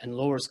and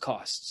lowers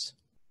costs.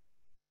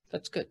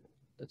 That's good.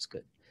 That's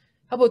good.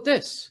 How about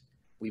this?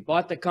 We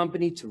bought the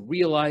company to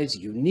realize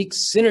unique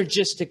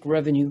synergistic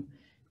revenue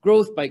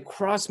growth by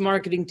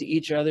cross-marketing to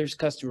each other's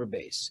customer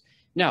base.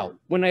 Now,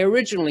 when I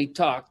originally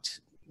talked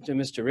to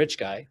Mr. Rich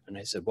Guy, and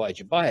I said, why'd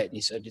you buy it? And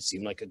he said, it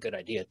seemed like a good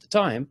idea at the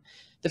time.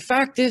 The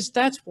fact is,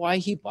 that's why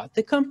he bought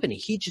the company.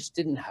 He just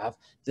didn't have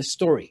the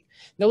story.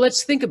 Now,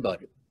 let's think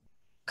about it.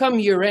 Come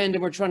year end,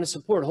 and we're trying to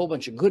support a whole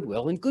bunch of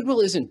goodwill, and goodwill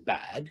isn't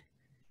bad.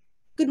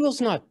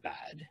 Goodwill's not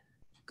bad.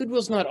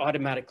 Goodwill's not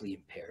automatically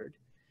impaired.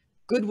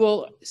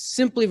 Goodwill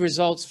simply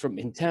results from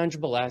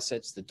intangible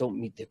assets that don't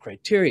meet the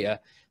criteria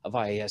of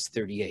IAS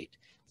 38.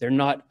 They're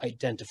not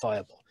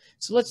identifiable.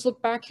 So let's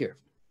look back here.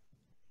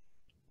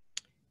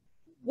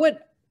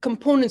 What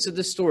components of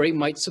the story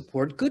might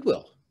support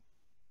goodwill?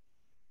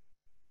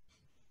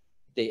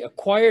 They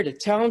acquired a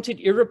talented,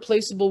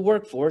 irreplaceable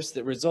workforce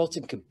that results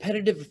in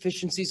competitive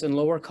efficiencies and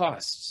lower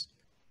costs.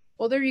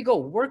 Well, there you go.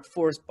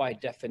 Workforce, by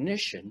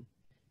definition,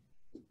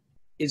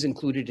 is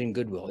included in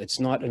goodwill. It's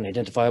not an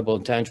identifiable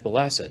intangible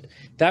asset.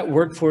 That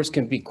workforce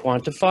can be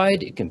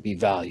quantified. It can be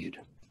valued.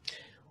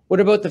 What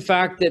about the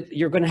fact that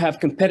you're going to have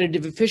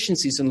competitive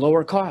efficiencies and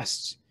lower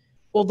costs?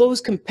 Well, those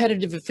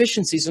competitive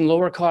efficiencies and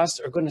lower costs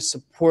are going to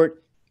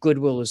support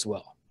goodwill as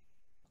well.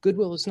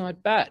 Goodwill is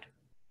not bad.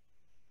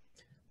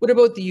 What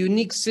about the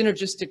unique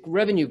synergistic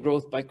revenue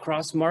growth by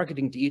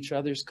cross-marketing to each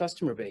other's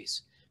customer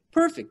base?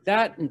 Perfect.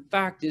 That, in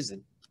fact, is a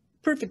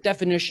perfect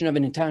definition of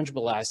an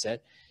intangible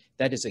asset.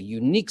 That is a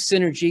unique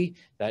synergy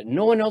that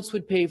no one else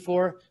would pay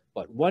for,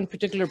 but one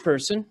particular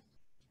person.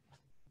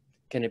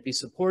 Can it be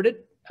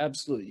supported?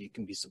 Absolutely, it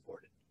can be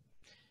supported.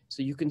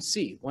 So you can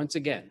see, once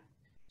again,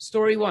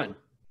 story one,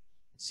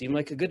 seemed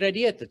like a good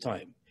idea at the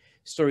time.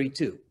 Story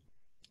two,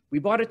 we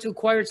bought it to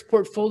acquire its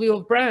portfolio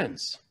of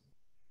brands.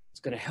 It's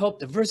going to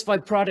help diversify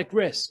product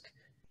risk,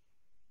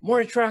 more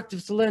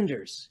attractive to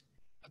lenders,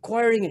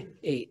 acquiring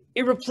a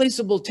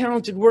irreplaceable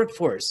talented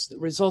workforce that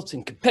results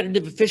in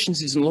competitive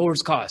efficiencies and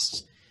lowers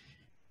costs.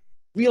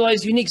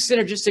 Realize unique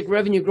synergistic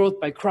revenue growth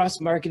by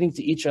cross-marketing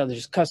to each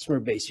other's customer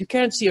base. You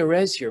can't see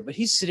Erez here, but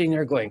he's sitting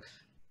there going,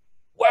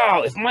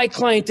 wow, if my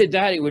client did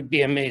that, it would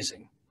be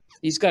amazing.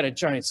 He's got a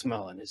giant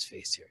smile on his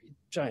face here.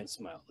 Giant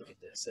smile. Look at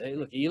this. Hey,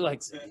 look, he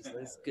likes it.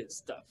 That's good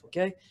stuff,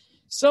 okay?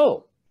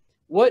 So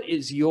what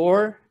is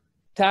your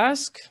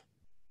task?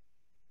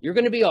 You're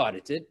going to be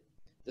audited.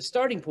 The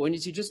starting point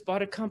is you just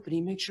bought a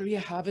company. Make sure you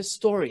have a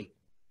story.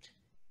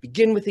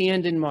 Begin with the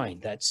end in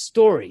mind. That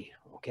story,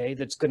 okay,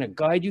 that's going to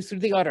guide you through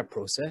the audit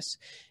process.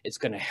 It's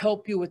going to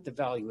help you with the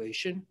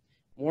valuation.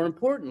 More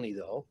importantly,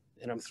 though,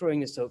 and I'm throwing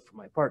this out for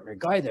my partner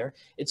Guy there,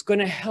 it's going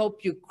to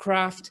help you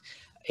craft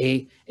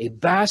a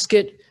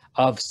basket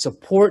of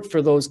support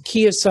for those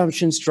key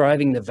assumptions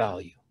driving the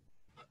value.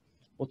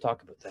 We'll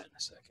talk about that in a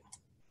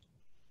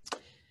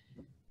second.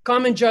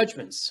 Common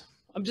judgments.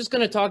 I'm just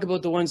going to talk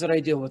about the ones that I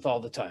deal with all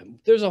the time.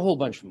 There's a whole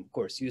bunch of them, of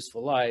course,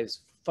 useful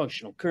lives,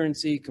 functional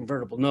currency,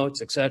 convertible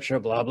notes, etc.,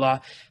 blah, blah.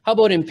 How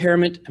about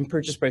impairment and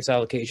purchase price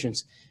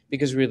allocations?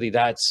 Because really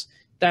that's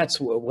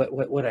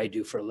what I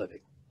do for a living.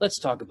 Let's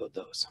talk about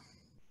those.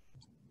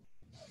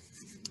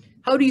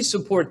 How do you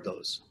support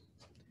those?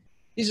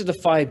 These are the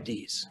 5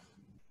 Ds.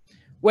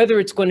 Whether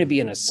it's going to be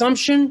an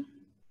assumption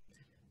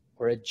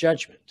or a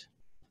judgment,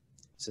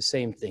 it's the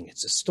same thing.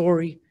 It's a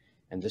story,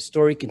 and the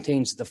story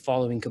contains the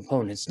following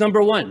components.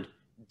 Number 1,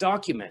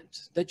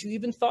 document that you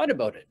even thought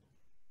about it.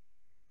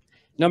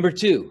 Number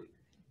 2,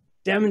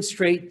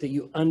 demonstrate that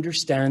you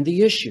understand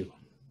the issue.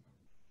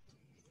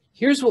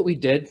 Here's what we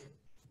did.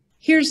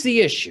 Here's the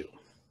issue.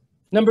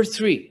 Number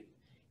 3,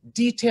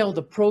 detail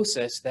the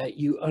process that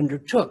you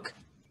undertook.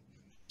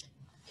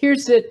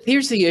 Here's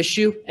the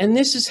issue, and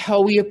this is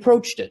how we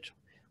approached it.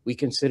 We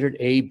considered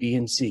A, B,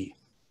 and C.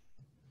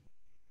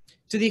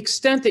 To the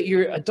extent that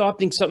you're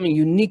adopting something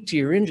unique to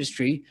your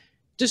industry,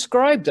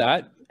 describe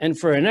that, and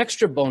for an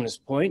extra bonus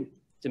point,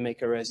 to make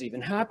Erez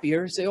even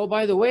happier, say, oh,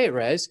 by the way,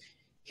 Erez,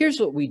 here's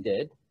what we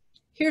did.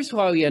 Here's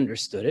how we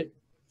understood it.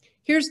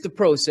 Here's the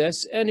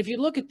process, and if you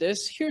look at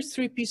this, here's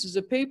 3 pieces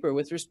of paper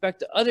with respect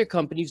to other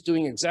companies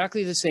doing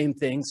exactly the same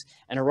things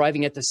and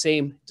arriving at the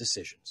same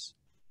decisions.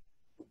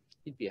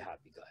 You'd be a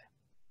happy guy.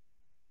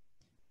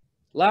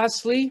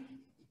 Lastly,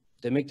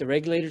 to make the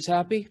regulators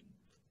happy,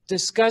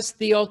 discuss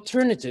the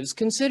alternatives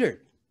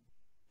considered.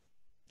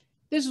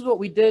 This is what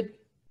we did.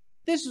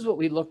 This is what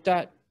we looked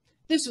at.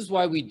 This is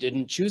why we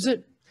didn't choose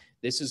it.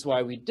 This is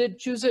why we did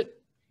choose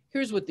it.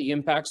 Here's what the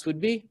impacts would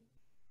be.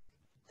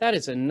 That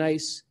is a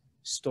nice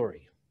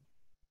story.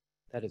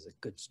 That is a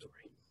good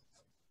story.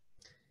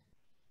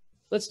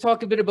 Let's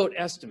talk a bit about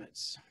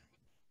estimates.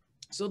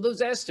 So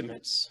those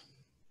estimates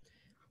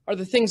are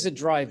the things that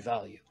drive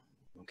value,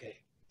 okay?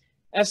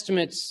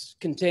 Estimates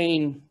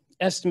contain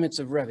estimates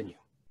of revenue,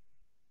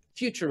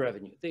 future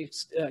revenue. They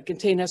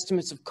contain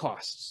estimates of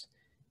costs,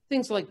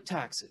 things like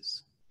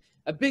taxes.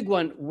 A big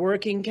one,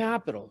 working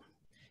capital.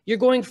 You're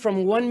going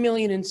from 1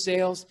 million in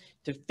sales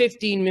to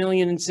 15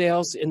 million in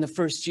sales in the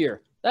first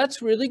year.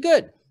 That's really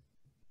good.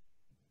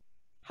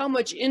 How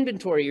much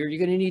inventory are you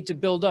going to need to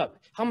build up?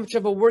 How much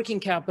of a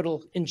working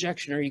capital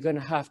injection are you going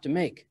to have to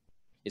make?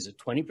 Is it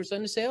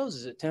 20% of sales?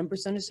 Is it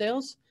 10% of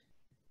sales?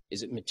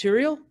 Is it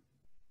material?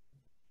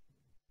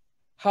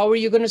 How are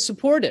you going to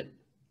support it?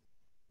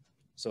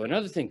 So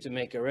another thing to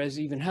make Erez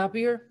even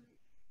happier,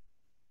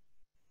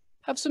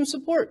 have some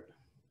support.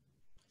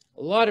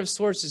 A lot of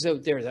sources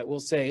out there that will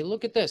say,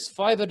 look at this,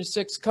 5 out of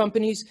 6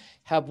 companies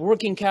have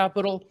working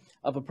capital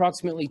of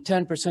approximately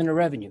 10% of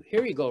revenue.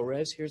 Here you go,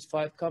 Erez, here's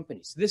 5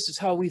 companies. This is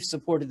how we've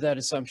supported that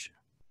assumption.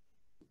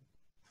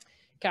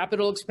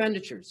 Capital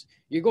expenditures,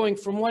 you're going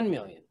from 1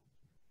 million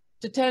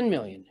to 10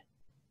 million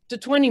to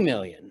 20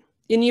 million.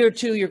 In year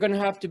 2, you're going to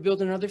have to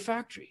build another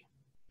factory.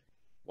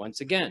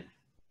 Once again,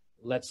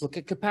 let's look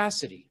at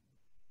capacity.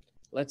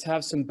 Let's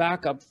have some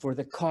backup for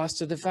the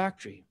cost of the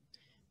factory.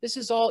 This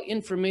is all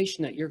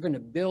information that you're going to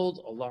build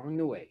along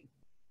the way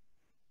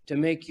to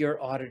make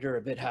your auditor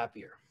a bit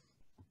happier.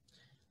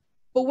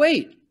 But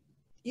wait,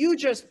 you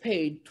just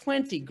paid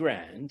 20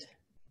 grand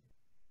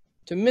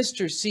to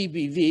Mr.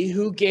 CBV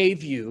who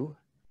gave you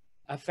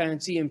a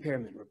fancy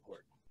impairment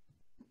report.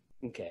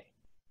 Okay.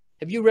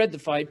 Have you read the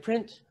fine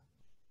print?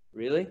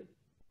 Really?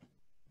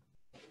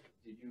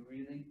 Did you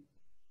really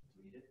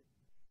read it?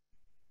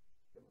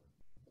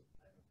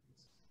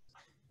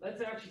 Let's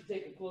actually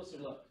take a closer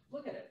look.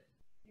 Look at it.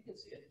 You can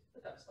see it.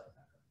 Put that slide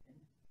back up.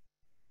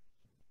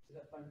 See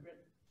that fine print?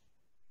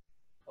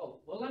 Oh,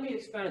 well, let me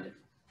expand it.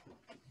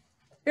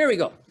 Here we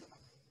go.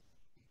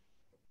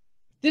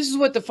 This is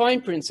what the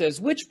fine print says,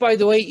 which, by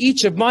the way,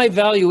 each of my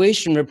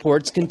valuation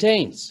reports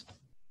contains.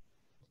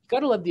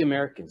 Gotta love the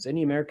Americans.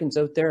 Any Americans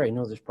out there? I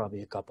know there's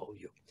probably a couple of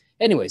you.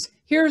 Anyways,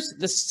 here's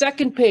the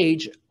second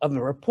page of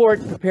a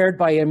report prepared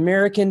by an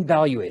American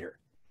valuator.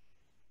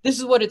 This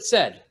is what it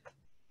said.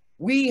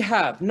 We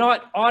have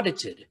not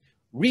audited,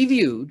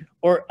 reviewed,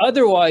 or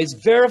otherwise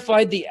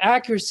verified the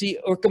accuracy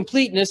or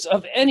completeness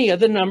of any of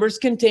the numbers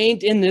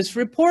contained in this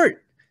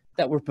report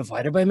that were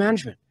provided by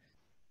management.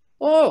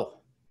 Oh,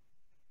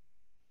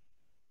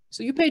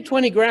 so you paid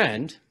 20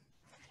 grand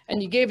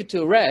and you gave it to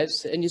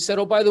Erez and you said,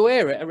 oh, by the way,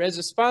 Erez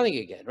is smiling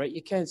again, right?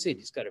 You can't see it.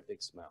 He's got a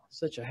big smile.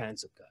 Such a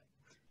handsome guy.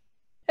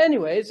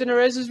 Anyways, and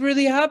Erez is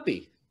really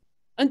happy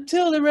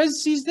until Erez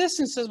sees this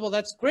and says, well,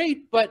 that's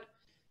great, but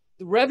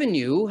the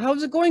revenue,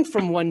 how's it going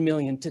from 1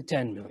 million to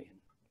 10 million?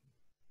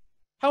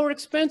 How are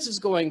expenses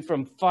going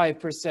from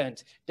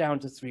 5% down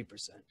to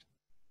 3%?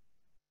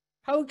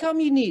 How come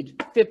you need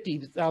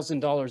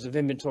 $50,000 of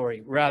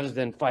inventory rather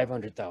than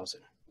 500,000?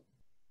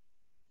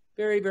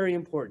 Very, very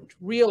important.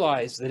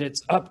 Realize that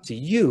it's up to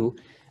you,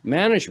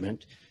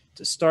 management,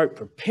 to start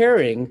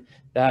preparing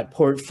that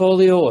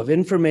portfolio of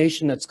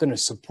information that's going to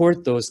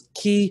support those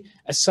key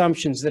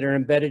assumptions that are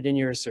embedded in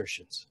your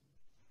assertions.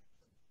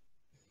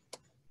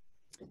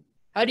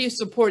 How do you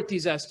support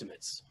these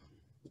estimates?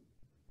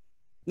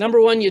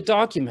 Number one, you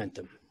document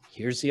them.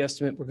 Here's the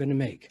estimate we're going to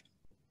make.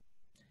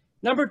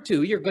 Number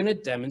two, you're going to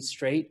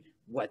demonstrate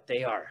what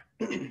they are.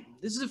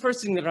 This is the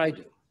first thing that I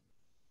do.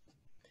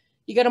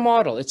 You get a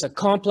model. It's a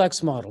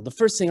complex model. The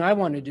first thing I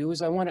want to do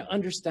is I want to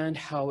understand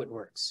how it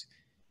works.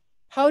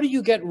 How do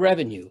you get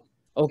revenue?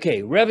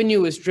 Okay,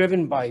 revenue is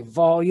driven by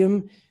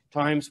volume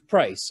times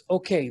price.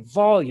 Okay,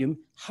 volume.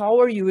 How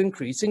are you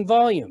increasing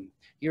volume?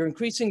 You're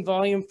increasing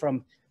volume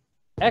from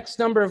X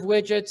number of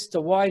widgets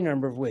to Y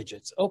number of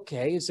widgets.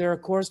 Okay, is there a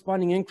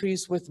corresponding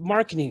increase with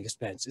marketing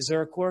expense? Is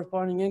there a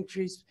corresponding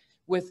increase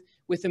with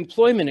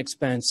employment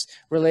expense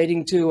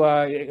relating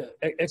to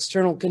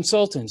external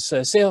consultants,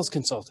 sales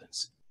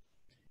consultants,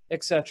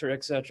 et cetera,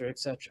 et cetera, et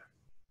cetera?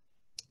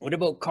 What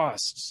about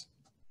costs?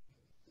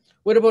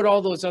 What about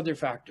all those other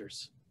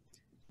factors?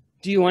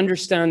 Do you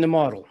understand the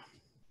model?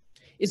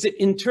 Is it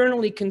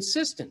internally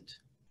consistent?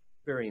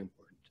 Very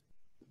important.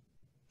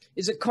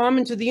 Is it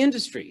common to the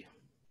industry?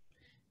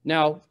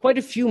 Now, quite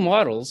a few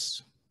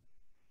models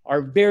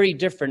are very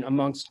different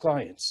amongst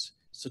clients.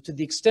 So to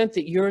the extent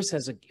that yours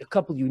has a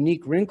couple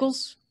unique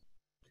wrinkles,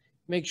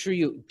 make sure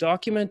you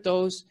document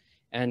those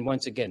and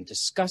once again,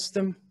 discuss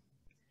them,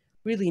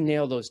 really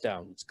nail those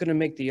down. It's going to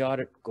make the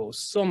audit go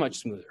so much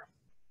smoother.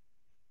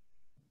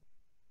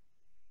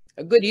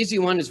 A good easy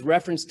one is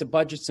reference to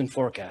budgets and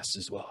forecasts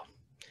as well.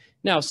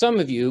 Now, some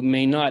of you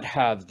may not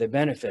have the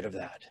benefit of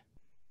that.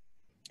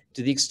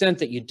 To the extent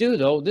that you do,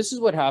 though, this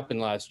is what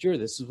happened last year.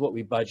 This is what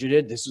we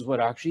budgeted. This is what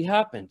actually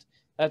happened.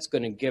 That's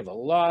going to give a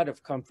lot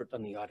of comfort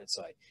on the audit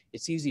side.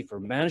 It's easy for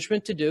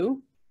management to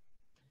do.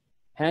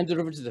 Hand it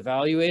over to the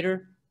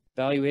evaluator.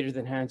 Evaluator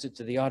then hands it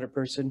to the audit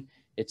person.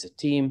 It's a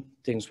team.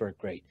 Things work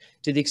great.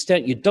 To the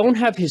extent you don't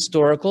have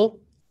historical,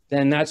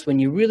 then that's when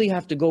you really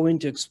have to go in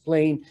to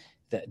explain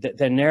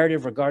the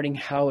narrative regarding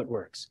how it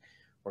works.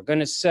 We're going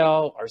to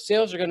sell, our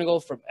sales are going to go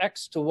from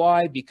X to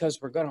Y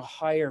because we're going to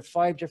hire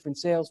 5 different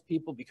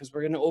salespeople because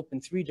we're going to open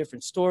 3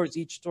 different stores.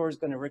 Each store is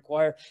going to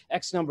require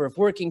X number of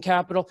working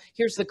capital.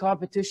 Here's the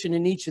competition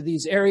in each of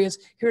these areas.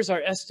 Here's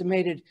our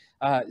estimated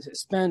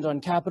spend on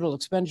capital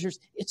expenditures.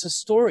 It's a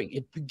story.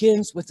 It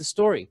begins with the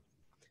story.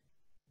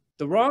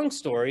 The wrong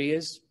story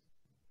is,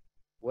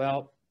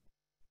 well,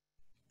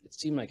 it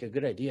seemed like a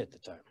good idea at the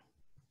time.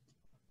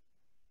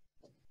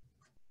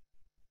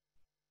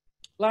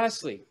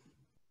 Lastly,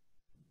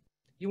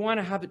 you want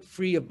to have it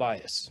free of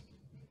bias.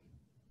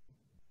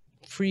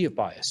 Free of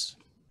bias.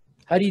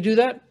 How do you do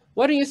that?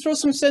 Why don't you throw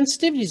some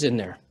sensitivities in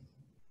there?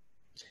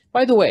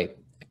 By the way,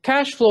 a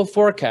cash flow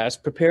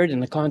forecast prepared in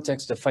the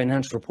context of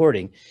financial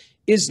reporting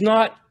is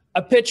not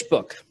a pitch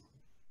book.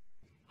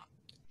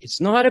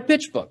 It's not a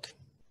pitch book.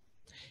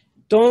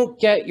 Don't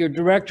get your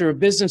director of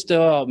business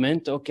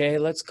development, okay,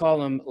 let's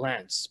call him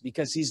Lance,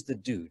 because he's the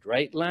dude,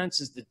 right?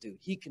 Lance is the dude.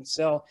 He can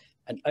sell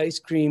an ice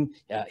cream,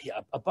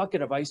 a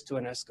bucket of ice to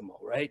an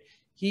Eskimo, right?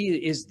 He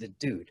is the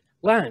dude.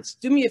 Lance,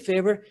 do me a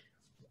favor.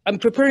 I'm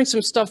preparing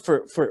some stuff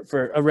for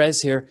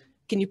Erez here.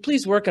 Can you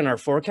please work on our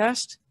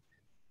forecast?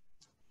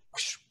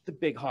 The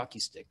big hockey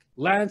stick.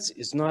 Lance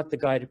is not the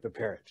guy to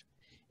prepare it.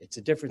 It's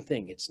a different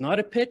thing. It's not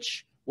a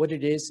pitch. What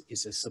it is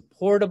a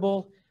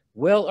supportable,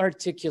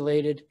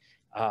 well-articulated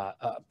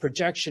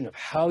projection of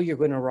how you're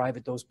going to arrive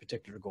at those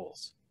particular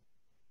goals.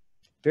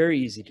 Very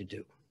easy to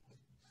do.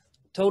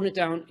 Tone it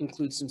down,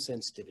 include some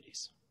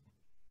sensitivities.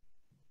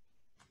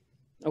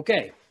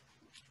 Okay.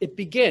 It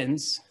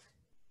begins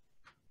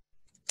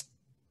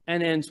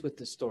and ends with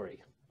the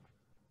story.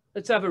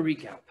 Let's have a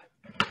recap.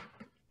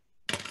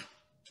 I've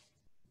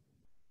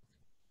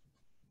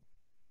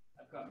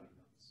got my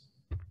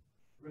notes.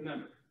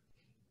 Remember,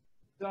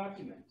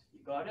 document, you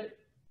got it?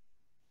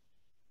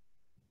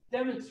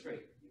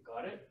 Demonstrate, you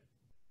got it?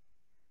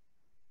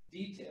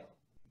 Detail,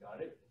 you got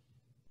it?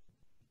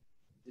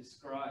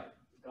 Describe,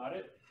 you got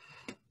it?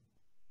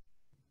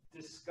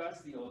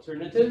 Discuss the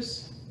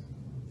alternatives,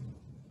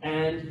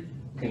 and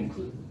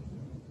conclude.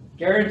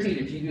 Guaranteed,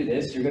 if you do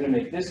this, you're going to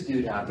make this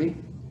dude happy.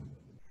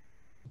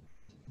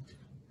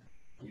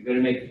 You're going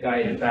to make the guy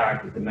in the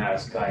back with the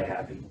mask guy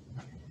happy.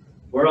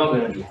 We're all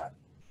going to be happy.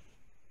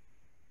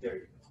 There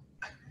you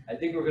go. I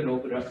think we're going to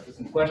open it up for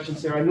some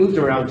questions here. I moved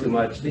around too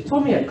much. They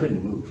told me I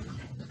couldn't move.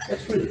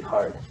 That's really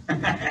hard.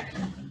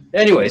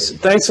 Anyways,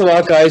 thanks a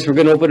lot, guys. We're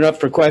going to open it up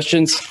for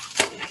questions.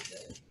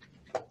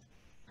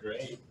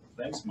 Great.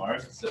 Thanks,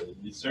 Mark. So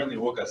you certainly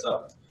woke us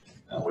up.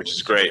 Which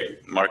is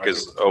great. Mark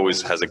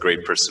always has a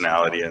great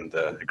personality and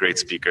a great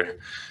speaker.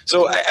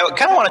 So I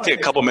kind of want to take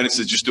a couple minutes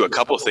to just do a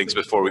couple of things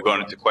before we go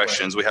into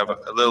questions. We have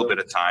a little bit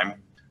of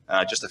time,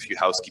 just a few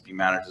housekeeping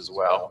matters as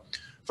well.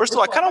 First of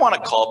all, I kind of want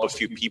to call up a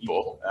few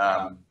people.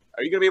 Are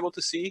you going to be able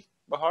to see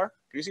Bahar?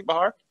 Can you see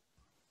Bahar?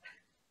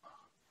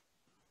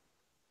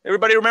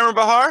 Everybody remember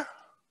Bahar?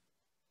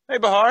 Hey,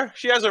 Bahar.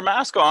 She has her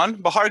mask on.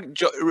 Bahar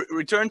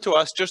returned to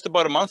us just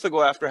about a month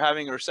ago after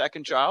having her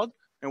second child,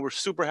 and we're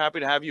super happy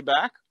to have you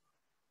back.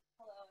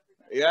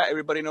 Yeah,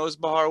 everybody knows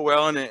Bahar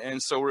well,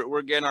 and so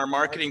we're getting our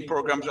marketing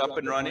programs up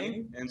and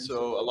running, and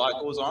so a lot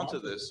goes on to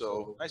this.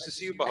 So nice to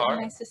see you, Bahar.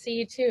 Nice to see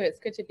you too. It's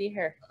good to be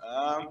here.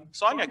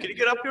 Sonia, can you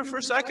get up here for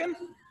a second?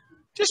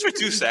 Just for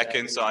 2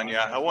 seconds,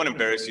 Sonia. I won't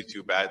embarrass you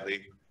too badly.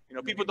 You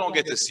know, people don't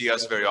get to see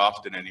us very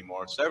often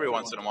anymore, so every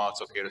once in a while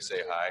it's okay to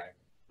say hi.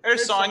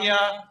 Here's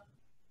Sonia.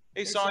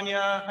 Hey,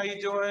 Sonia, how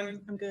you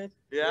doing? I'm good.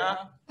 Yeah?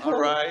 All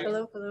right.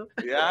 Hello, hello.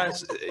 Yeah,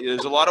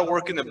 there's a lot of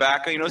work in the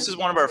back. You know, this is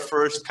one of our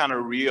first kind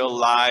of real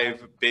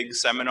live big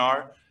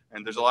seminar,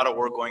 and there's a lot of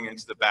work going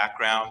into the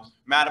background.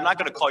 Matt, I'm not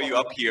going to call you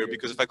up here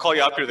because if I call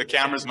you up here, the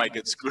cameras might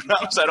get screwed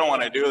up, so I don't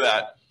want to do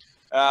that.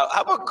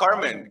 How about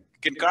Carmen?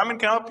 Can Carmen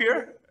come up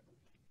here?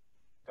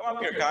 Come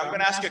up here, Carmen. I'm going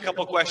to ask you a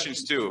couple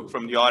questions too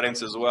from the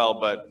audience as well,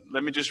 but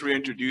let me just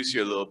reintroduce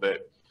you a little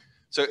bit.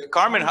 So,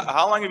 Carmen,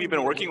 how long have you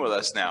been working with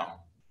us now?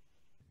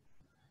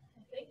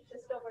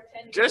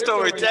 Just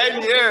over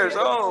 10 years.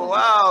 Oh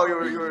wow!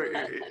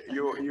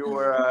 You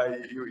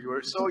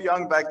were so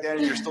young back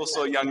then. You're still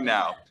so young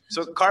now.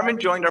 So Carmen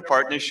joined our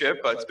partnership.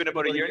 It's been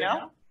about a year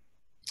now,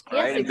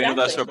 right? Yes, and been with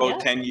us for about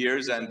yeah. 10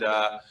 years. And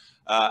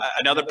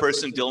another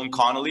person, Dylan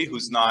Connolly,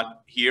 who's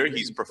not here.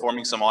 He's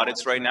performing some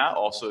audits right now.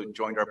 Also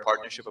joined our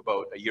partnership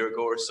about a year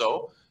ago or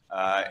so.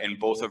 And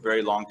both are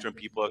very long-term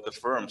people at the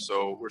firm.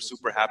 So we're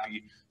super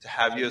happy to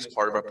have you as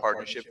part of our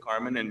partnership,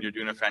 Carmen, and you're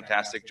doing a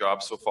fantastic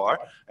job so far.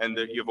 And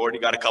you've already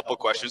got a couple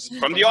questions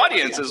from the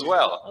audience as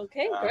well.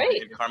 Okay,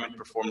 great. And Carmen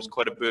performs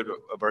quite a bit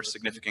of our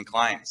significant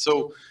clients.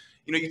 So,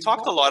 you know, you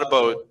talked a lot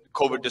about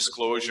COVID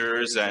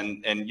disclosures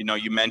and you know,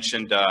 you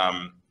mentioned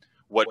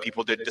what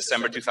people did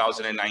December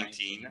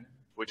 2019,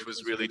 which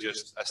was really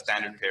just a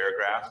standard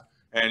paragraph.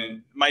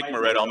 And Mike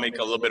Moret, I'll make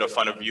a little bit of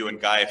fun of you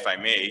and Guy, if I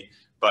may.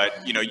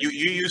 But you know, you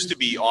used to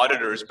be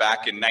auditors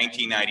back in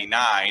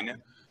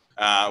 1999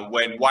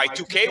 when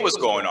Y2K was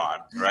going on,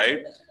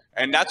 right?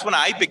 And that's when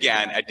I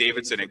began at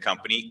Davidson and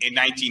Company in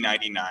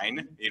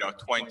 1999, you know,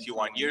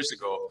 21 years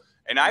ago.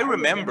 And I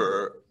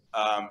remember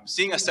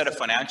seeing a set of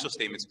financial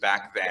statements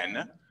back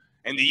then,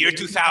 and the year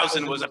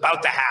 2000 was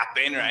about to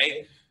happen,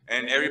 right?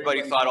 And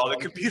everybody thought all the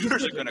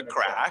computers are going to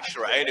crash,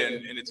 right?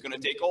 And it's going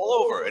to take all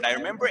over. And I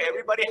remember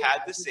everybody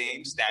had the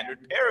same standard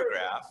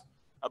paragraph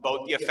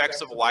about the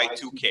effects of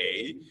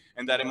Y2K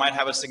and that it might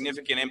have a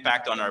significant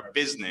impact on our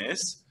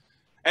business.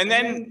 And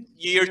then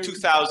year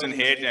 2000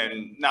 hit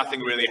and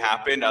nothing really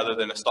happened other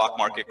than a stock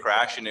market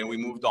crash. And then we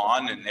moved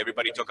on and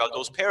everybody took out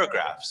those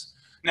paragraphs.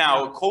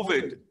 Now,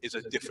 COVID is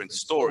a different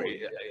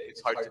story.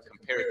 It's hard to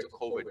compare it to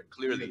COVID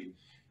clearly.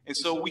 And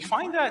so we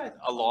find that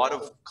a lot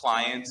of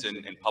clients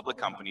and public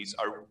companies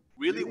are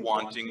really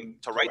wanting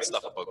to write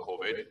stuff about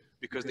COVID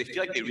because they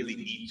feel like they really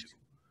need to.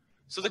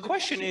 So the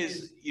question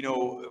is, you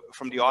know,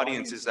 from the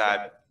audience is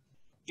that,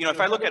 you know,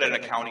 if I look at an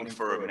accounting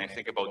firm and I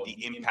think about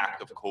the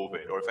impact of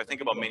COVID, or if I think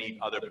about many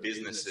other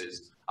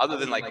businesses, other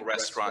than like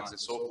restaurants and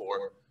so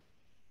forth,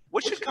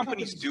 what should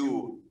companies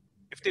do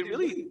if they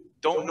really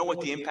don't know what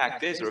the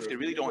impact is, or if they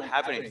really don't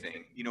have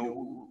anything? You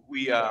know,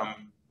 we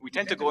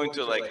tend to go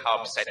into like how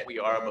upset we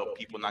are about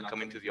people not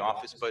coming to the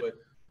office, but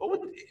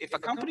if a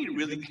company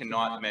really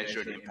cannot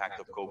measure the impact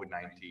of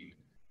COVID-19,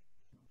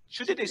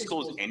 should they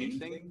disclose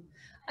anything?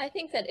 I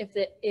think that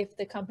if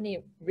the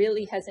company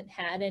really hasn't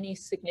had any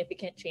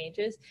significant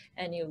changes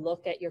and you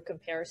look at your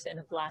comparison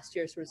of last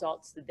year's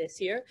results to this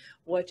year,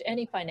 which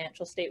any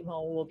financial statement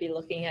will be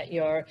looking at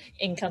your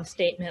income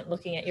statement,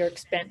 looking at your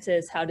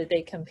expenses, how did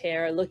they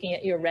compare, looking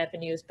at your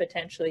revenues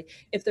potentially.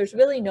 If there's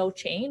really no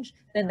change,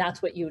 then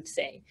that's what you would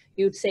say.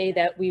 You would say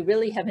that we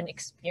really haven't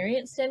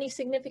experienced any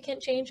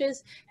significant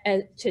changes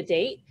to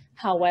date.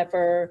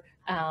 However,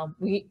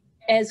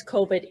 as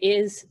COVID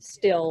is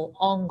still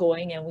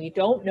ongoing and we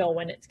don't know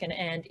when it's going to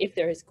end, if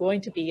there is going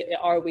to be,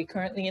 are we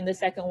currently in the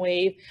second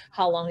wave?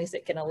 How long is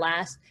it going to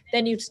last?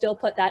 Then you'd still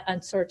put that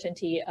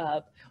uncertainty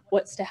of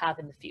what's to have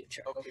in the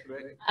future. Okay,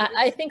 great.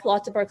 I think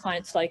lots of our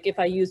clients, like if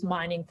I use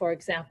mining, for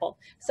example,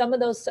 some of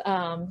those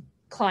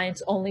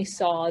clients only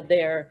saw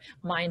their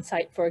mine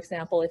site, for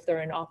example, if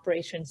they're in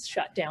operations,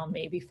 shut down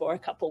maybe for a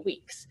couple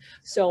weeks.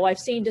 So I've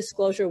seen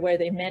disclosure where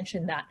they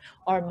mentioned that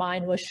our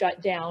mine was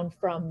shut down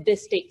from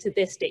this date to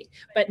this date,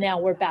 but now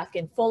we're back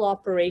in full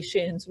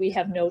operations. We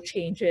have no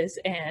changes,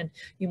 and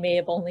you may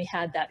have only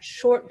had that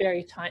short,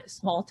 very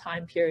small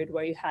time period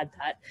where you had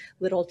that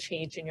little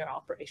change in your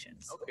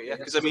operations. Okay, yeah,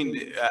 because I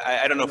mean,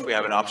 I don't know if we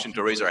have an option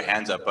to raise our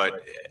hands up,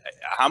 but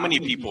how many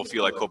people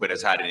feel like COVID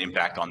has had an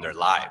impact on their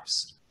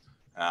lives?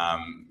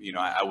 You know,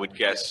 I would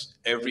guess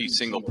every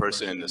single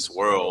person in this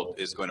world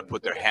is going to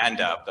put their hand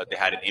up that they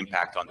had an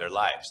impact on their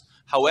lives.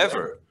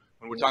 However,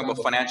 when we're talking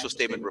about financial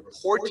statement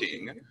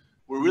reporting,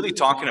 we're really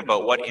talking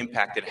about what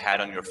impact it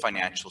had on your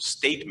financial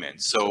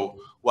statement. So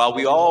while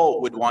we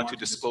all would want to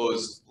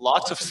disclose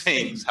lots of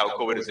things, how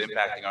COVID is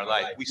impacting our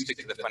life, we stick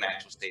to the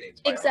financial statements.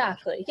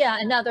 Exactly. Yeah.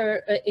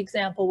 Another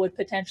example would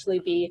potentially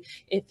be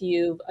if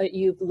you've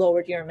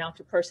lowered your amount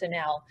of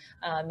personnel,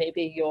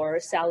 maybe your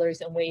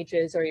salaries and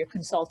wages or your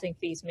consulting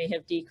fees may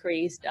have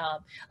decreased.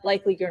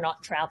 Likely you're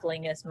not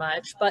traveling as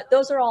much, but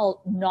those are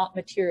all not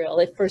material.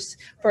 If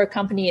for a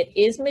company it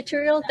is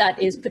material,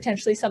 that is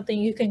potentially something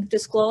you can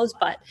disclose.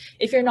 But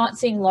if you're not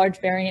seeing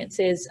large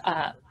variances,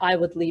 I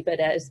would leave it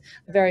as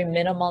very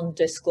minimum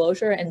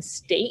disclosure and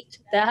state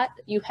that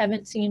you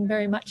haven't seen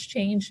very much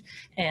change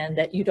and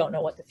that you don't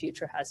know what the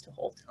future has to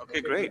hold. Okay,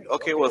 great.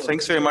 Okay, well,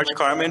 thanks very much,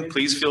 Carmen.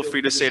 Please feel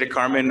free to say to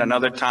Carmen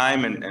another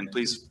time, and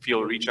please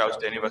reach out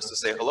to any of us to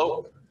say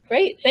hello.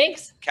 Great,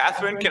 thanks.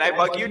 Catherine, can I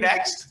bug you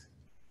next?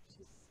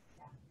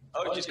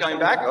 Oh, she's coming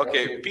back?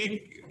 Okay,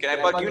 Pete, can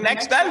I bug you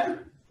next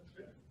then?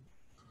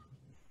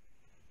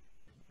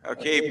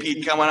 Okay,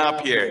 Pete, coming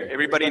up here.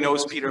 Everybody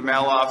knows Peter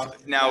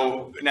Meloff.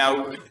 Now,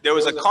 there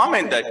was a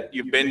comment that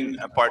you've been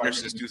a partner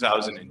since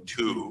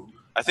 2002.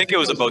 I think it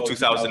was about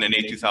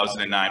 2008,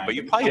 2009, but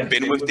you've probably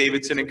been with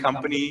Davidson and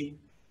Company.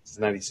 It's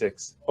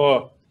 96.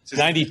 Oh,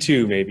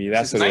 92 maybe.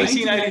 That's what it is.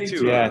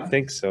 1992. Yeah, I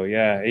think so.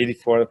 Yeah,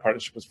 84, the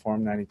partnership was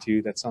formed,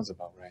 92. That sounds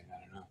about right.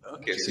 I don't know.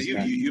 Okay, so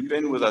you've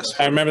been with us.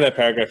 I remember that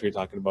paragraph you're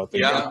talking about.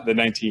 The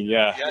 19,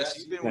 yeah. Yes,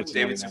 you've been with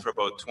Davidson for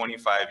about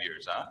 25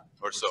 years, huh?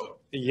 Or so.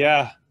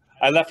 Yeah.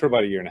 I left for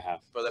about a year and a half.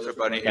 But left for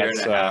about a year and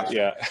a half.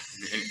 Yeah.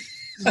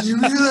 You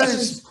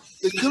realize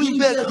they're coming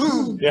back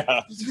home.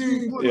 Yeah. It's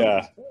very important.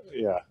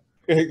 Yeah.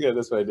 Yeah,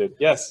 that's what I did.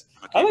 Yes.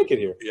 Okay. I like it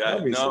here. Yeah,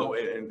 no,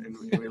 and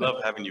we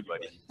love having you,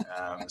 buddy.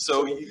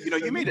 So,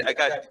 I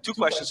got two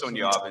questions from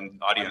the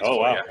audience. Oh,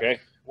 wow,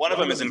 okay. One of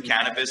them is in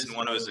cannabis and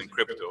one of them is in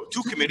crypto.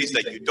 Two committees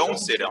that you don't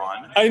sit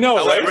on. I know,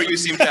 however, right? You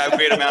seem to have a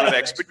great amount of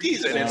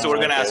expertise in it, so we're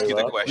going to ask you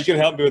the question. You can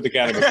help me with the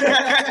cannabis.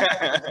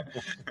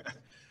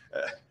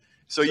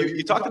 So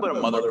you talked about a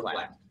mother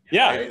plant.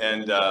 Yeah. Right?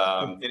 And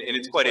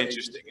it's quite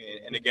interesting.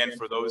 And again,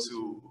 for those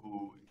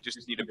who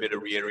just need a bit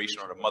of reiteration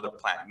on what a mother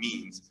plant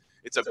means,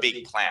 it's a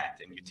big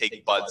plant and you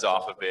take buds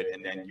off of it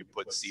and then you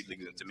put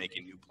seedlings into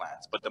making new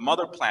plants. But the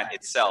mother plant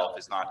itself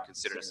is not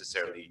considered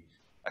necessarily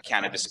a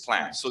cannabis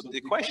plant. So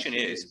the question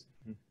is,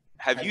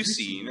 have you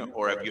seen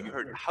or have you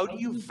heard, how do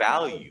you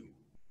value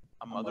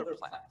a mother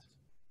plant?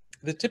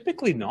 They're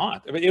typically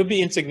not. I mean, it would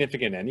be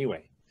insignificant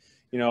anyway.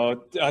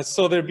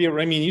 So there'd be,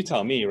 I mean, you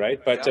tell me, right?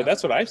 But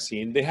that's what I've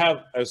seen. They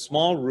have a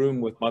small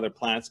room with mother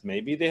plants.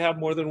 Maybe they have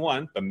more than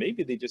one, but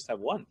maybe they just have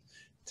one.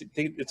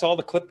 It's all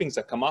the clippings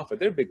that come off it.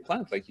 They're a big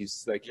plant, like you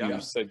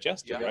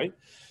suggested, right?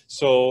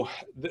 So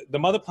the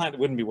mother plant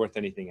wouldn't be worth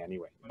anything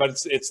anyway. But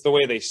it's the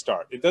way they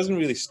start. It doesn't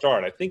really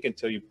start, I think,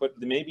 until you put,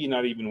 maybe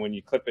not even when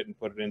you clip it and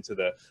put it into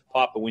the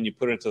pot, but when you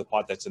put it into the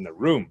pot that's in the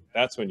room,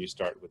 that's when you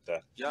start with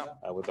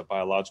the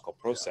biological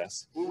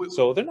process.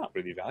 So they're not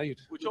really valued.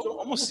 Which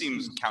almost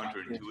seems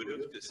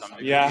counterintuitive to some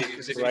degree. Yeah,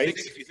 because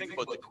if you think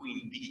about the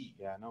queen bee,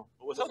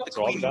 without the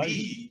queen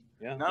bee,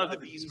 none of the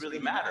bees really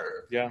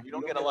matter. Yeah. You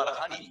don't get a lot of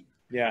honey.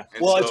 Yeah.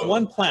 Well, it's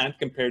one plant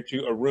compared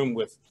to a room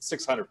with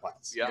 600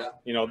 plants. Yeah.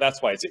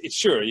 That's why it's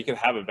sure you can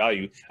have a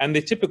value, and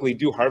they typically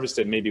do harvest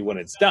it maybe when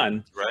it's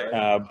done.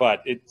 Right.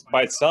 But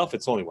by itself,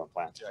 it's only one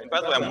plant. Yeah. And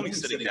by the way, I'm only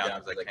sitting down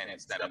because I can't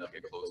stand up and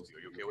get close to you.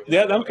 Are you okay with that?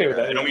 Yeah, I'm okay with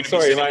that. I don't mean to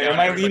Sorry, be am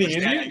I leaning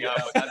in? Standing up,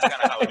 but that's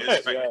kind of how it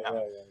is right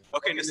now.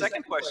 Okay, and the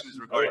second question is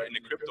regarding in the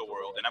crypto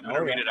world, and I'm going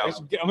to read it out.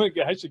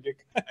 I should get.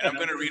 And I'm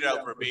going to read it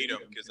out verbatim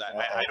because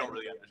I don't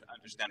really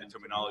understand the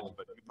terminology,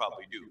 but you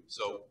probably do.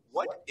 So,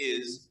 what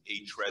is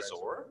a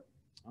trezor?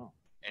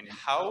 And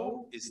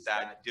how is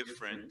that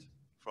different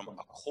from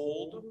a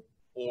cold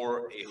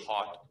or a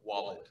hot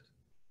wallet?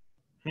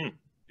 You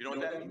know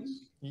what that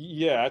means?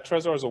 Yeah, a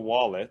trezor is a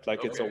wallet,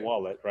 it's a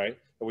wallet, right?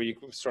 Where you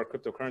store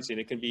cryptocurrency, and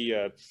it can be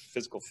a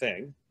physical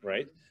thing,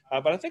 right?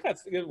 But I think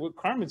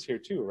Carmen's here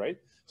too, right?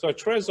 So a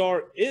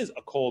trezor is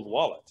a cold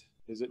wallet,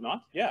 is it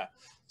not? Yeah.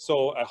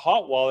 So a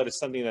hot wallet is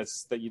something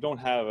that you don't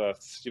have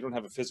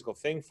a physical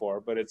thing for,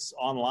 but it's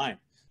online.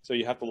 So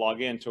you have to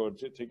log in to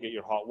get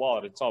your hot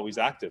wallet. It's always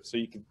active, so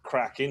you can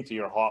crack into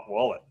your hot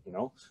wallet. You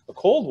know, a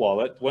cold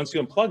wallet, once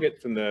you unplug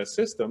it from the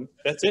system,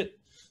 that's it.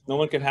 No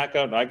one can hack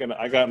out. I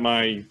got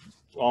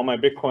all my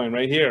Bitcoin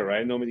right here,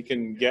 right? Nobody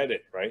can get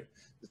it, right?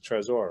 The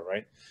Trezor,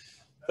 right?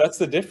 That's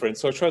the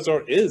difference. So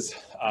Trezor is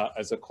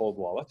as a cold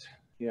wallet.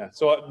 Yeah.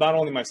 So not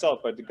only myself,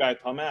 but the guy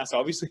Thomas,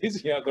 obviously,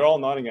 they're all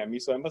nodding at me,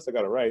 so I must have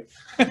got it right.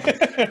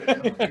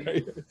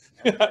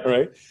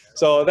 Right.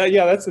 So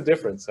that's the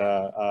difference.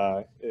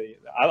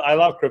 I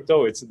love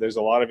crypto. There's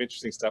a lot of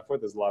interesting stuff with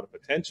it. There's a lot of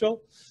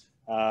potential.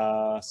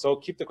 So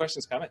keep the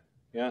questions coming.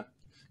 Yeah.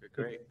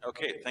 Great.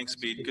 Okay. Thanks,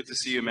 Pete. Good to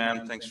see you,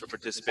 man. Thanks for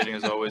participating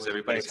as always.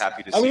 Everybody's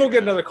happy to see you. I'm going to go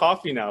get another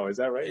coffee now. Is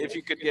that right? If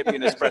you could get me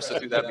an espresso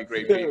too, that'd be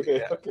great,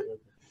 Pete.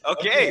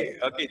 Okay.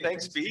 Yeah. Okay.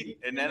 Thanks, Pete.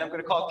 And then I'm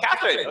going to call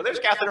Catherine. Oh, there's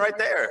Catherine right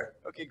there.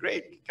 Okay,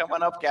 great. Come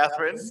on up,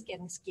 Catherine. It's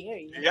getting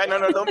scary. Yeah,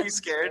 no, don't be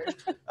scared.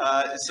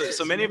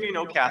 So many of you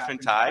know Catherine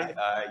Tai.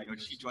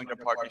 She joined our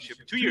partnership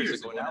 2 years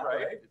ago now,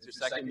 right? It's her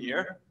second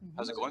year.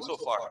 How's it going so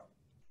far?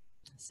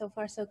 So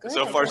far, so good.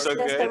 So far, so good.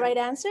 That's the right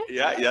answer?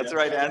 Yeah, that's the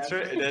right answer.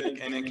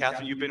 And then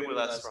Catherine, you've been with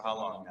us for how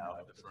long now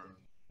at the firm?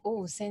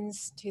 Oh,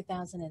 since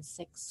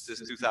 2006.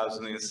 Since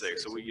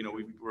 2006. So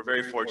we're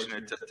very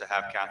fortunate to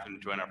have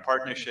Catherine join our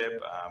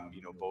partnership.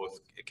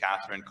 Both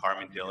Catherine,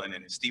 Carmen Dillon,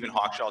 and Stephen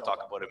Hawkshaw. I'll talk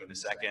about him in a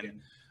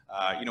second.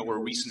 We're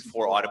recent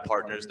 4 audit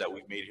partners that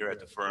we've made here at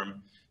the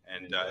firm.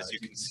 And as you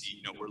can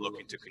see, we're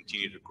looking to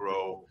continue to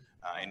grow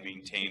and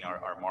maintain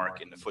our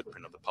mark in the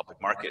footprint of the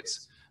public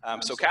markets.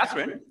 So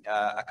Catherine,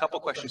 a couple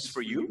questions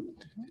for you.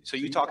 So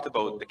you talked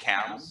about the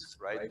CAMs,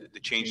 right? The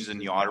changes in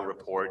the audit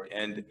report.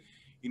 And,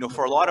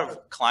 for a lot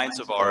of clients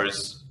of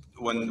ours,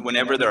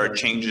 whenever there are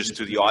changes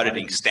to the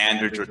auditing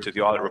standards or to the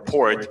audit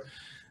report,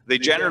 they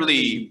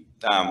generally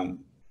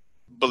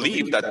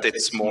believe that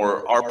it's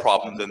more our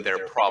problem than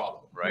their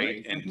problem,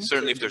 right? And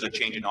certainly if there's a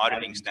change in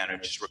auditing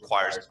standards, it just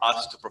requires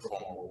us to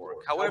perform more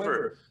work.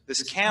 However,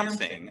 this CAM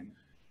thing,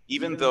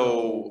 even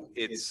though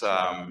it's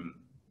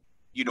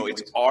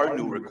it's our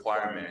new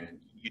requirement,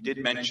 you did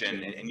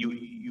mention, and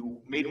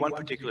you made one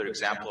particular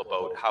example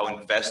about how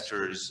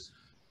investors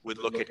would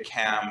look at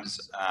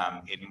CAMs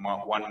in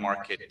one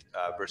market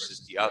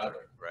versus the other,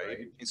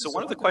 right? And so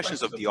one of the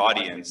questions of the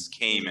audience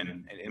came,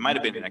 and it might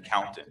have been an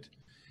accountant.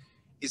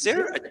 Is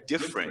there a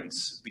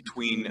difference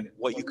between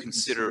what you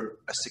consider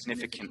a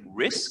significant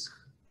risk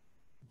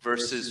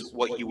versus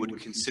what you would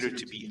consider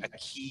to be a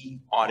key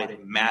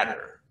audit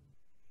matter?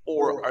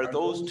 Or are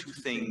those two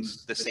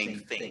things the same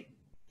thing?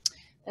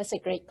 That's a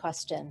great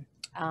question.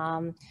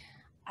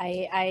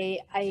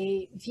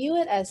 I view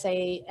it as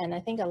and I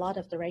think a lot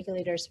of the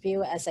regulators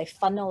view it as a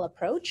funnel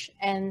approach.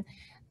 And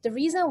the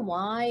reason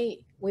why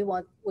we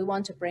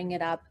want to bring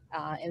it up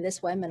in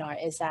this webinar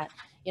is that,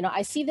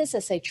 I see this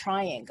as a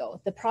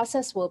triangle. The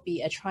process will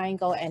be a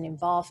triangle and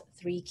involve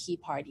 3 key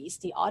parties: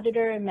 the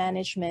auditor,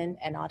 management,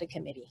 and audit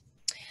committee.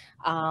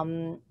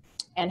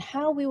 And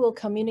how we will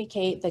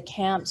communicate the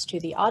CAMs to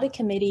the audit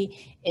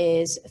committee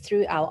is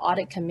through our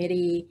audit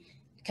committee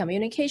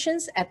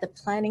communications at the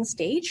planning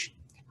stage.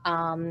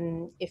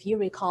 If you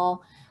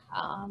recall,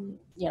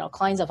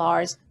 clients of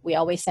ours, we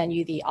always send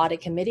you the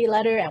audit committee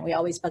letter and we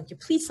always bug you,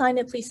 please sign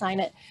it, please sign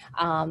it.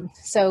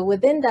 So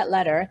within that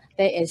letter,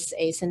 there is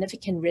a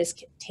significant risk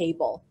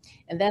table.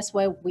 And that's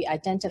where we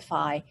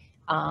identify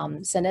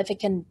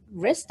significant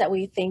risks that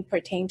we think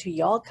pertain to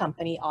your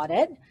company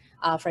audit.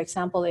 For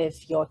example,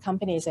 if your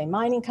company is a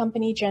mining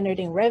company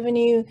generating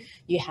revenue,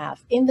 you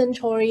have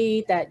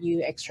inventory that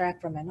you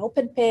extract from an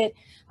open pit.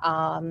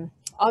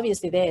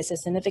 Obviously, there is a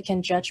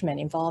significant judgment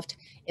involved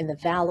in the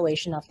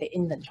valuation of the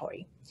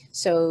inventory.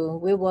 So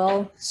we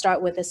will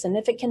start with a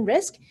significant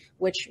risk,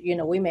 which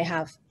we may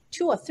have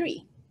 2 or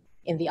 3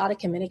 in the audit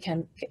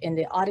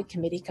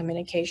committee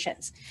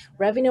communications.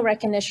 Revenue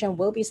recognition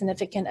will be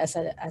significant as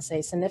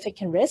a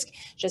significant risk,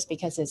 just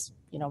because it's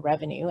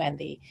revenue, and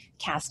the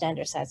CAS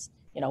standard says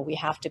we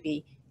have to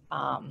be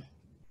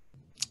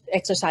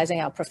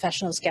exercising our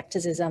professional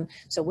skepticism.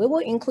 So we will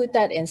include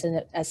that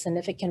as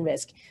significant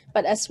risk.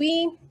 But as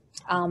we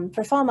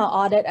perform our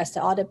audit, as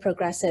the audit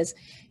progresses,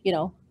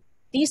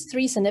 these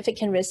 3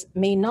 significant risks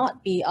may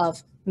not be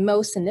of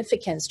most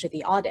significance to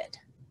the audit.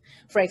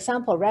 For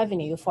example,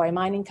 revenue for a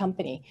mining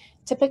company,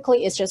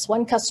 typically it's just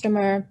one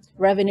customer.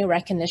 Revenue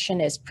recognition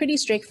is pretty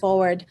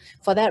straightforward.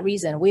 For that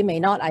reason, we may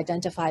not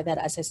identify that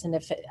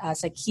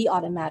as a key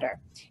audit matter.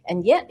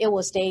 And yet it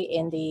will stay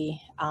in the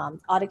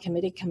audit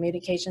committee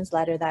communications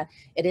letter that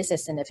it is a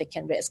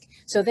significant risk.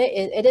 So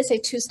it is a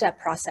 2-step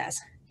process.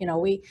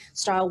 We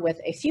start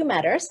with a few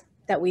matters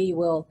that we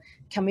will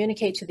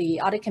communicate to the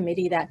audit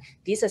committee that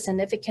these are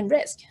significant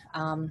risk.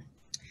 And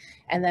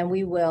then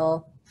we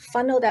will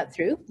funnel that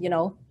through,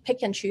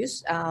 pick and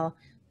choose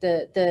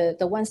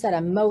the ones that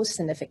are most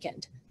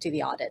significant to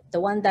the audit, the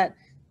one that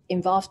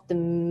involve the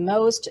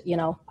most,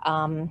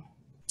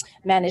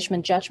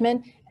 management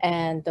judgment,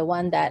 and the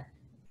one that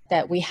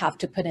that we have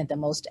to put in the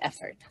most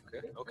effort.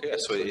 Okay.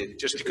 So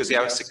just because they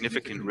have a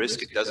significant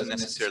risk, it doesn't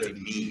necessarily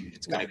mean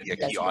it's going to be a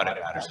key audit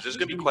matter. So there's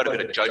going to be quite a bit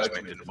of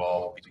judgment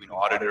involved between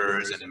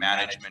auditors and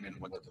management and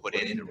what to put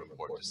in the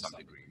report to some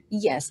degree.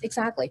 Yes,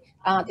 exactly.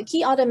 The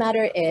key audit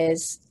matter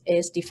is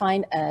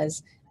defined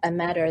as a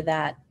matter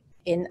that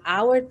in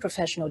our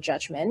professional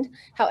judgment,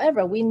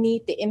 however, we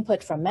need the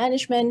input from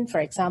management.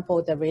 For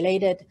example, the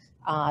related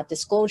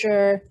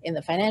disclosure in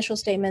the financial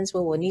statements, we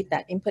will need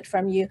that input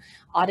from you.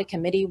 Audit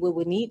committee, we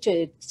will need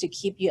to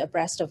keep you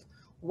abreast of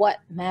what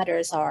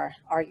matters are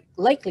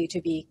likely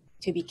to be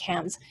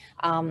camped.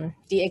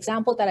 The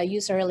example that I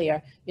used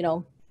earlier,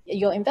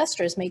 your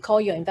investors may call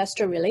your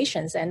investor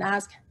relations and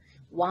ask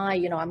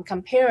why, I'm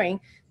comparing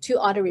two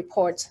audit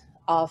reports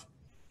of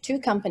two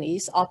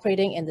companies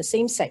operating in the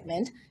same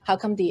segment. How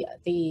come the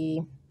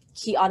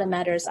key audit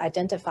matters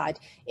identified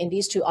in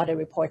these two audit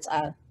reports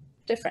are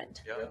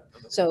different? Yeah.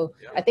 So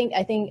Yeah.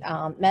 I think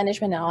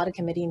management and audit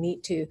committee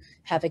need to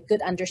have a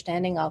good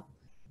understanding of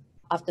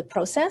the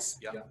process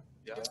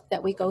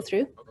that we go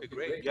through. Okay,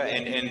 great. Yeah,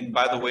 and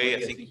by the way,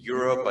 I think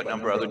Europe, a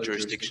number of other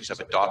jurisdictions have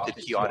adopted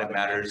key audit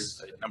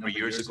matters a number of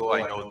years ago.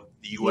 I know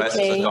the US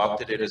has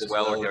adopted it as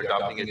well, or they're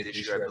adopting it this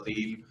year, I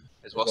believe,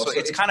 as well. So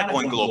it's kind of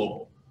going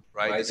global,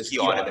 right? This key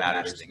audit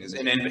matters thing.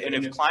 And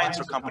if clients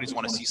or companies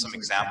want to see some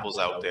examples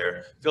out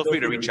there, feel free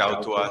to reach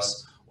out to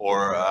us.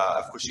 Or,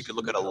 of course, you can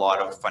look at a lot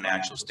of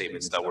financial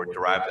statements that were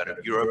derived out of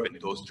Europe and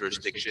those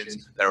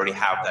jurisdictions that already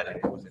have that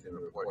in the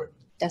report.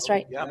 That's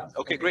right. Yeah.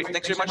 Okay, great.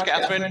 Thanks very much,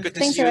 Catherine. Good to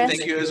Thanks, see you. Erez.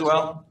 Thank you as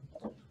well.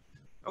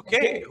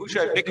 Okay, who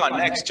should I pick on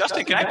next?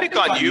 Justin, can I pick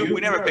on you?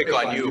 We never pick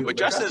on you, but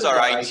Justin is our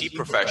IT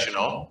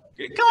professional.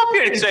 Come up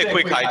here and say a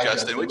quick hi,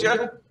 Justin, would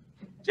you?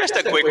 Just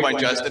a quick one,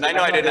 Justin. I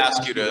know I didn't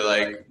ask you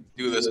to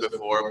do this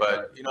before,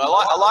 but a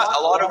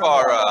lot of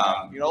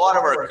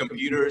our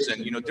computers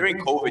and during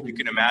COVID, you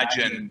can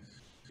imagine.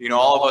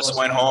 All of us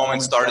went home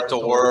and started to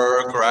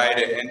work, right?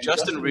 And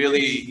Justin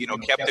really,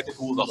 kept it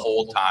cool the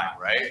whole time,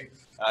 right?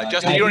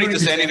 Justin, you don't need to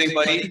say anything,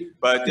 buddy,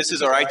 but this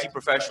is our IT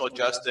professional,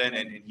 Justin,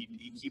 and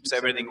he keeps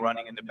everything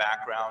running in the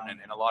background.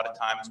 And a lot of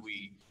times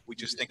we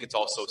just think it's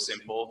all so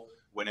simple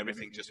when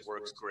everything just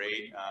works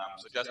great.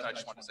 So Justin, I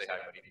just want to say hi,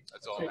 buddy.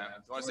 That's all, man.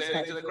 You want to say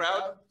anything to the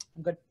crowd?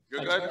 I'm good.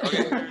 You're good?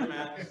 Okay, good,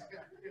 man.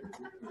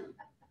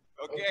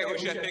 Okay, who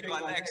should I pick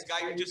on next?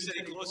 Guy, you're just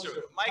sitting closer.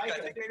 Mike, I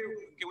think maybe,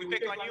 can we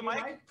pick on you,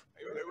 Mike?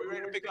 Are we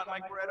ready to pick on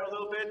Mike Barreto a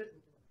little bit?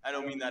 I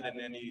don't mean that in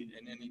any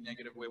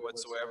negative way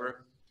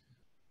whatsoever.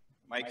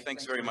 Mike,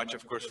 thanks very much,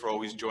 of course, for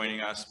always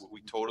joining us.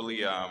 We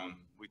totally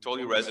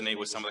resonate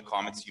with some of the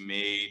comments you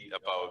made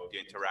about the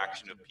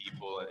interaction of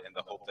people and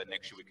the hope that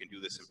next year we can do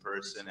this in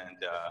person.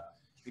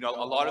 And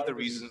a lot of the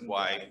reasons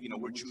why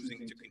we're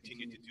choosing to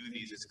continue to do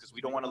these is because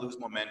we don't want to lose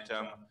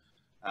momentum.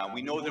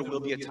 We know there will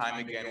be a time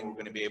again where we're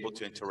going to be able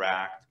to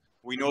interact.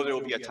 We know there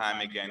will be a time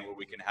again where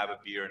we can have a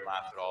beer and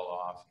laugh it all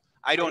off.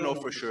 I don't know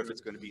for sure if it's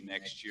going to be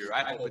next year.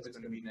 I hope it's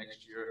going to be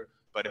next year,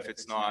 but if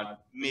it's not,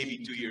 maybe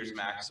 2 years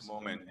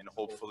maximum, and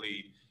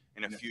hopefully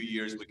in a few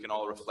years we can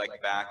all reflect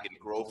back and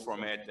grow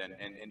from it, and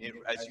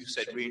as you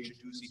said,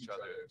 reintroduce each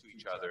other to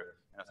each other.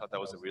 And I thought that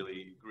was a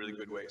really, really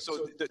good way.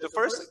 So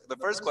the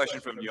first question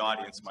from the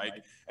audience,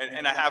 Mike,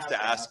 and I have to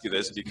ask you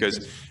this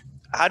because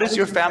how does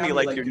your family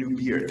like your new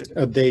beard?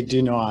 They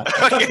do not.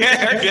 Okay.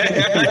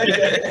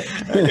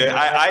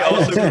 I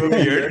also grew a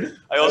beard.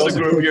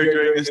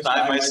 During this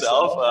time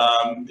myself.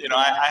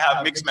 I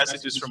have mixed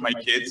messages from my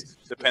kids.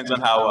 Depends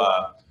on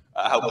how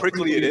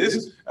prickly it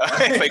is.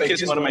 If I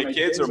kiss one of my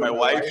kids or my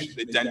wife,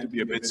 they tend to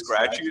be a bit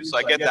scratchy. So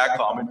I get that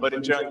comment, but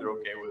in general, they're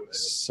okay with it.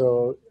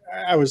 So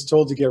I was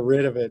told to get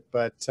rid of it,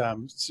 but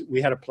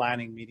we had a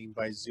planning meeting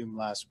by Zoom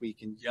last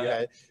week, and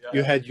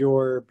you had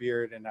your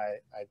beard, and I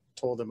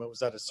told them it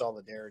was out of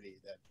solidarity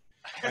that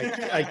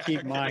I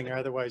keep mine,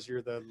 otherwise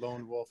you're the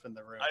lone wolf in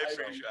the room. I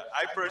appreciate it.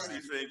 I personally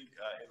think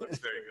it looks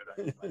very good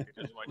on you, Mike.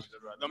 I just want you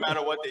to run. No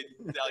matter what they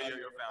tell you,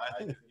 your family,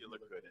 I think you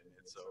look good in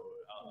it. So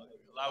I'll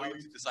allow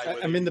you to decide.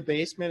 I'm in the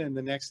basement, and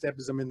the next step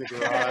is I'm in the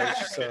garage.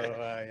 So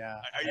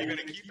yeah. Are you going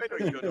to keep it, or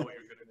you don't know what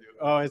you're going to do?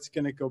 Oh, it's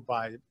going to go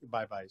bye soon.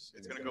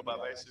 It's going to go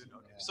bye soon.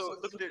 Okay. So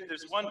look,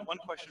 there's one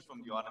question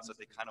from the audience that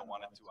they kind of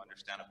wanted to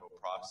understand about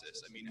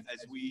process. I mean,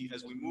 as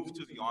we move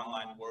to the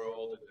online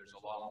world, and there's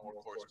a lot more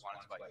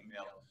correspondence by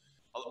email.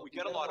 We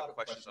get a lot of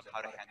questions on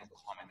how to handle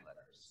comment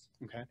letters.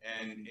 Okay.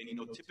 And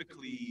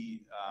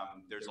typically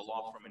there's a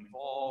law firm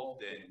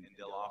involved, and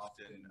they'll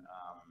often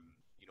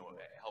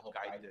help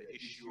guide the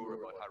issuer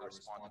about how to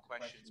respond to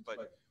questions.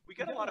 But we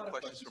get a lot of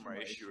questions from our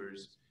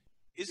issuers.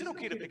 Is it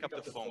okay to pick up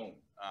the phone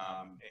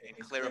and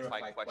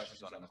clarify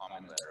questions on a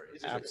comment letter?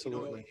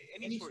 Absolutely.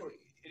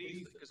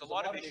 Because a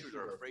lot of issuers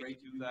are afraid to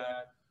do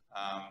that,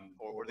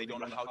 or they don't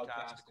know how to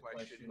ask the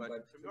question.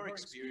 But from your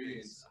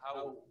experience,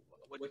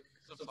 what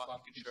sort of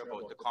thought you can share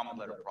about the comment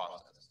letter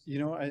process?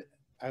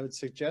 I would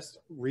suggest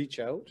reach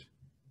out,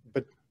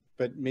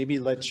 but maybe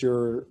let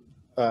your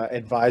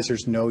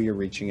advisors know you're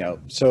reaching out.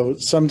 So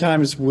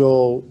sometimes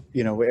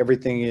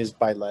everything is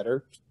by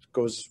letter,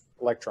 goes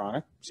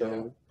electronic.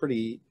 So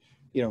pretty,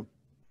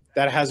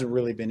 that hasn't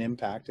really been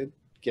impacted.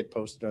 get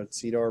posted on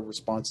CDR,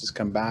 responses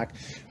come back.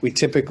 We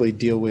typically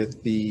deal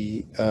with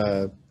the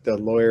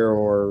lawyer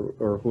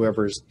or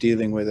whoever's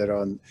dealing with it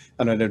on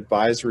an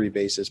advisory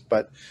basis.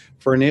 But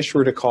for an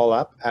issuer to call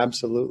up,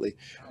 absolutely.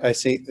 I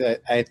think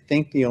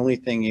the only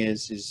thing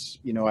is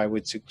I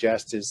would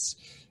suggest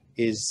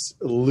is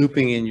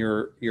looping in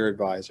your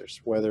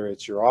advisors, whether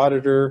it's your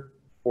auditor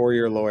or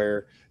your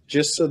lawyer,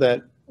 just so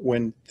that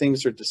when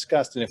things are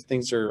discussed and if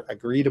things are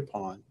agreed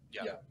upon,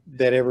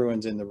 that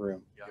everyone's in the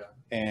room.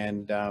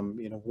 And,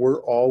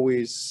 we're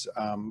always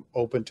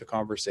open to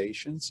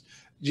conversations,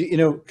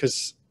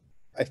 because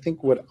I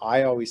think what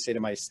I always say to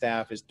my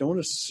staff is don't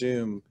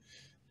assume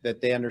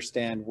that they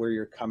understand where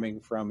you're coming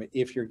from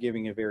if you're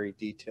giving a very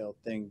detailed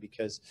thing,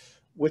 because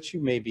what you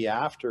may be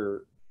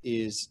after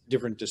is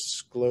different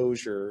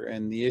disclosure,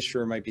 and the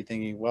issuer might be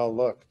thinking, well,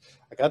 look,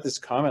 I got this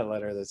comment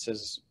letter that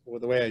says, well,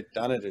 the way I've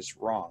done it is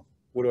wrong.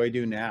 What do I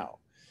do now?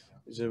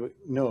 So,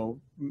 no,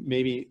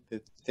 maybe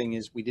the thing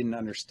is we didn't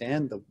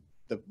understand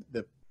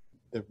the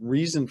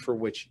reason for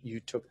which you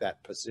took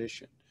that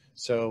position.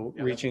 So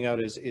reaching out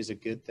is a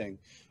good thing.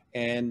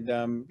 And,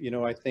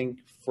 I think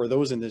for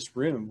those in this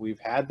room, we've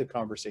had the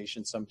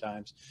conversation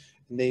sometimes,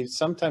 and they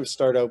sometimes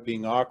start out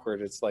being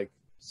awkward. It's like,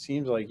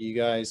 seems like you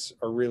guys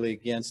are really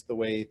against the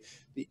way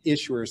the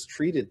issuers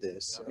treated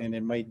this. And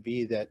it might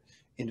be that,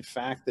 in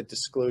fact, the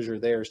disclosure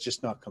there is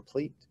just not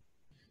complete.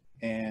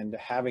 And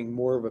having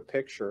more of a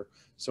picture,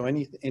 so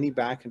any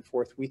back and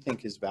forth we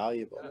think is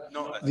valuable.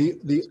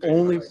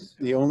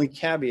 The only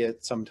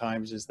caveat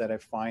sometimes is that I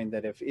find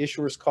that if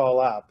issuers call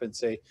up and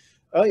say,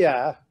 "Oh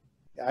yeah,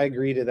 I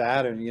agree to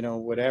that," and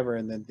whatever,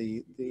 and then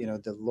the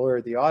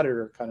lawyer, the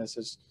auditor, kind of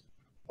says,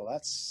 "Well,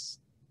 that's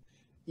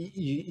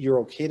you're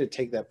okay to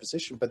take that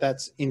position, but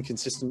that's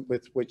inconsistent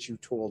with what you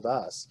told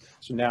us."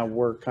 So now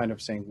we're kind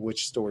of saying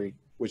which story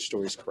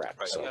is correct.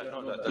 Right. So,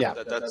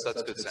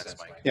 That's good sense,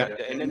 Mike. Yeah.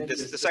 And then the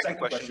second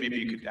question, maybe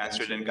you could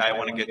answer it, and Guy, I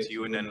want to get to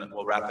you, and then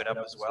we'll wrap it up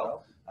as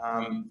well.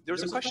 There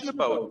was a question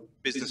about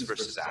business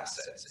versus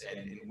assets,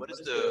 and what is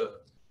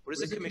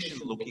the commission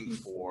looking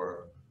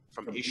for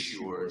from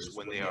issuers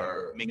when they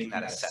are making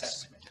that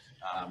assessment?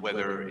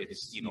 Whether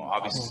it's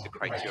obviously the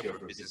criteria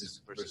for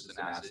business versus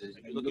an asset.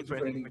 Are you looking for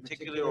anything in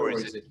particular, or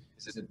is it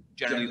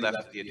generally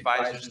left to the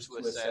advisors to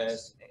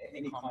assess?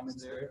 Any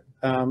comments there?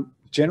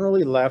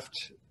 Generally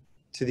left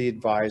to the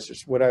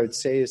advisors. What I would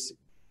say is,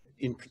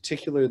 in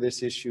particular,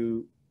 this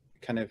issue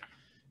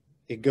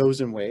it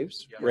goes in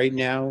waves. Right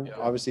now,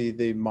 obviously,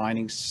 the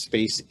mining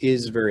space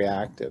is very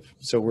active,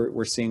 so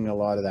we're seeing a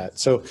lot of that.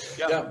 So,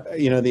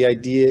 the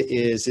idea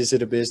is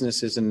it a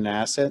business? Is it an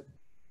asset?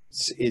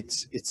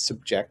 It's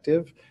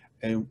subjective,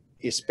 and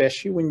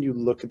especially when you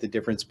look at the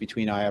difference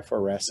between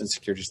IFRS and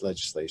securities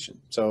legislation.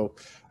 So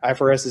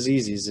IFRS is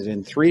easy. Is it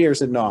in 3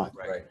 years or not?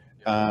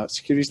 Right.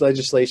 Securities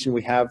legislation,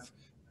 we have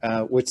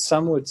what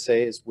some would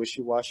say is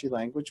wishy-washy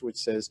language, which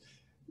says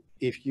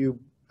if you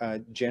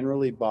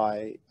generally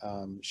buy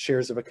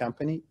shares of a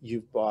company,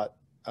 you've bought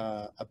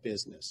a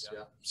business.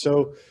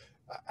 So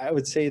I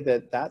would say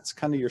that that's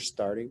kind of your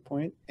starting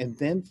point, and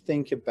then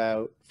think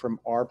about, from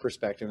our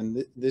perspective,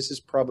 and this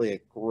is probably a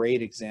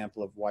great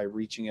example of why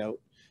reaching out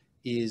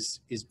is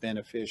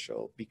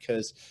beneficial,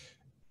 because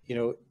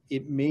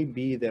it may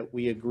be that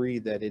we agree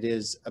that it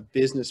is a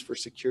business for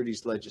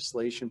securities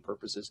legislation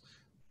purposes,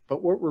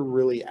 but what we're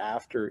really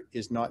after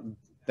is not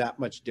that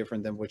much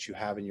different than what you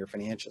have in your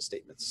financial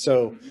statements.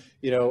 So,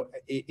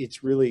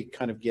 it's really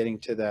kind of getting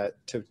to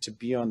that, to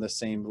be on the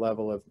same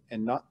level of,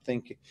 and not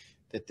think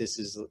that this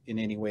is in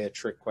any way a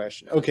trick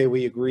question. Okay,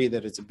 we agree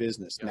that it's a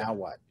business. Now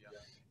what?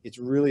 It's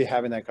really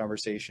having that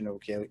conversation.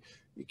 Okay,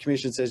 the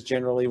commission says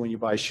generally when you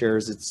buy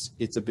shares,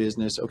 it's a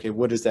business. Okay,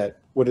 what does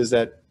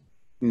that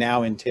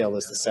now entail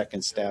as the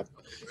second step?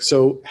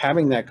 So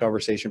having that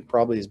conversation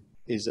probably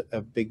is a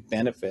big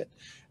benefit.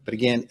 But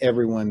again,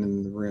 everyone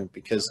in the room,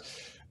 because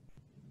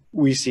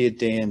we see it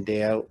day in,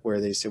 day out, where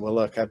they say, well,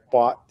 look, I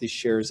bought the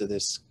shares of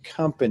this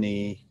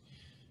company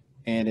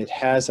and it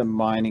has a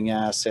mining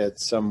asset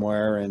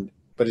somewhere,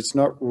 but it's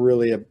not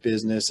really a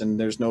business and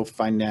there's no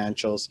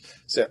financials.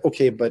 So,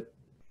 okay, but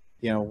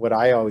what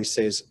I always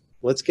say is,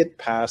 let's get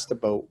past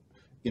about,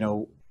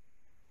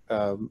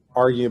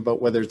 argue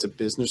about whether it's a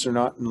business or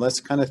not, and let's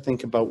kind of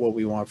think about what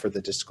we want for the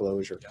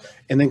disclosure,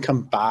 and then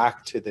come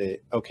back to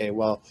okay,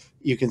 well,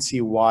 you can see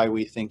why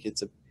we think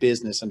it's a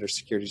business under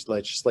securities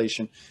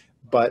legislation,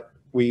 but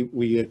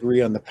we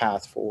agree on the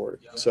path forward.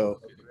 So.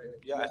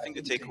 Yeah, I think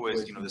the takeaway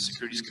is, the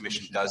Securities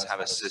Commission does have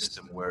a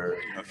system where,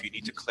 if you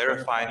need to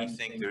clarify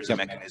anything, there's a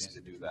mechanism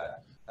to do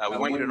that. We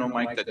want you to know,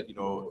 Mike, that,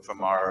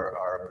 from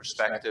our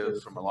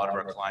perspective, from a lot of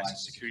our clients,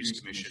 the Securities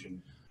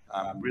Commission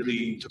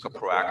really took a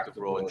proactive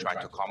role in trying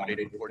to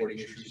accommodate reporting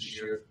issues this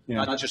year,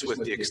 not just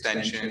with the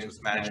extensions,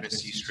 with management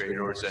cease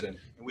traders, and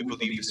we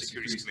believe the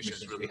Securities Commission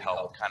has really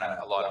helped kind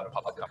of a lot of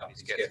public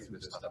companies get through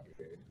this tough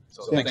period.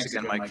 So thanks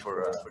again, Mike,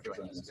 for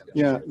joining us again.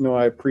 Yeah, no,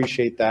 I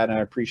appreciate that, and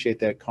I appreciate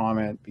that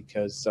comment,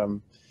 because,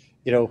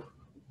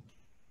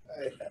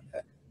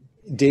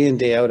 day in,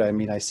 day out,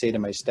 I say to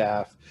my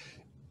staff,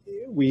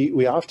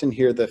 we often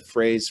hear the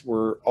phrase,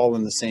 we're all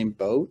in the same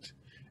boat.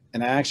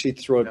 And I actually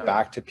throw it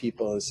back to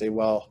people and say,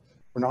 well,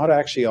 we're not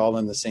actually all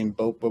in the same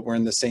boat, but we're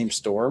in the same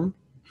storm.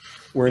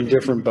 We're in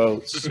different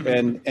boats.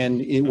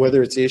 And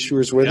whether it's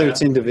issuers, whether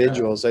it's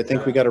individuals, I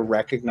think we got to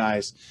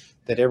recognize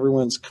that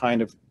everyone's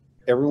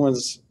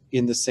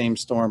in the same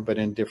storm, but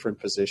in different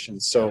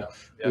positions. So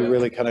we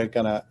really kind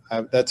of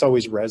that's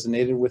always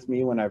resonated with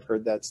me when I've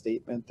heard that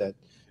statement, that,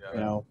 you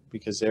know,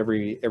 because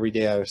every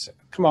day I was,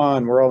 come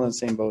on, we're all in the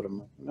same boat. I'm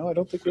like, no, I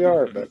don't think we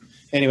are. But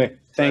anyway,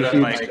 thank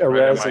you,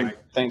 Rez, and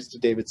thanks to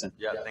Davidson.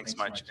 Yeah, thanks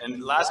much.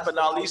 And last but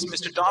not least,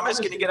 Mr. Thomas,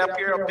 can you get up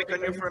here? I'll pick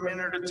on you for a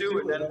minute or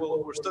two, and then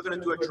we're still going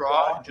to do a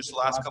draw. Just the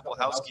last couple of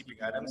housekeeping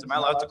items. Am I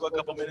allowed to go a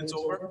couple minutes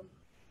over?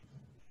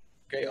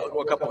 Okay, I'll go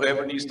a couple.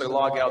 Whoever needs to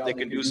log out, they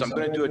can do. So I'm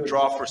going to do a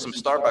draw for some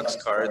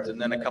Starbucks cards,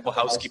 and then a couple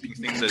housekeeping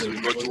things as we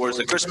go towards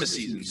the Christmas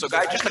season. So,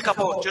 guys, just a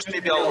couple. Just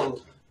maybe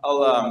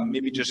I'll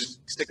maybe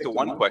just stick to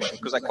one question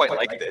because I quite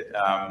liked it,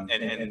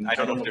 and I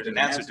don't know if there's an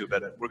answer to it,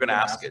 but we're going to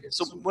ask it.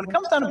 So when it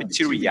comes down to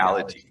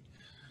materiality,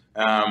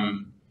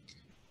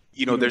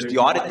 you know, there's the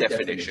audit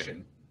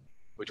definition,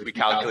 which we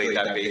calculate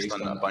that based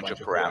on a bunch of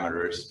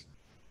parameters.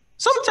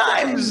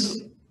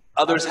 Sometimes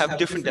others have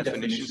different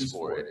definitions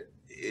for it.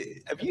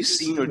 Have you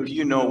seen, or do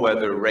you know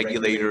whether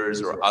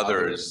regulators or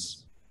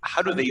others,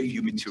 how do they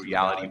view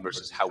materiality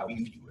versus how we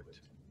view it?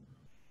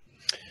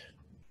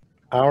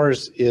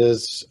 Ours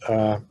is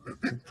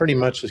pretty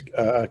much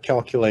a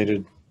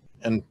calculated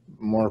and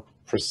more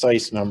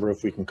precise number,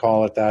 if we can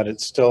call it that.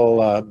 It's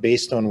still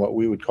based on what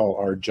we would call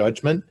our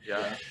judgment.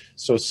 Yeah.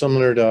 So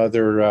similar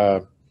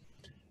to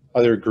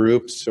other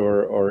groups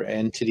or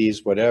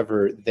entities,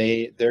 whatever,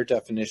 their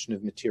definition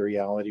of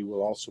materiality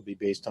will also be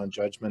based on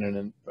judgment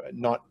and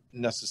not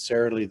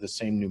necessarily the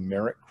same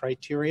numeric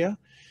criteria.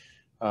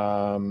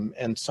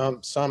 And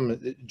some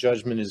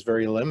judgment is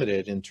very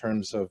limited in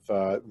terms of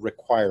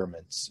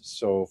requirements.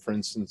 So for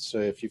instance,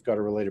 if you've got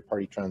a related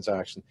party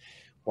transaction,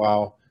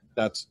 wow,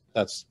 that's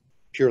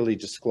purely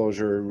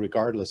disclosure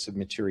regardless of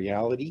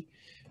materiality.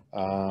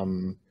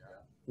 But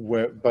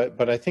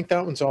I think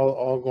that one's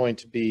all going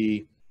to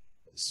be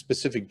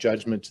specific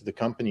judgment to the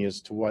company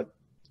as to what,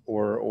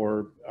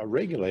 or a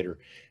regulator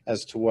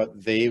as to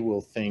what they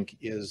will think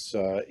is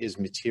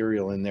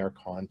material in their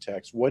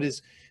context. What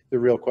is the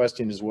real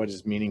question is what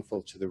is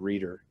meaningful to the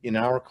reader. In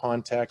our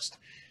context,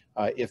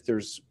 if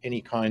there's any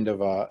kind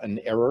of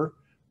an error,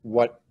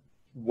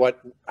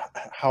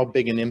 how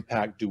big an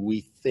impact do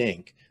we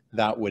think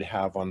that would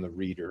have on the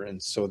reader?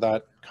 And so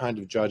that kind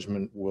of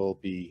judgment will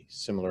be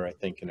similar, I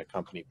think, in a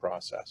company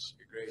process.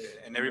 Great.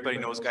 And everybody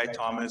knows Guy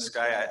Thomas.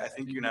 Guy, I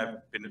think you and I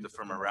have been at the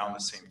firm around the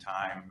same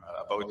time,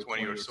 about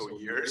 20 or so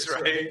years,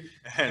 right?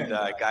 And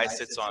Guy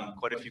sits on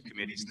quite a few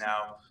committees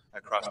now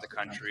across the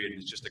country, and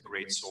is just a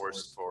great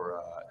source for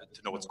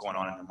to know what's going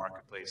on in the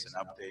marketplace and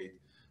update.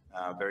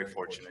 Very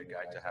fortunate,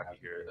 Guy, to have you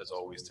here as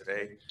always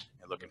today,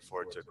 and looking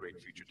forward to a great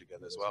future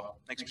together as well.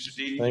 Thanks, Mr.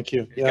 D. Thank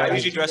you. Yeah, Guy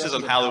usually dresses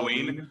on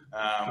Halloween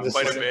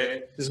quite a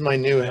bit. This is my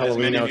new Halloween outfit. As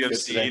many of you have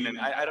seen, today. and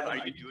I don't know,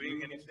 are you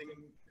doing anything?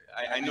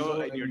 I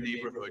know in your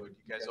neighborhood, you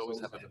guys always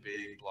have a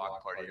big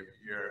block party every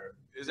year.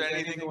 Is there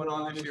anything going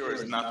on this year, or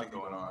is nothing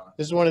going on?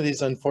 This is one of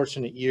these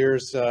unfortunate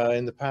years.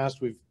 In the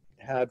past, we've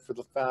had for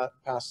the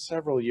past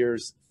several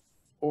years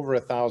over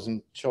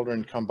 1,000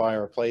 children come by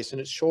our place, and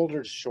it's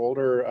shoulder to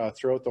shoulder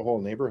throughout the whole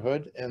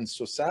neighborhood. And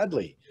so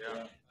sadly,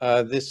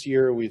 this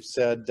year we've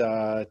said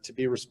to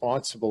be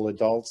responsible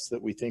adults that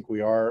we think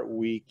we are,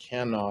 we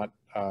cannot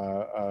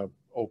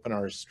open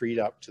our street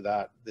up to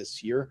that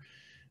this year.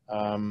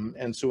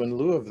 And so in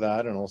lieu of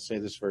that, and I'll say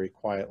this very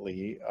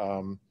quietly,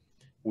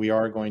 we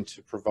are going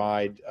to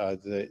provide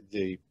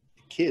the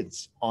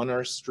kids on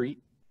our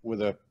street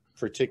with a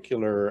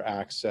particular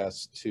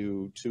access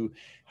to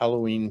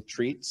Halloween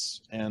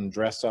treats and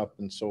dress up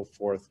and so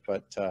forth.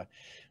 But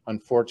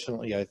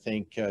unfortunately, I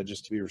think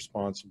just to be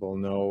responsible,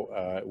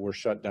 no, we're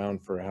shut down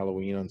for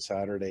Halloween on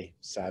Saturday,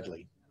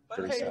 sadly.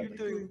 But hey, you're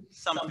doing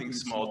something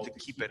small to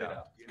keep it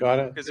up. Got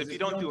it. Because if you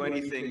don't do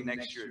anything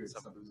next year,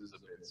 something loses a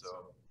bit. So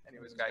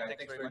anyways, Guy,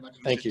 thanks very much.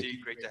 Thank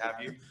you. Great to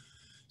have you.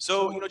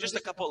 So, just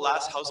a couple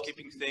last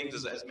housekeeping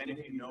things. As many of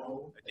you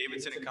know, at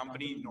Davidson &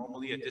 Company,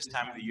 normally at this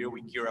time of the year,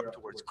 we gear up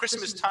towards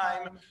Christmas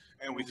time,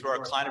 and we throw our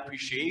client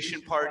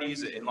appreciation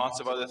parties and lots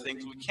of other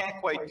things. We can't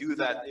quite do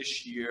that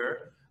this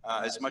year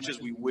as much as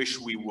we wish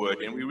we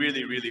would, and we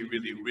really, really,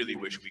 really, really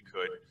wish we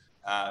could,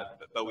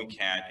 but we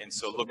can't. And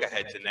so look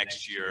ahead to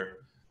next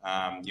year.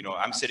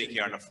 I'm sitting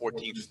here on the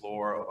 14th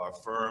floor of our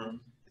firm.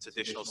 It's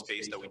additional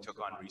space that we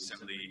took on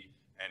recently.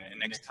 And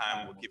next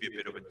time we'll give you a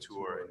bit of a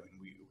tour,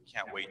 and we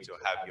can't wait to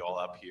have you all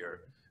up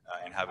here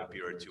and have a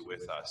beer or two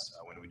with us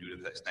when we do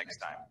this next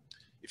time.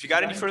 If you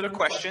got any further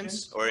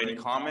questions or any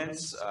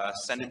comments,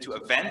 send it to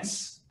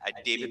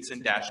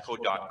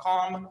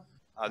events@davidson-co.com.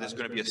 There's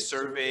going to be a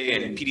survey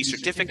and PD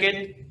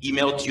certificate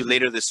emailed to you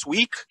later this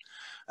week.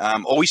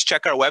 Always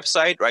check our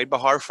website, right,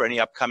 Bahar, for any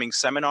upcoming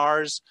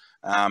seminars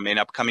and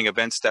upcoming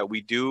events that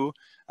we do.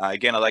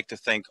 Again, I'd like to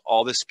thank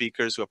all the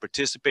speakers who have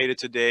participated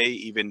today,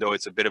 even though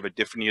it's a bit of a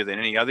different year than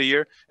any other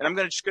year. And I'm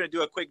just going to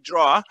do a quick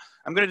draw.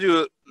 I'm going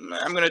to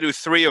do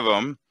 3 of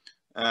them.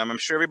 I'm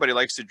sure everybody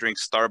likes to drink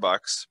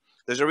Starbucks.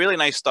 There's a really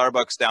nice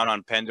Starbucks down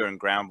on Pender and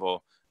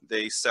Granville.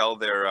 They sell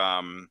their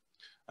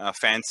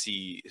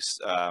fancy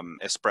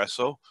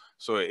espresso.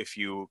 So if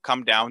you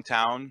come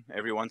downtown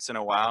every once in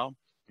a while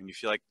and you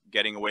feel like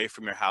getting away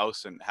from your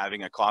house and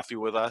having a coffee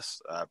with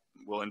us,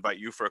 we'll invite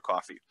you for a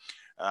coffee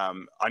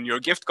on your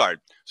gift card.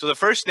 So the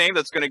first name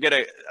that's going to get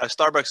a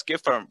Starbucks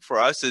gift for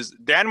us is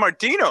Dan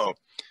Martino.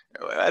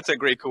 That's a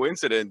great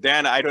coincidence.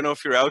 Dan, I don't know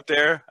if you're out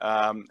there.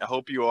 I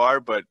hope you are,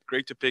 but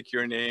great to pick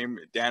your name.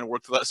 Dan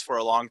worked with us for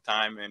a long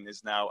time and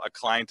is now a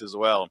client as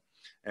well.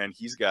 And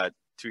he's got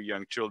 2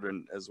 young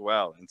children as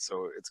well. And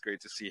so it's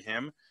great to see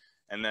him.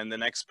 And then the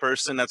next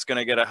person that's going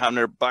to get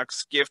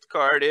 $100 gift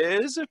card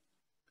is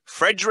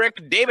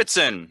Frederick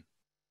Davidson.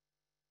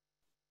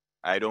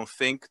 I don't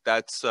think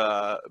that's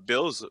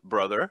Bill's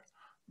brother,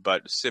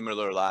 but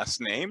similar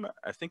last name.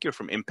 I think you're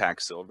from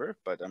Impact Silver,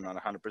 but I'm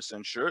not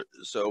 100% sure.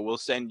 So we'll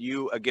send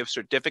you a gift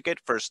certificate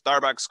for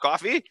Starbucks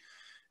coffee.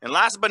 And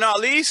last but not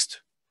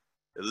least,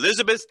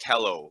 Elizabeth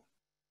Tello.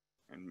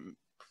 And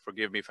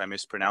forgive me if I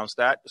mispronounced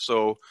that.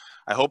 So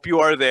I hope you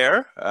are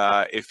there.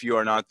 If you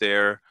are not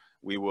there,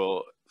 we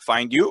will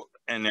find you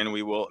and then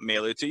we will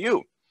mail it to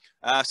you.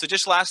 So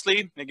just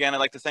lastly, again, I'd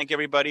like to thank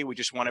everybody. We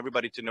just want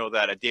everybody to know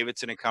that at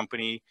Davidson &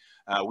 Company,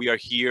 we are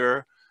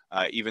here,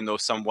 even though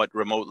somewhat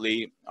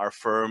remotely. Our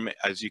firm,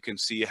 as you can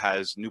see,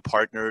 has new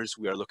partners.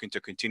 We are looking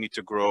to continue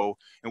to grow,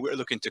 and we're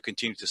looking to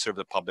continue to serve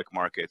the public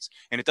markets.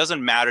 And it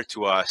doesn't matter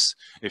to us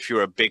if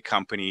you're a big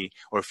company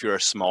or if you're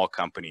a small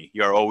company.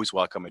 You're always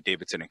welcome at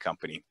Davidson &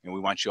 Company, and we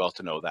want you all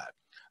to know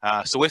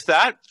that. So with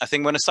that, I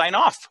think I'm going to sign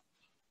off.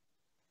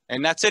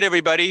 And that's it,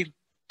 everybody.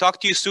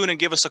 Talk to you soon and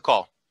give us a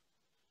call.